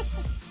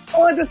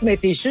 Tapos may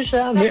tissue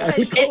siya, may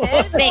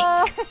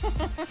alcohol.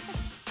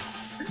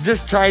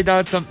 just tried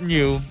out something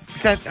new.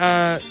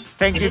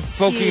 Thank you,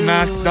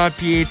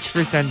 pokemask.ph,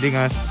 for sending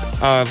us.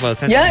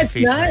 Sending it's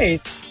nice.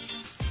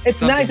 It's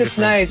something nice.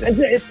 Different. It's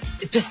nice.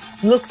 It just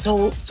looks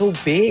so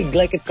big.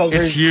 Like it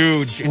covers. It's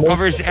huge. It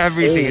covers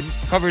everything.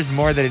 It covers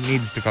more than it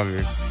needs to cover.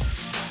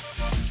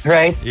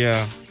 Right.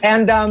 Yeah.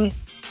 And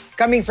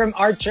coming from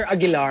Archer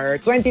Aguilar,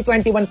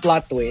 2021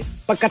 plot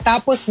twist.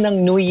 Pagkatapos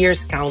ng New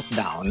Year's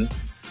countdown,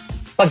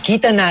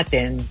 pagkita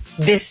natin,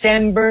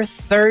 December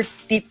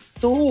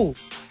 32,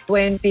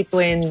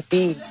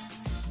 2020.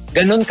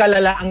 Ganun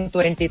kalala ang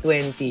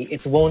 2020.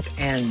 It won't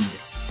end.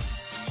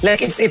 Like,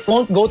 it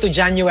won't go to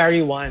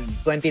January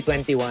 1,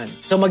 2021.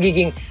 So,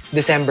 magiging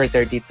December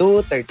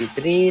 32,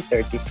 33,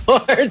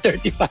 34,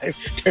 35,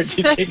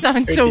 36, That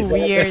sounds 37. so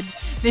weird.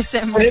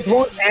 December. But it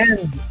won't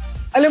end.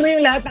 Alam mo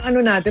yung lahat ng ano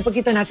natin,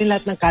 pagkita natin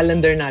lahat ng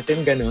calendar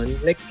natin, ganun.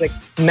 Like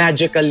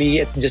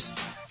magically, it just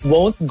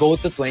won't go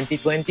to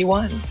 2021.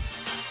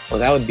 Well,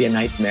 that would be a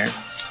nightmare.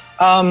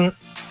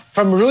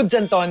 From Rudes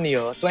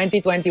Antonio,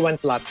 2021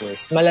 plot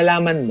twist,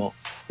 malalaman mo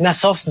na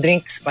soft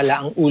drinks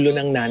pala ang ulo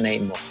ng nanay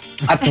mo.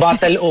 At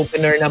bottle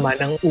opener naman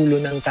ang ulo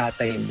ng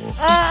tatay mo.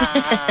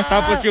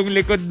 Tapos yung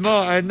likod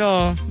mo,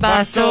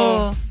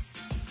 baso.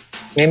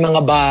 May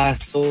mga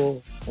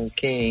baso.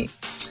 Okay.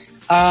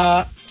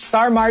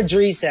 Star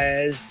Marjorie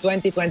says,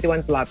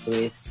 2021 plot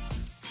twist,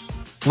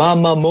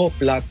 mama mo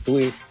plot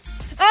twist.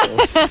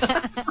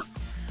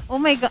 Oh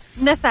my God.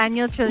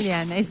 Nathaniel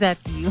Trilliana, is that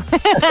you?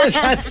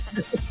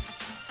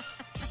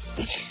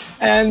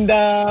 And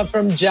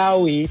from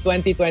Jowie,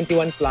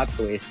 2021 plot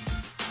twist,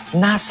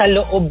 nasa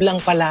loob lang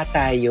pala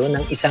tayo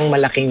ng isang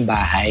malaking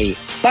bahay.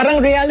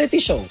 Parang reality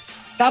show.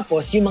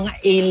 Tapos, yung mga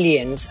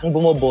aliens ang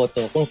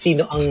bumoboto kung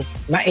sino ang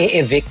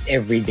ma-evict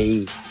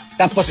everyday.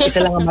 Tapos,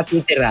 isa lang ang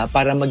matitira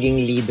para maging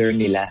leader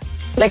nila.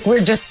 Like,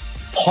 we're just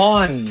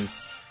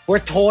pawns.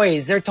 We're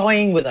toys. They're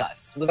toying with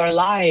us, with our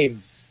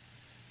lives.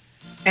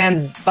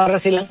 And para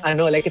silang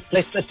like it's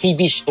like a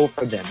TV show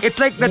for them. It's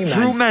like the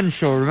Truman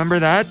Show. Remember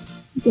that?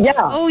 Yeah.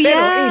 Oh, pero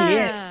yeah.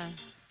 alien.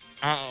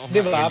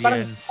 Diba?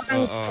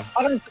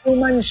 Parang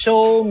Truman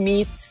Show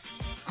meets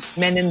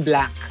Men in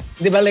Black.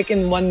 Diba? Like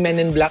in one Men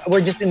in Black,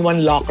 we're just in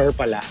one locker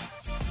pala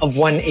of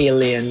one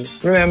alien.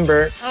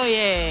 Remember? Oh,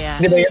 yeah.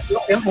 Diba?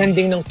 Yung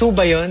ending ng 2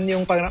 ba yun?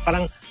 Yung parang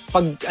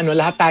pag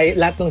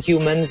lahat ng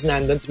humans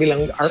nandun,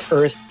 biglang our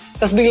Earth.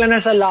 Tapos biglang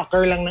nasa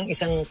locker lang ng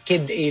isang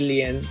kid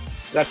alien.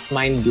 That's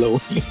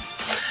mind-blowing.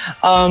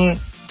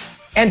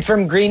 And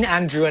from Green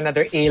Andrew,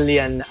 another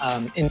alien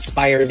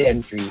inspired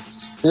entry.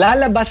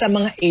 Lalabas ang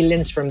mga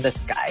aliens from the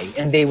sky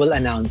and they will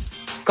announce,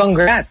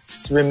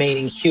 "Congrats,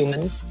 remaining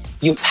humans.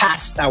 You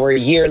passed our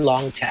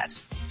year-long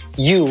test.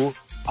 You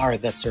are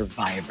the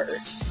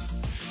survivors."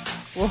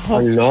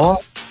 Hello?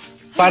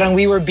 Parang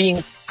we were being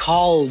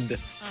called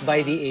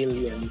by the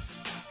aliens.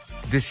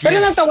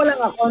 Pero natawa lang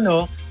ako,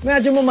 no?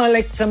 Imagine mo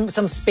like some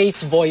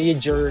space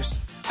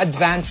voyagers,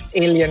 advanced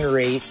alien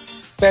race,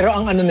 pero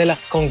ang nila,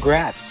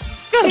 congrats.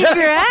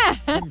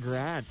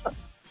 Congrats.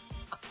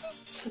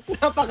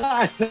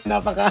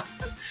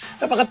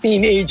 Napaka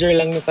teenager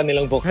lang ng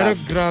kanilang vocab. Pero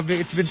grabe,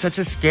 it's been such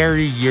a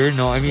scary year,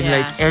 no? I mean,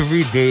 like,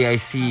 every day I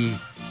see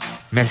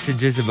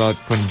messages about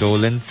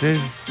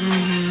condolences.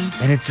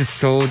 Mm-hmm. And it's just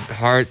so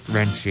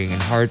heart-wrenching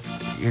and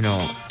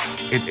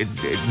it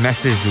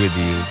messes with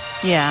you.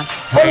 Yeah.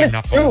 Ay,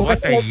 nako,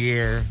 what a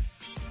year.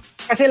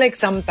 Kasi like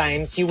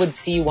sometimes you would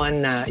see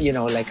one na,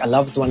 like a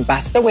loved one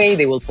passed away,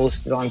 they will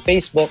post it on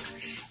Facebook.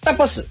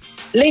 Tapos,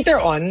 later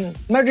on,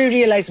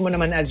 marirealize mo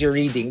naman as you're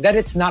reading that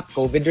it's not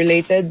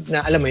COVID-related.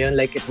 Na alam mo yun,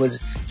 like it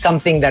was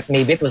something that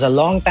maybe it was a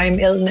long-time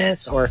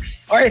illness or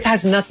it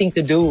has nothing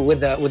to do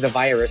with the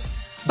virus.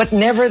 But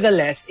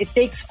nevertheless, it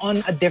takes on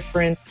a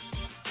different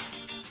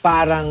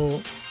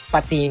parang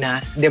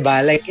patina,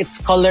 diba? Like it's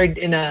colored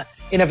in a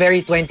very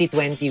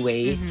 2020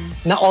 way.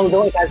 Mm-hmm. Na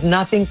although it has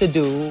nothing to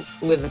do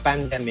with the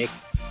pandemic,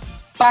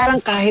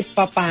 parang kahit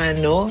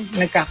papano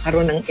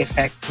nagkakaroon ng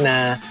effect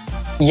na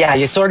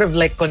you sort of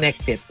like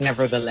connect it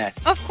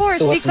nevertheless. Of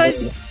course,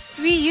 because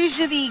we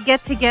usually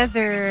get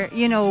together,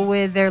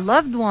 with their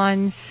loved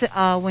ones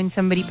when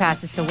somebody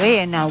passes away,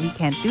 and now we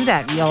can't do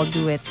that. We all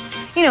do it,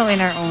 in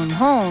our own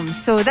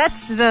homes. So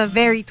that's the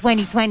very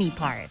 2020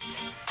 part,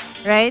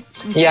 right?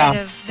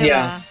 Yeah.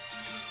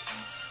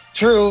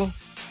 True.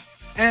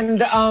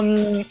 And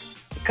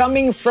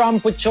coming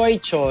from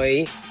Puchoy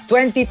Choy,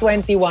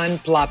 2021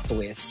 plot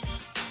twist.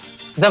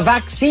 The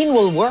vaccine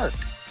will work,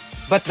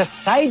 but the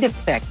side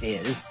effect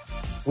is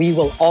we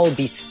will all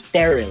be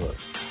sterile.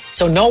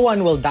 So no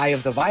one will die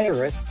of the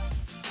virus,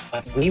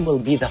 but we will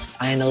be the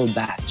final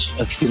batch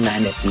of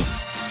humanity.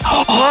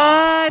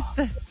 What?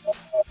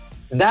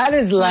 That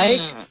is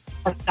like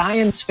a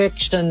science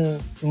fiction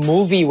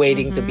movie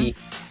waiting to be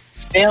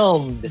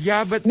filmed.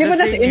 Yeah, but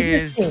that's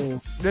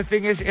interesting. The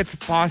thing is, it's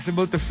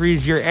possible to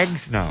freeze your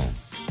eggs now.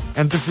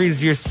 And to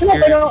freeze your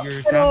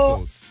samples.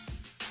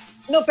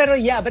 No, pero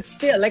but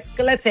still, like,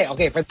 let's say,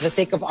 okay, for the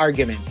sake of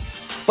argument,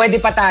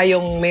 pwede pa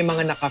tayong may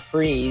mga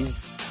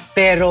naka-freeze,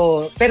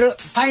 pero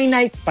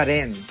finite pa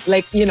rin.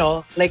 Like,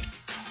 like,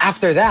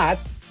 after that,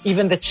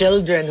 even the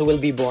children who will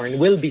be born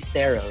will be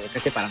sterile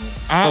kasi parang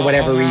for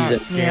whatever reason.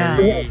 Yeah.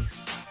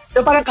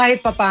 So parang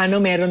kahit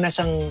papano meron na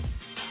siyang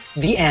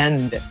the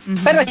end.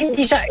 Pero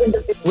hindi siya in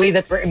the way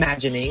that we're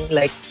imagining,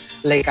 like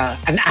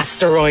an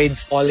asteroid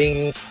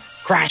falling,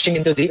 crashing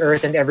into the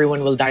earth, and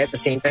everyone will die at the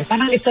same time.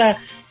 Parang it's a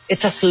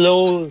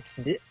slow,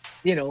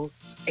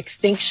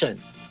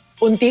 extinction.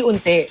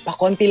 Unti-unti,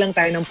 pakonti lang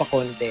tayo ng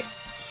pakonti.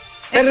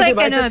 It's like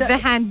The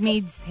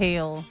Handmaid's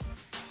Tale.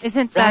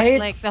 Isn't that right?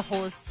 like the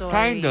whole story?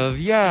 Kind of,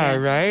 yeah.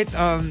 Right?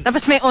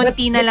 Tapos may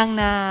onti na lang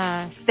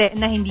na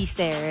hindi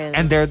sterile.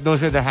 And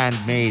those are the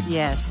handmaids.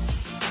 Yes.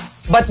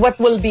 But what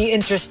will be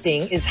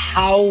interesting is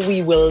how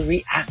we will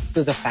react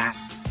to the fact.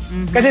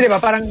 Kasi diba,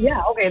 parang,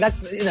 okay,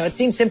 that's, it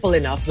seems simple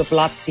enough. The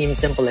plot seems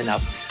simple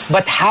enough.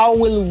 But how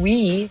will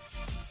we,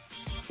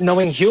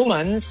 knowing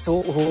humans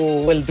who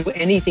will do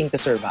anything to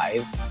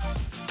survive,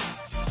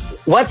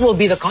 what will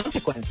be the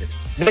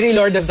consequences? Very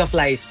Lord of the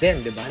Flies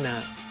din, diba? Na,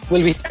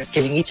 will we start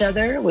killing each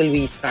other? Will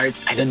we start,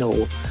 I don't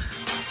know,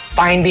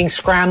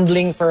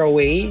 scrambling for a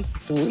way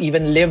to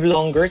even live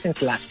longer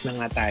since last na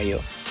nga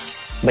tayo?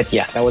 But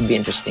yeah, that would be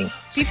interesting.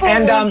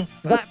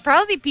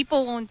 Probably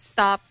people won't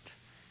stop,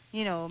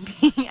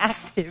 being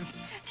active.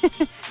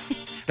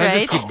 They'll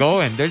right? just keep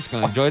going. They're just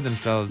going to enjoy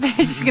themselves.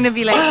 They're just going to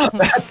be like,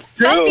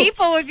 some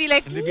people would be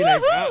like, they'd be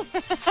like,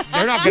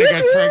 they're not going to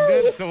get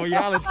pregnant, so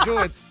yeah, let's do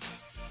it.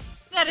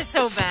 That is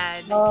so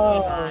bad.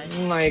 Oh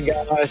my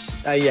gosh.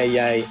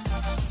 Ay.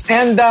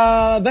 And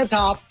the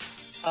top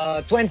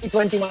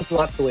 2021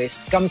 plot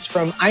twist comes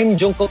from I'm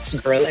Jungkook's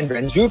Girl and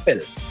Ren Drupal.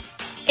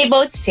 They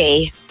both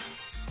say,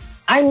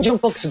 I'm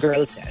Jungkook's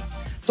Girl says,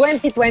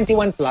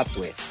 2021 plot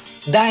twist.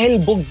 Dahil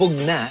bugbog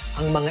na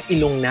ang mga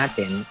ilong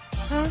natin,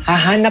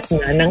 hahanap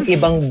na ng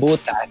ibang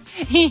butas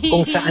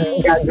kung saan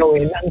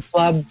gagawin ang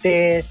swab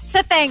test. Sa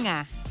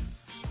tenga.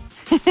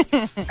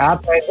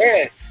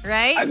 Pwede.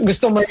 Right?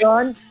 Gusto mo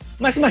yon?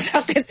 Mas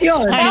masakit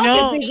yon. I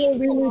know.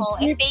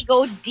 If they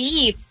go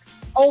deep.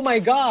 Oh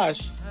my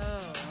gosh.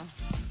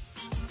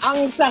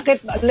 Ang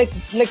sakit, like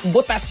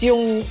butas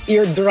yung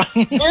eardrum.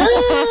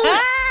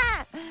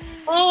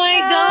 Oh my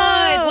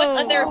God!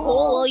 What other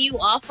hole will you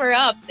offer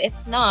up if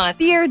not?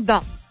 Tear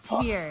duct.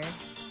 Here.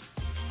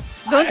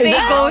 Don't they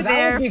go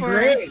there would be for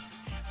great.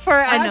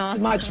 That's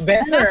much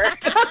better.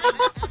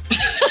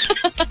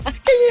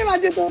 Can you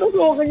imagine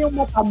tutulokan yung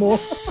mata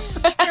mo?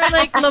 For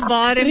like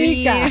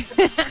lobotomy. Rica.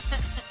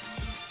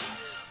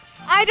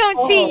 I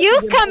don't see you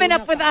coming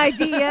up with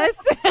ideas.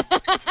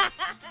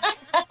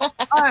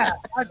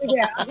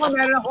 Sige. Ako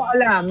meron ako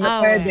alam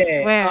na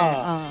pwede. Where?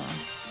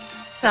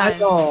 Saan?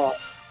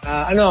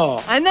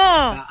 Ano?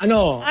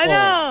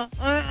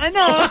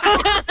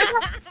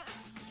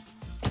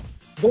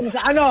 Dun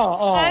sa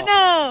ano?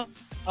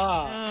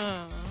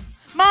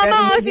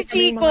 Mama o si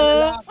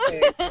Chico.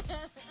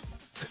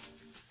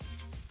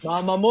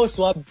 Mama mo,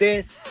 swab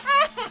test.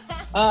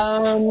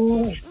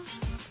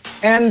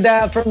 And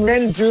from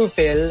Ren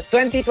Drupal,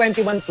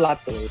 2021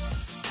 plot twist.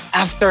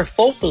 After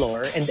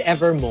Folklore and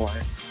Evermore,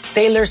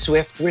 Taylor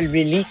Swift will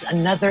release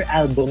another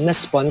album na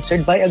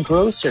sponsored by a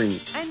grocery.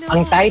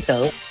 Ang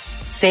title,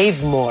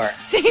 Save More.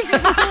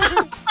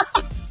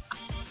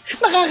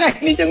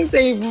 Nakakainis yung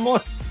Save More.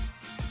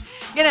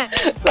 Ganun.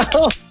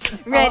 So,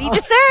 ready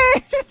to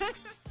serve.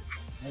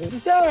 Ready to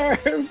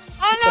serve.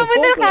 Alam mo,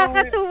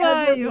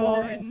 nakakatuwa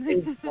yun.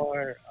 Save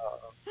More.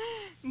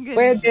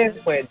 Pwede.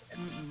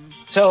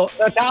 So,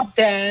 the top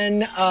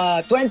 10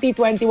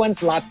 2021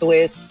 plot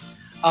twist.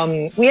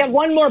 We have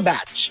one more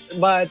batch,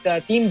 but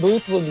Team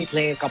Booth will be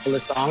playing a couple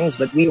of songs,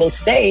 but we will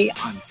stay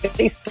on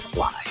Facebook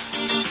Live.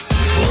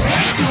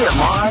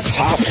 TMR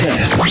Top 10.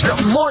 The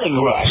Morning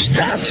Rush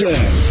Top 10.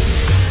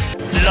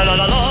 La la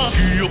la la.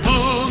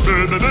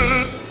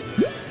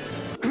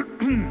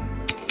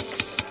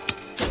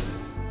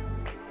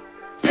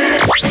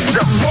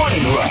 The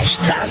Morning Rush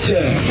Top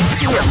 10.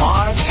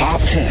 TMR Top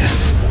 10.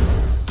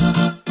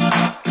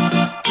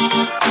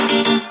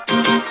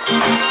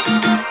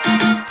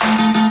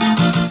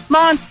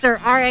 Monster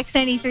RX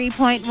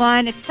 93.1.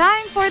 It's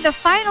time for the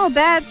final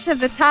batch of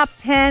the top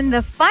 10,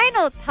 the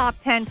final top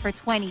 10 for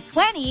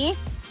 2020.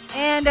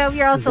 And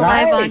we are also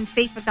live on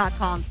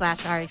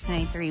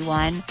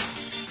facebook.com/RX931.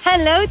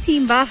 Hello,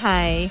 Team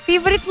Bahay.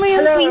 Favorite mo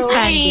yung Queen's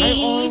Bandit? I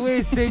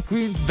always say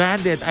Queen's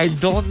Bandit. I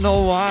don't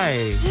know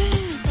why.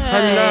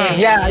 Hello.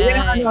 Yeah,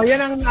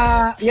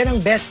 yan ang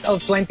best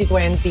of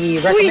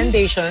 2020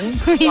 recommendation.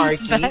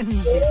 Queen's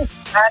Markki.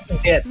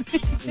 Bandit.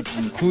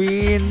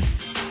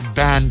 Queen's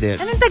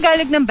Bandit. Anong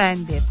Tagalog ng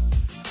bandit?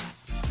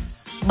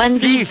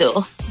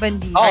 Bandito.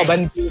 Bandito. Oh,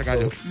 bandito.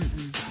 Tagalog.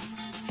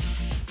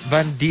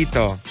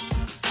 Bandito.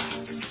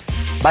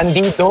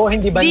 Bandito,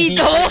 hindi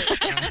bandito.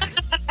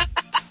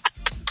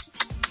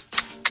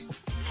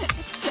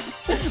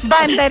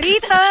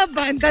 Bandarito,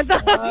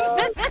 bandado.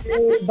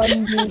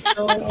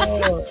 Bandito.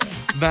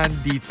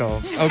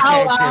 Bandito. Okay.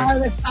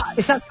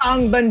 Isa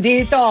kang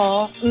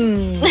bandito.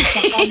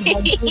 Isa kang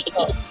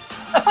bandito.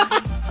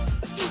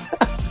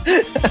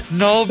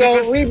 No,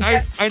 because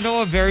I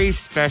know a very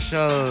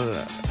special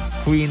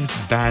Queen's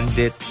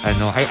Bandit,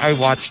 I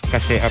watched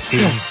kasi a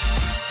Queen's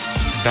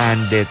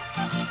Bandit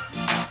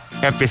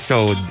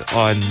episode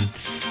on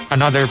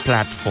another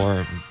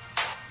platform.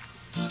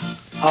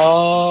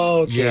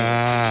 Oh, okay.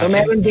 Yeah. So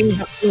meron ding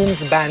the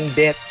Queen's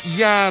Bandit.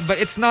 Yeah,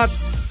 but it's not,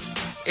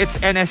 it's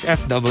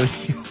NSFW.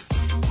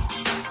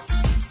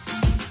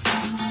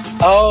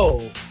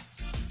 Oh,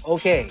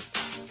 okay.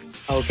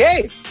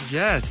 Okay.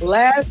 Yes.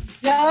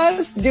 Let's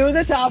just do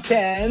the top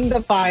 10,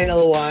 the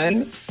final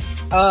one.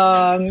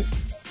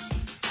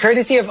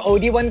 Courtesy of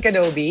OD1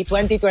 Kenobi,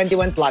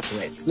 2021 plot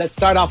twist. Let's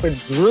start off with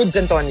Rudes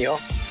Antonio.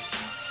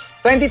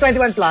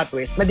 2021 plot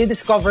twist,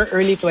 madidiscover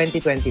early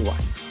 2021.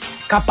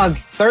 Kapag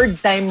third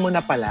time mo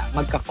na pala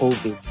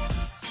magka-COVID,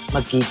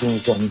 magiging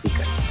zombie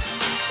ka.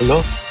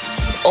 Hello?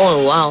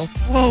 Oh, wow.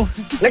 Whoa.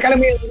 Like,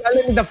 alam mo,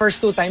 the first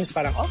two times,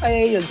 parang,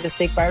 okay, you'll just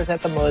take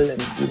paracetamol and,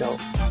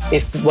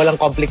 if walang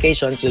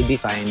complications, you'll be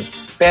fine.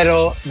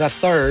 Pero the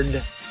third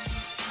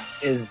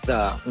is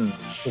the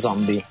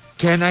zombie.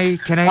 Can I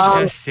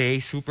just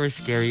say, super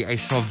scary, I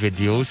saw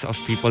videos of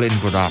people in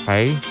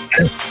Boracay.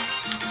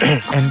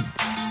 And,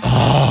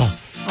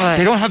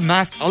 they don't have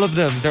masks, all of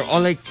them. They're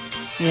all like,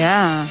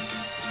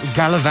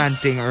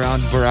 gallivanting around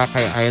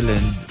Boracay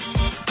Island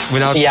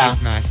without face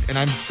masks. And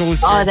I'm so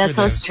scared. Oh, that's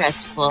so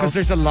stressful. Because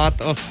there's a lot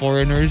of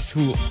foreigners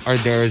who are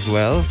there as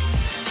well.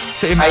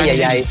 So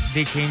imagine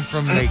they came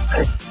from like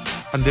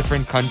a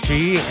different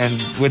country, and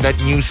with that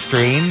new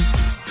strain,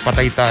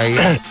 patay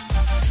tayo.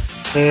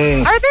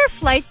 Are there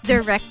flights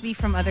directly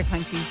from other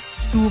countries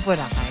to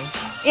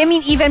Boracay? I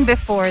mean, even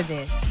before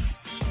this.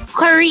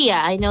 Korea,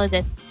 I know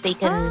that they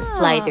can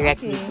fly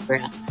directly to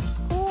Boracay.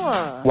 Cool.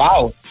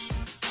 Wow.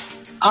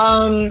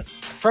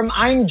 From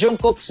I'm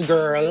Jungkook's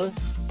Girl,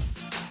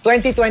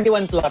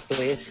 2021 plot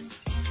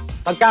twist,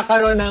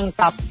 magkakaroon ng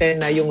top 10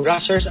 na yung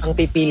rushers ang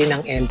pipili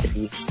ng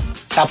entries,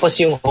 tapos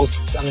yung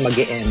hosts ang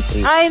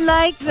mag-e-entry. I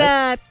like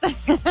that.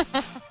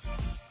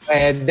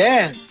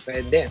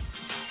 Pwede.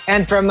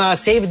 And from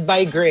Saved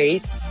by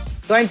Grace,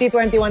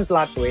 2021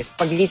 plot twist,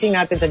 pagising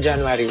natin sa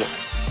January 1.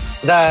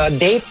 The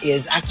date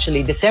is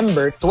actually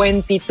December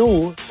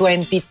 22,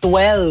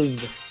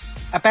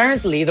 2012.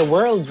 Apparently, the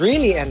world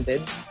really ended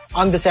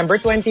on December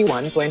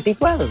 21,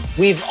 2012.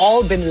 We've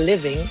all been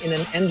living in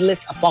an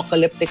endless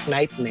apocalyptic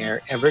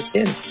nightmare ever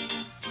since.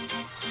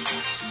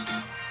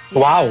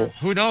 Wow.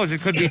 Who knows?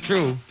 It could be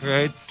true,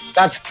 right?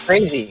 That's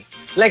crazy.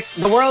 Like,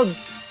 the world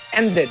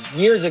ended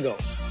years ago.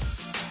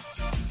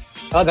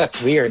 Oh,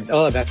 that's weird.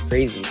 Oh, that's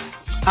crazy.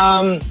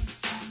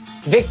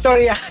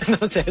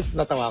 Victoriano says,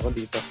 natawa ko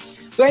dito.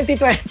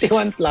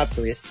 2021 plot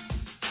twist.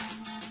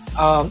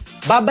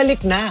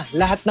 Babalik na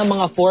lahat ng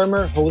mga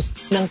former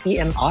hosts ng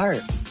TMR.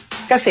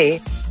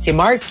 Kasi si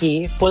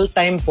Markki,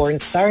 full-time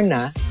porn star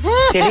na.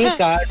 Si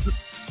Rica,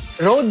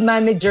 road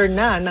manager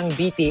na ng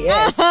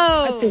BTS.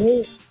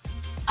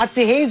 At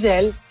si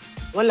Hazel,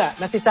 wala,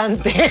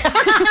 nasisante.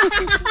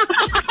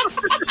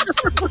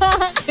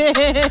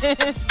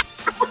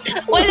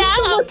 Wala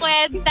kang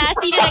kwenta.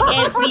 Sino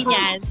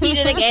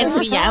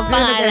nag-entry niyan? Ang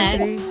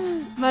pangalan?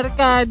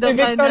 Markado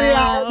ka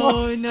na.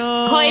 Oh,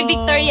 no. Hoy,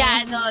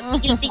 Victoriano,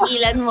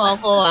 tigil-tigilan mo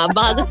ako.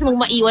 Baka gusto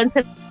mong maiwan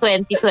sa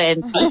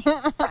 2020.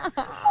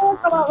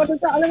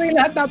 Alam mo yung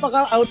lahat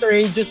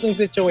napaka-outrageous ng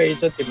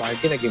situation. Si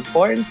Markki naging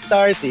porn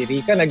star, si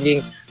Rica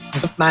naging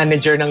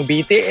manager ng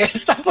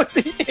BTS,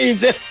 tapos si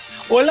Hazel,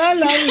 wala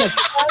lang.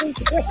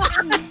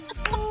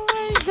 Oh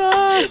my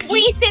God.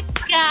 Wisit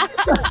ka.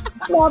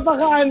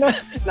 Napaka-random.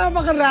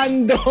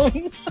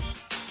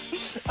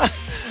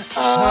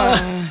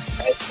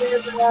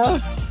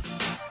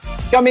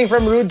 Coming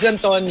from Rudes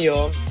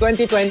Antonio,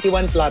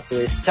 2021 plot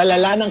twist, sa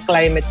lala ng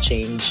climate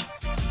change,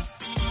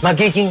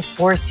 magiging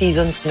 4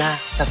 seasons na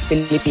sa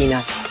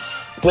Pilipinas.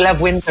 We'll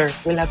have winter,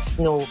 we'll have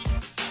snow.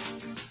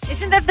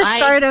 Isn't that the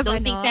start of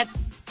think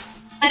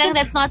parang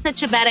that's not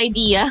such a bad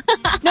idea.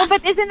 No,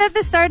 but isn't that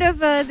the start of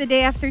the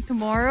day after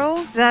tomorrow?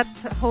 That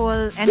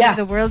whole end of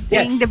the world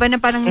thing? Diba na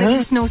parang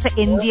nag-snow sa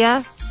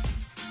India?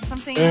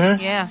 Something?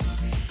 Yeah.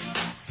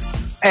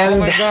 And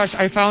oh my gosh,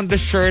 I found the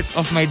shirt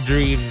of my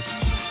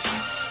dreams.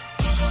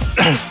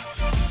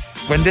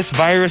 When this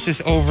virus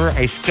is over,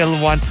 I still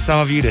want some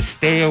of you to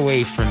stay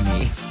away from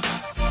me.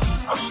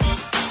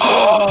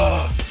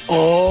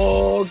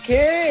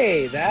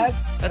 Okay, that's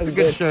a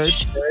good shirt.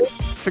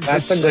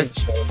 That's a good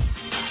shirt.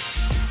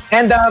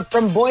 And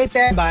from Boy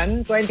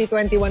Teban,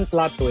 2021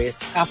 plot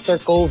twist, after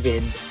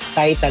COVID,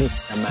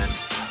 Titans naman.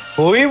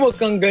 Uy, wag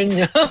kang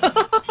ganyan.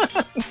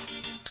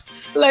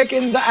 Like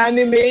in the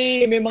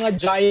anime, may mga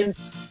giant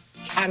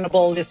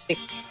cannibalistic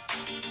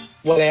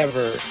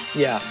whatever.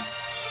 Yeah.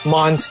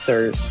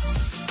 Monsters.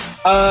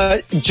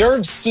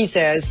 Jervsky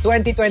says,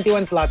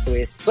 2021 plot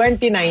twist.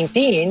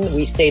 2019,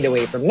 we stayed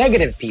away from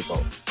negative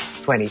people.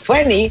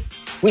 2020,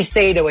 we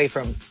stayed away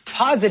from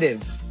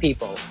positive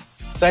people.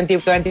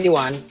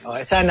 2021,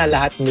 sana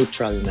lahat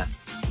neutral na.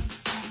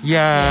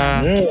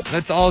 Yeah,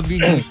 let's all be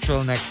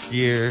neutral next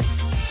year.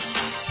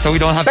 So we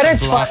don't have to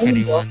block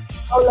anyone.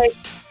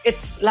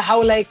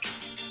 How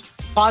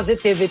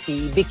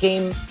positivity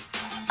became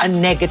a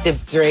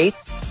negative trait.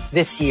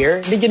 this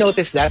year. Did you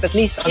notice that? At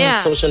least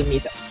on social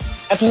media,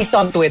 at least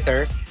on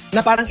Twitter,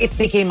 na parang it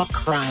became a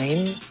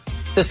crime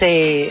to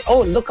say,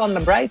 oh, look on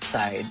the bright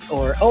side,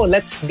 or oh,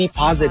 let's be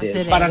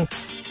positive. Parang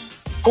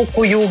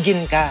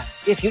kukuyugin ka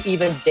if you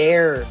even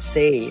dare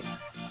say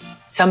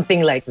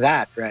something like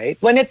that, right?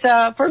 When it's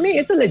for me,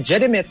 it's a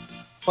legitimate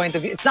point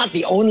of view. It's not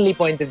the only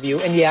point of view,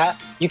 and yeah,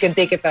 you can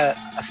take it a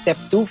step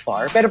too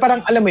far. Pero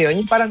parang alam mo yun,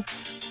 yung parang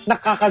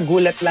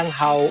nakakagulat lang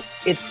how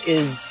it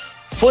is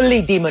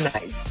fully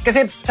demonized.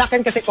 Kasi sa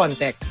akin kasi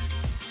context,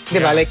 di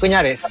ba? Like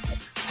kunyari,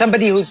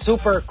 somebody who's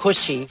super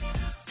cushy,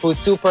 who's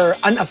super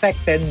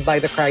unaffected by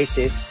the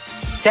crisis,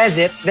 says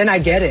it, then I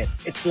get it.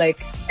 It's like,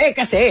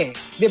 kasi,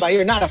 di ba?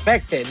 You're not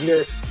affected.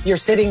 You're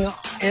sitting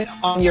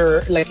on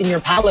your, like in your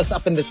palace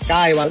up in the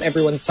sky while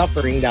everyone's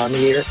suffering down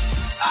here.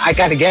 I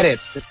gotta get it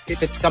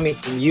if it's coming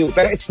from you.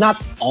 But it's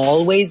not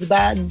always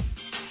bad.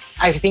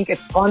 I think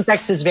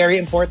context is very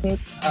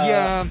important.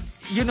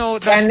 You know,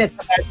 and it's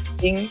a bad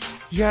thing.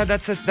 Yeah,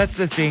 that's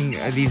the thing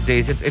these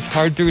days. It's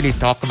hard to really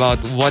talk about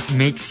what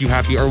makes you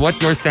happy or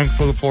what you're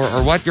thankful for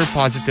or what you're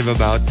positive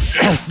about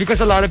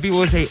because a lot of people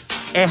will say,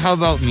 how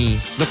about me?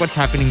 Look what's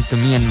happening to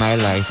me in my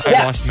life.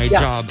 I lost my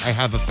job. I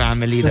have a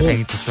family that I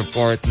need to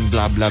support and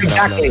blah, blah,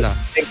 blah, blah, blah.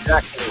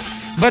 Exactly.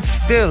 But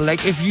still,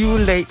 like if you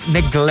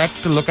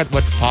neglect to look at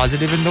what's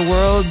positive in the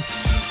world,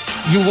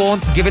 you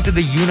won't give it to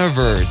the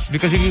universe.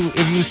 Because if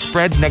you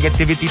spread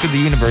negativity to the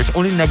universe,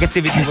 only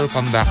negativity will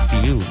come back to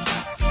you.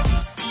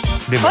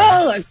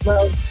 Well,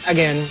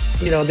 again,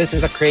 you know, this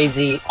is a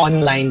crazy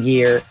online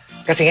year.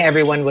 Kasi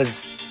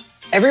everyone's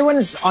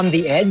on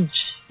the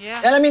edge.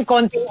 Yeah. I mean,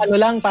 konting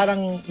lang,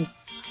 parang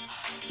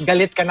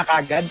galit ka na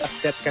kagad,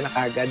 upset ka na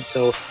kagad.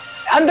 So,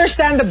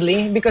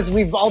 understandably, because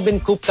we've all been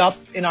cooped up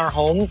in our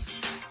homes,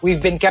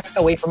 we've been kept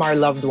away from our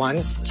loved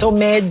ones. So,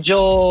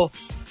 medyo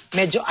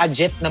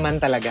agit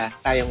naman talaga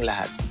tayong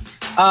lahat.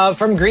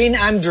 From Green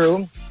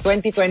Andrew,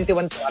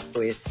 2021 plot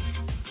twist.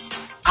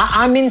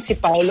 Aamin si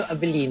Paolo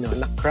Avellino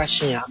na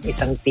crush niya ang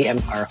isang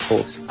TMR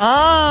host.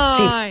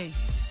 Ay!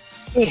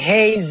 Si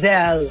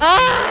Hazel.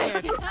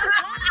 Ay!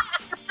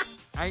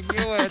 I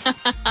knew it.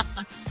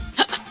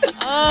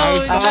 Oh,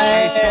 I saw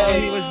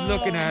he was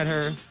looking at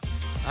her.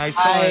 I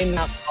saw it.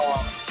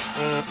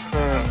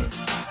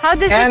 How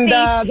does it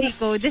taste,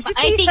 Chico? Does it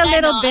taste a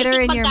little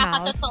bitter in your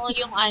mouth?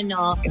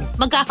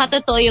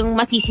 Magkakatotoo yung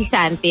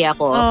masisisante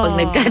ako pag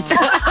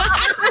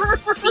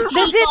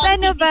Does it,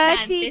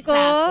 Chico?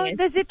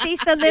 Does it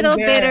taste a little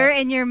bitter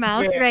in your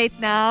mouth right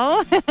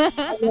now?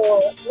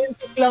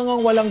 Mintik lang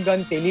ang walang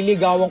ganti.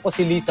 Liligawan ko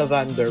si Lisa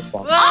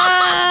Vanderpump.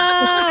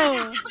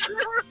 Wow!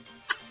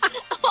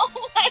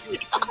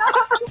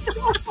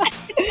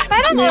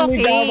 Parang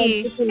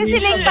okay. Kasi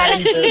like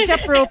parang age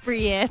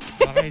appropriate.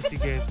 Okay,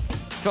 sige.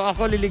 So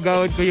ako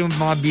liligawan ko yung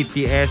mga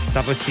BTS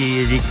tapos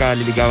si Rica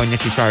liligawan niya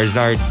si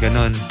Charizard.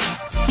 Ganon.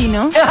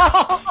 Sino?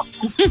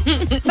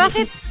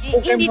 Bakit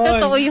hindi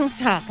totoo yung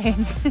sa akin?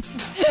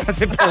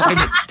 Kasi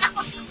Pokemon.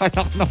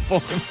 Anak na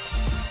Pokemon.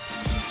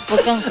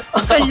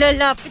 Huwag kang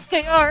lalapit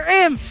kay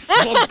RM.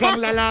 Huwag kang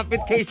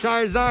lalapit kay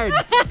Charizard.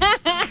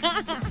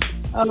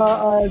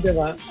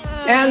 Diba?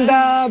 And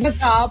the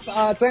top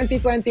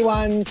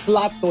 2021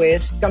 plot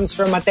twist comes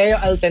from Mateo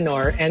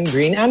Altenor and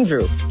Green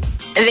Andrew.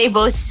 They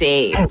both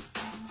say...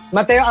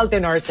 Mateo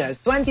Altenor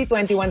says,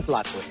 2021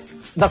 plot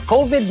twist. The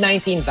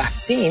COVID-19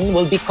 vaccine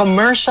will be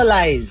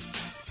commercialized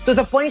to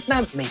the point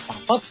na may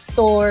pop-up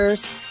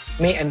stores,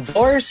 may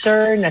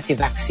endorser na si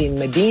Vaccine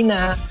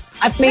Medina,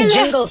 at may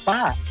jingle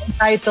pa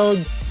entitled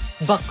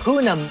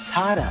Bakuna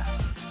Tara.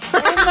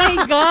 Oh my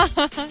God!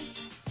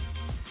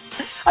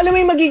 Alam mo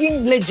yung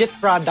magiging legit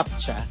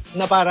product siya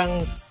na parang,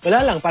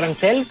 wala lang, parang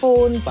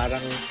cellphone, parang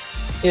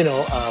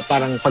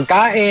parang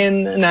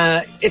pagkain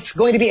na it's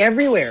going to be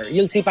everywhere.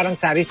 You'll see parang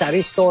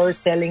sari-sari stores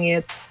selling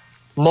it,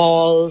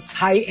 malls,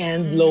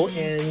 high-end,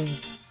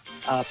 low-end,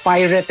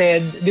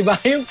 pirated, di ba?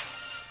 Yung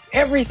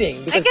everything.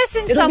 I guess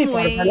in some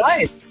way,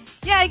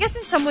 I guess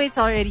in some way it's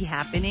already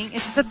happening.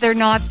 It's just that they're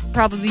not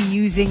probably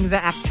using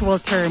the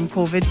actual term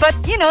COVID. But,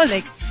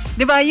 like,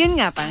 di ba, yun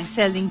nga, parang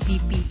selling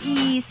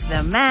PPEs,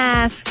 the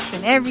masks,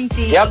 and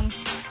everything. Yep.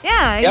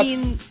 Yeah, I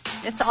mean,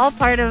 it's all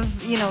part of,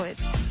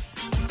 it's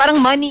parang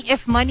money,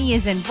 if money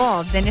is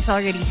involved, then it's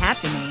already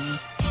happening.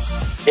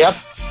 Yep.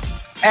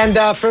 And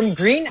from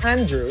Green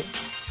Andrew,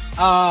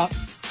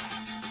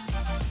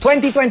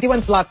 2021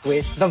 plot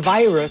twist, the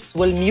virus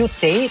will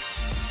mutate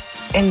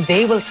and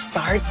they will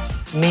start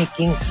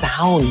making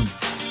sounds.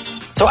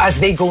 So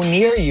as they go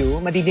near you,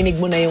 madidinig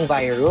mo na yung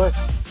virus.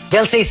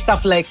 They'll say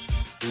stuff like,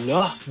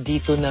 "Lo,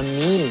 dito na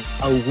mi.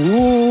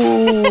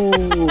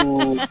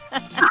 Awoo."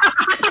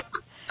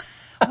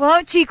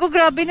 Wow, Chico,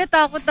 grabe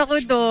natakot ako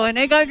doon.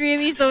 I got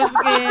really so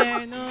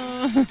scared. No.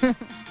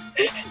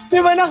 Di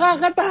ba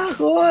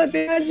nakakatakot?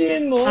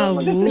 Imagine mo,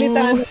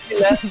 magkasalita na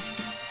sila.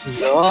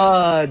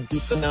 Lord,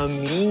 dito na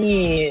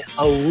mi.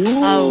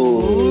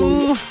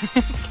 Awoo.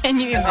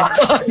 Can you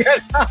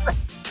imagine?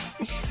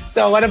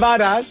 So, what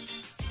about us?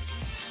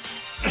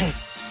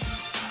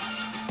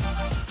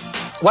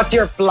 What's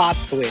your plot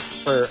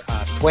twist for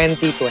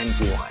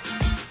 2021?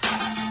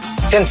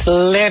 Since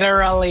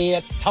literally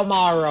it's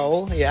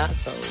tomorrow. Yeah,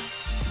 so.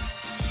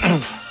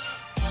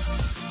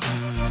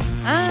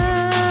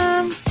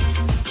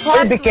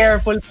 Be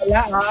careful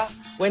pala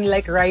when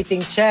like writing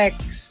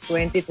checks.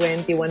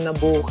 2021 na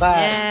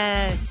bukas.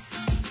 Yes.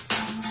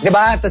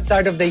 Diba at the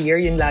start of the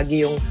year, yun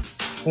lagi yung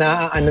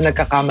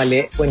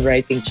nagkakamali when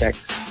writing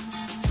checks.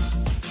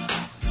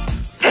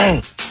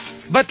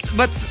 But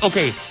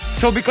okay.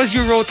 So because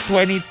you wrote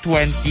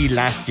 2020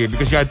 last year,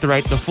 because you had to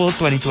write the full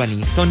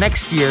 2020. So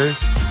next year,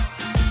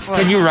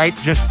 can you write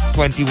just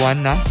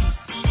 21 na?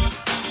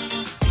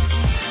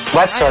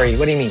 What? Sorry,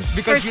 what do you mean?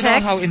 Because you know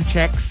how in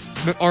checks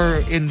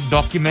or in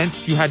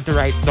documents you had to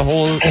write the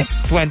whole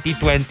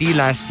 2020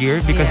 last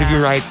year, because if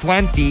you write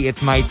 20,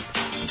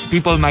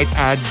 people might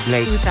add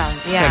like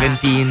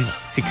 17,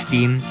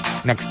 16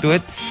 next to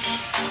it.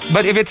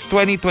 But if it's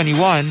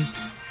 2021,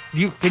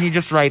 can you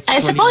just write 21? I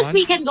suppose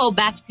we can go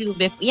back to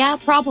yeah,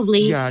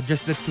 probably. Yeah,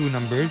 just the two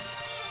numbers.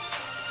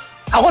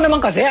 Ako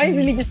naman kasi, I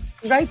really just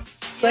write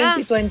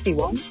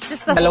 2021.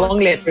 Just the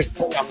Dalawang letters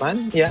po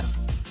naman. Yeah.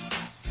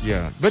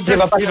 Yeah. But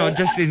just,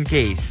 just in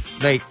case.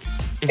 Like,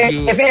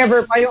 if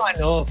ever pa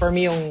yung for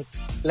me yung,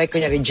 like,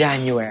 kunyari,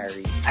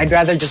 January. I'd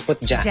rather just put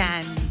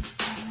Jan.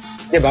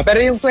 Diba? Pero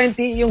yung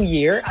 20, yung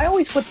year, I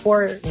always put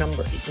 4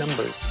 numbers.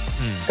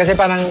 Kasi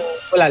parang,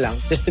 wala lang,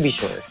 just to be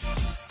sure.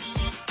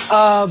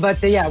 But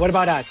yeah, what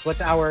about us?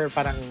 What's our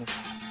parang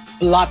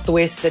plot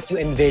twist that you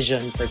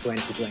envision for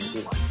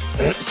 2021?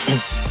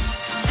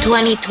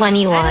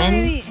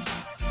 2021?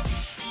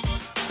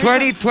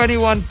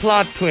 2021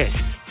 plot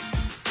twist.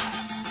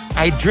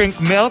 I drink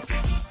milk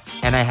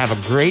and I have a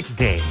great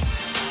day.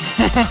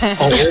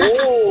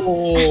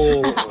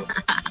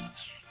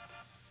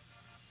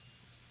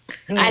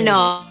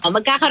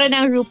 Magkakaroon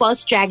ng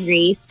RuPaul's Drag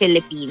Race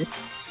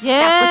Philippines.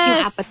 Yes! Tapos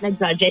yung apat na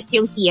judges,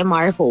 yung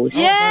TMR host.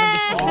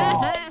 Yes!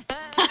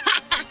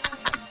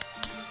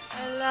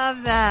 I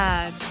love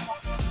that.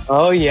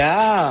 Oh,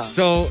 yeah.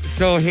 So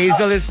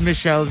Hazel is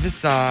Michelle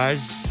Visage.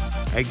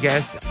 I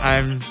guess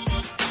I'm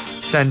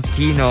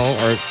Santino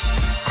or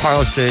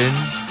Carlson.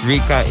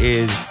 Rica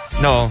is...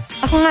 No.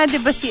 Ako nga, di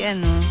ba si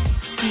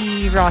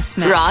Ross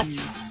Matthews.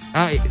 Ross?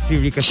 Si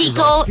Rica.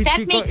 Chico. Si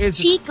That Chico makes is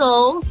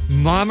Chico.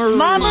 Mama Ru.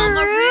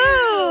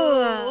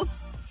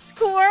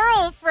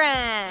 Squirrel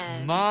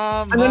friend.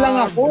 Mama Ano lang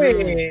ako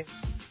Ru.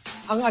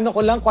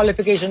 Ang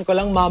qualification ko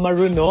lang, Mama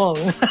Runong.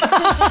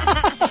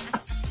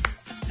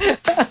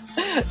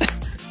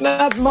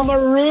 Not Mama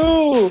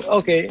Ru.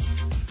 Okay.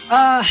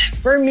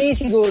 For me,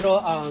 siguro,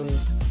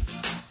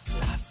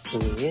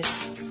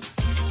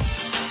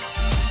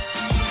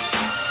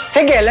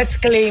 sige, let's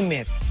claim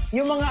it.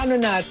 Yung mga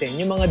natin,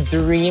 yung mga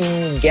dream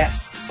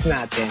guests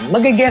natin,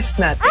 mag-guest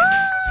natin.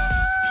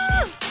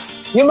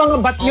 Yung mga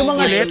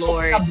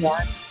suntok sa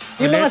buwan.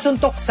 Yung mga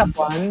suntok sa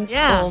buwan.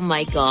 Yeah. Oh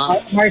my God.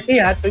 Markki,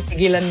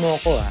 tigilan mo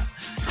ko,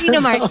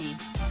 Sino, Markki?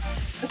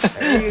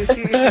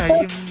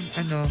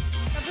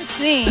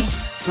 Tapos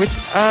Which,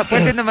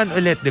 pwede naman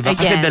ulit, di ba?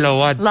 Kasi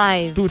dalawa.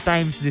 Live. 2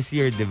 times this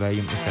year, di ba?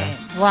 Yung isa.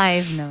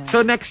 Live naman.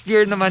 So next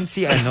year naman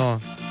si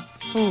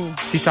Who?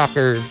 Si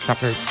soccer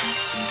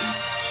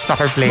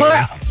player.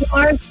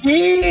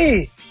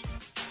 Markki!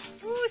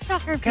 Ooh,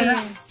 soccer player.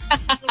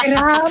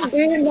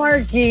 Grabe,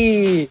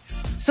 Markki!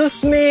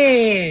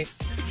 Susmi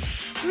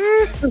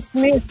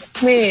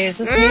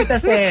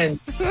tasin.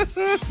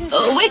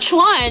 Which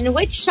one?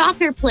 Which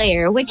soccer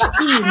player? Which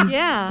team?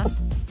 Yeah.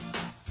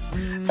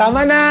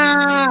 Tama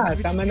na.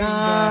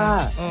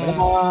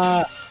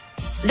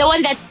 The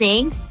one that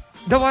sings?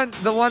 The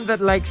one that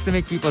likes to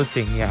make people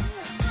sing, yeah.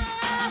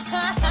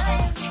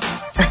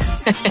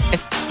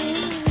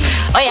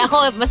 Oy,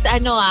 ako, mas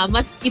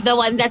the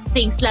one that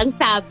sings lang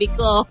sabi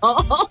ko.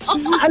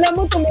 Alam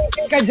mo,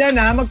 tumingin ka dyan,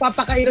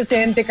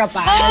 magpapaka-inosente ka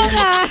pa.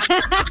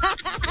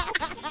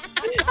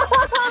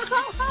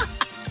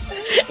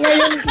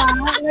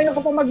 Ngayon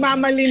ka pa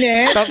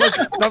magmamalinis.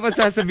 Tapos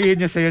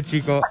sasabihin niya sa'yo,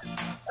 Chico,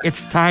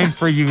 it's time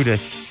for you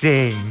to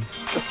sing.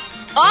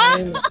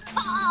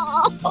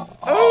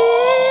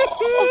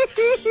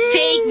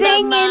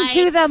 Sing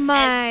into the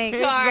mic.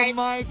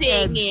 Start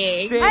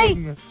singing. Ay,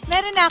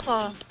 meron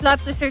ako.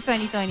 Plot Twister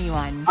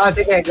 2021.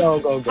 Sige,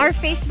 go. Our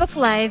Facebook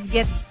Live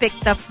gets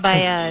picked up by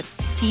a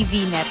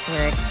TV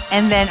network.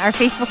 And then our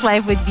Facebook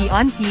Live would be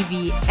on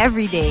TV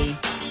every day.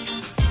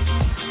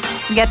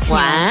 Gets me?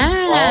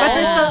 Wow. But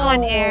they're still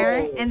on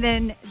air. And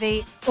then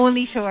they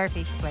only show our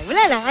Facebook Live.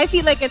 Wala lang. I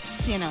feel like it's,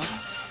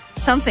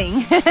 something.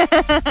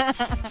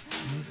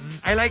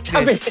 I like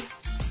this.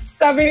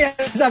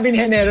 Sabi ni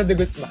Henero de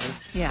Guzman,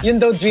 yun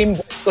daw dream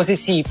ko si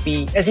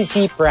CP, si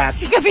C-Prat.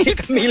 Si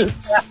Camille.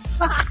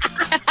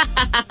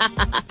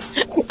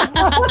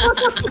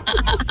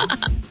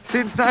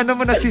 Since na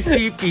mo na si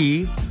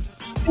CP,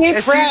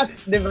 C-Prat,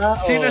 di ba?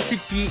 Sino si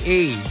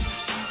PA?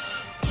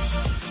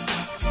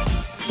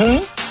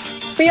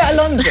 Pia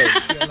Alonzo.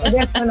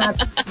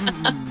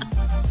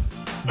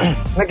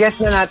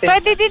 Nag-guess na natin.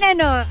 Pwede din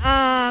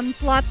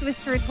plot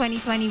twist for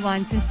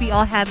 2021 since we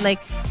all had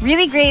like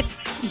really great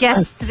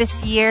guests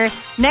this year.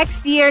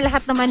 Next year,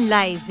 lahat naman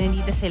live.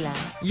 Nandito sila.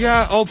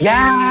 Yeah, okay.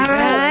 Yeah.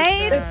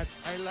 Right?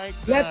 I like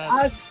that. Let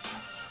us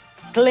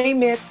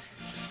claim it.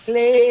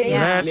 Claim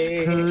Yeah. Let's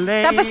it.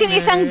 claim Tapos yung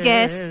isang it.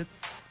 guest,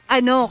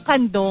 kandong.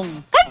 Kandong!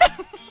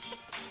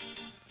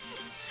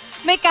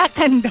 May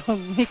kakandong.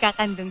 May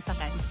kakandong sa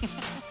kanya.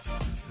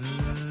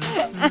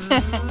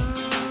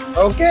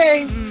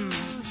 Okay.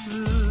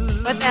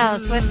 What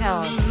else? What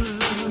else?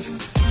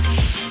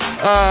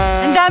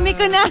 Ang dami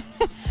ko na.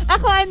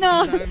 Ako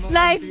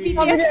live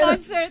BTS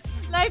concert.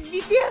 Live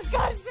BTS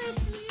concert.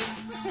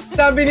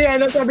 Sabi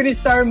ni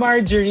Star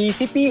Marjorie,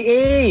 si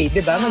PA, di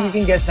ba?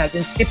 Magiging guest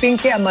natin, si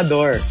Pinky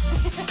Amador.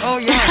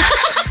 Oh, yeah.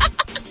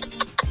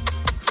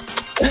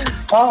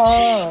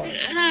 Oo.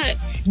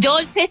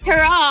 Don't piss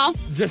her off.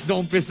 Just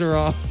don't piss her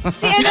off.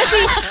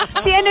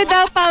 Si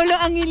daw, Paulo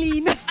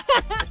Angilina.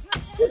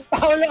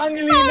 Paolo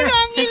Angelina.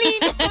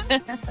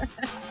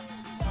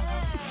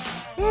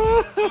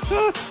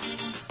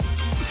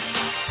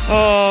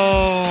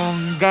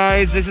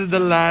 Guys, this is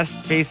the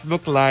last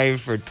Facebook Live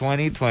for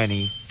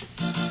 2020.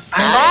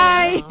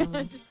 Bye!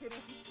 Just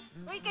kidding.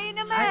 Uy, kayo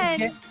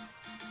naman.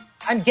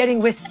 I'm getting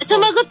wistful.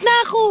 Sumagot na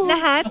ako.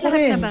 Lahat Ako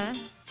rin. na ba?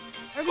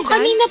 Are we O, done?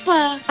 kanina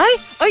pa. Ay,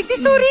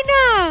 sorry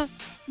na.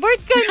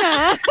 Bored ka na.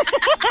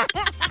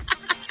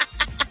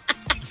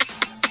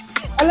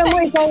 Alam mo,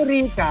 ikaw,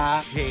 Rica,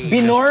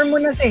 binor mo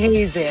na si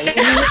Hazel.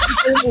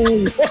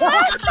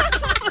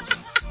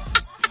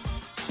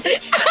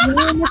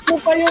 Inimit mo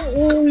pa yung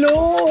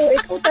ulo.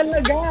 Ikaw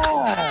talaga.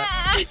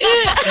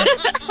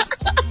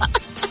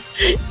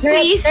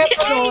 Please.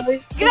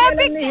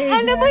 Grabe,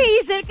 alam mo,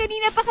 Hazel,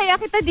 kanina pa kaya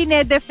kita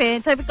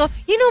dinedefend. Sabi ko,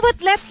 you know what,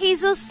 let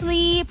Hazel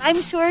sleep. I'm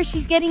sure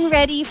she's getting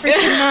ready for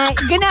tonight.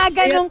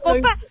 Ganaganong ko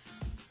pa.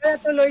 Kaya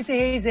tuloy si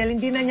Hazel,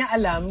 hindi na niya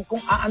alam kung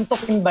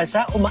aantokin ba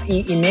siya o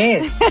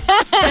maiinis.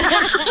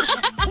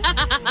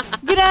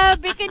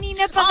 Grabe,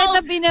 kanina pa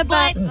kita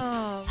binabat.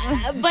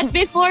 But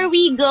before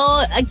we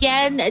go,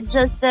 again,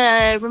 just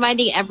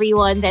reminding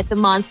everyone that the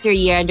Monster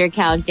Year Under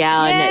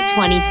Countdown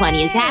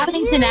 2020 is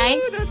happening tonight.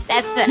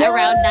 That's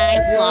around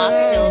 9 o'clock,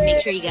 so make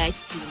sure you guys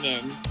tune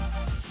in.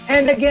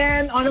 And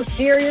again, on a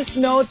serious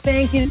note,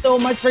 thank you so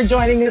much for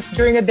joining us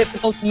during a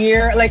difficult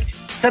year. Like,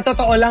 sa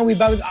totoo lang,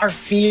 our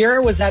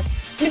fear was that,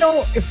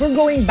 if we're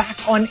going back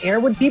on air,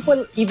 would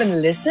people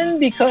even listen?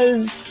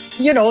 Because,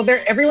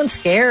 everyone's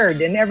scared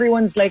and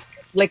everyone's like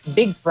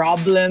big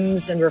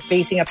problems and we're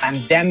facing a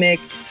pandemic.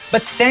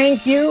 But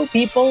thank you,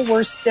 people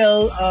were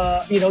still,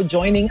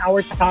 joining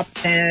our top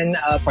 10,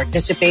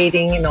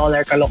 participating in all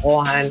our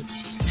kalokohan.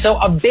 So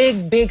a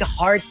big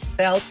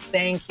heartfelt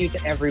thank you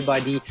to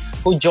everybody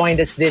who joined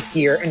us this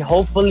year. And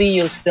hopefully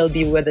you'll still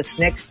be with us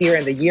next year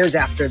and the years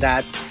after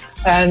that.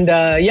 And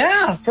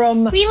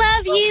we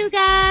love you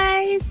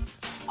guys.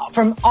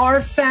 From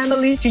our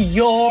family to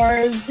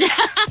yours.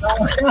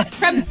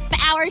 From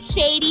our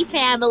shady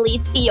family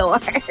to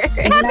yours.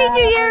 Happy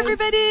New Year,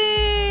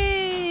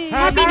 everybody!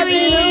 Happy New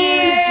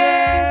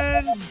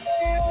Year!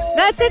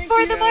 That's it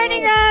for the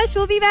Morning Rush.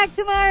 We'll be back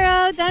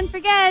tomorrow. Don't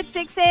forget,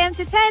 6 a.m.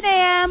 to 10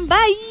 a.m.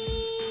 Bye!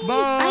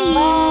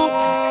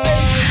 Bye!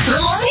 The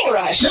Morning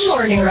Rush. The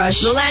Morning Rush.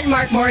 The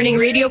landmark morning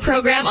radio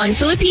program on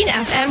Philippine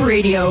FM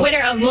Radio.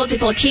 Winner of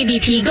multiple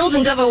KBP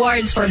Golden Dove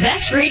Awards for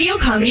Best Radio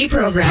Comedy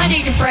Program.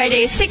 Monday to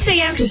Friday, 6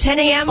 a.m. to 10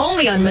 a.m.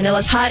 Only on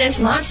Manila's hottest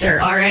Monster,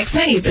 RX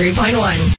 93.1.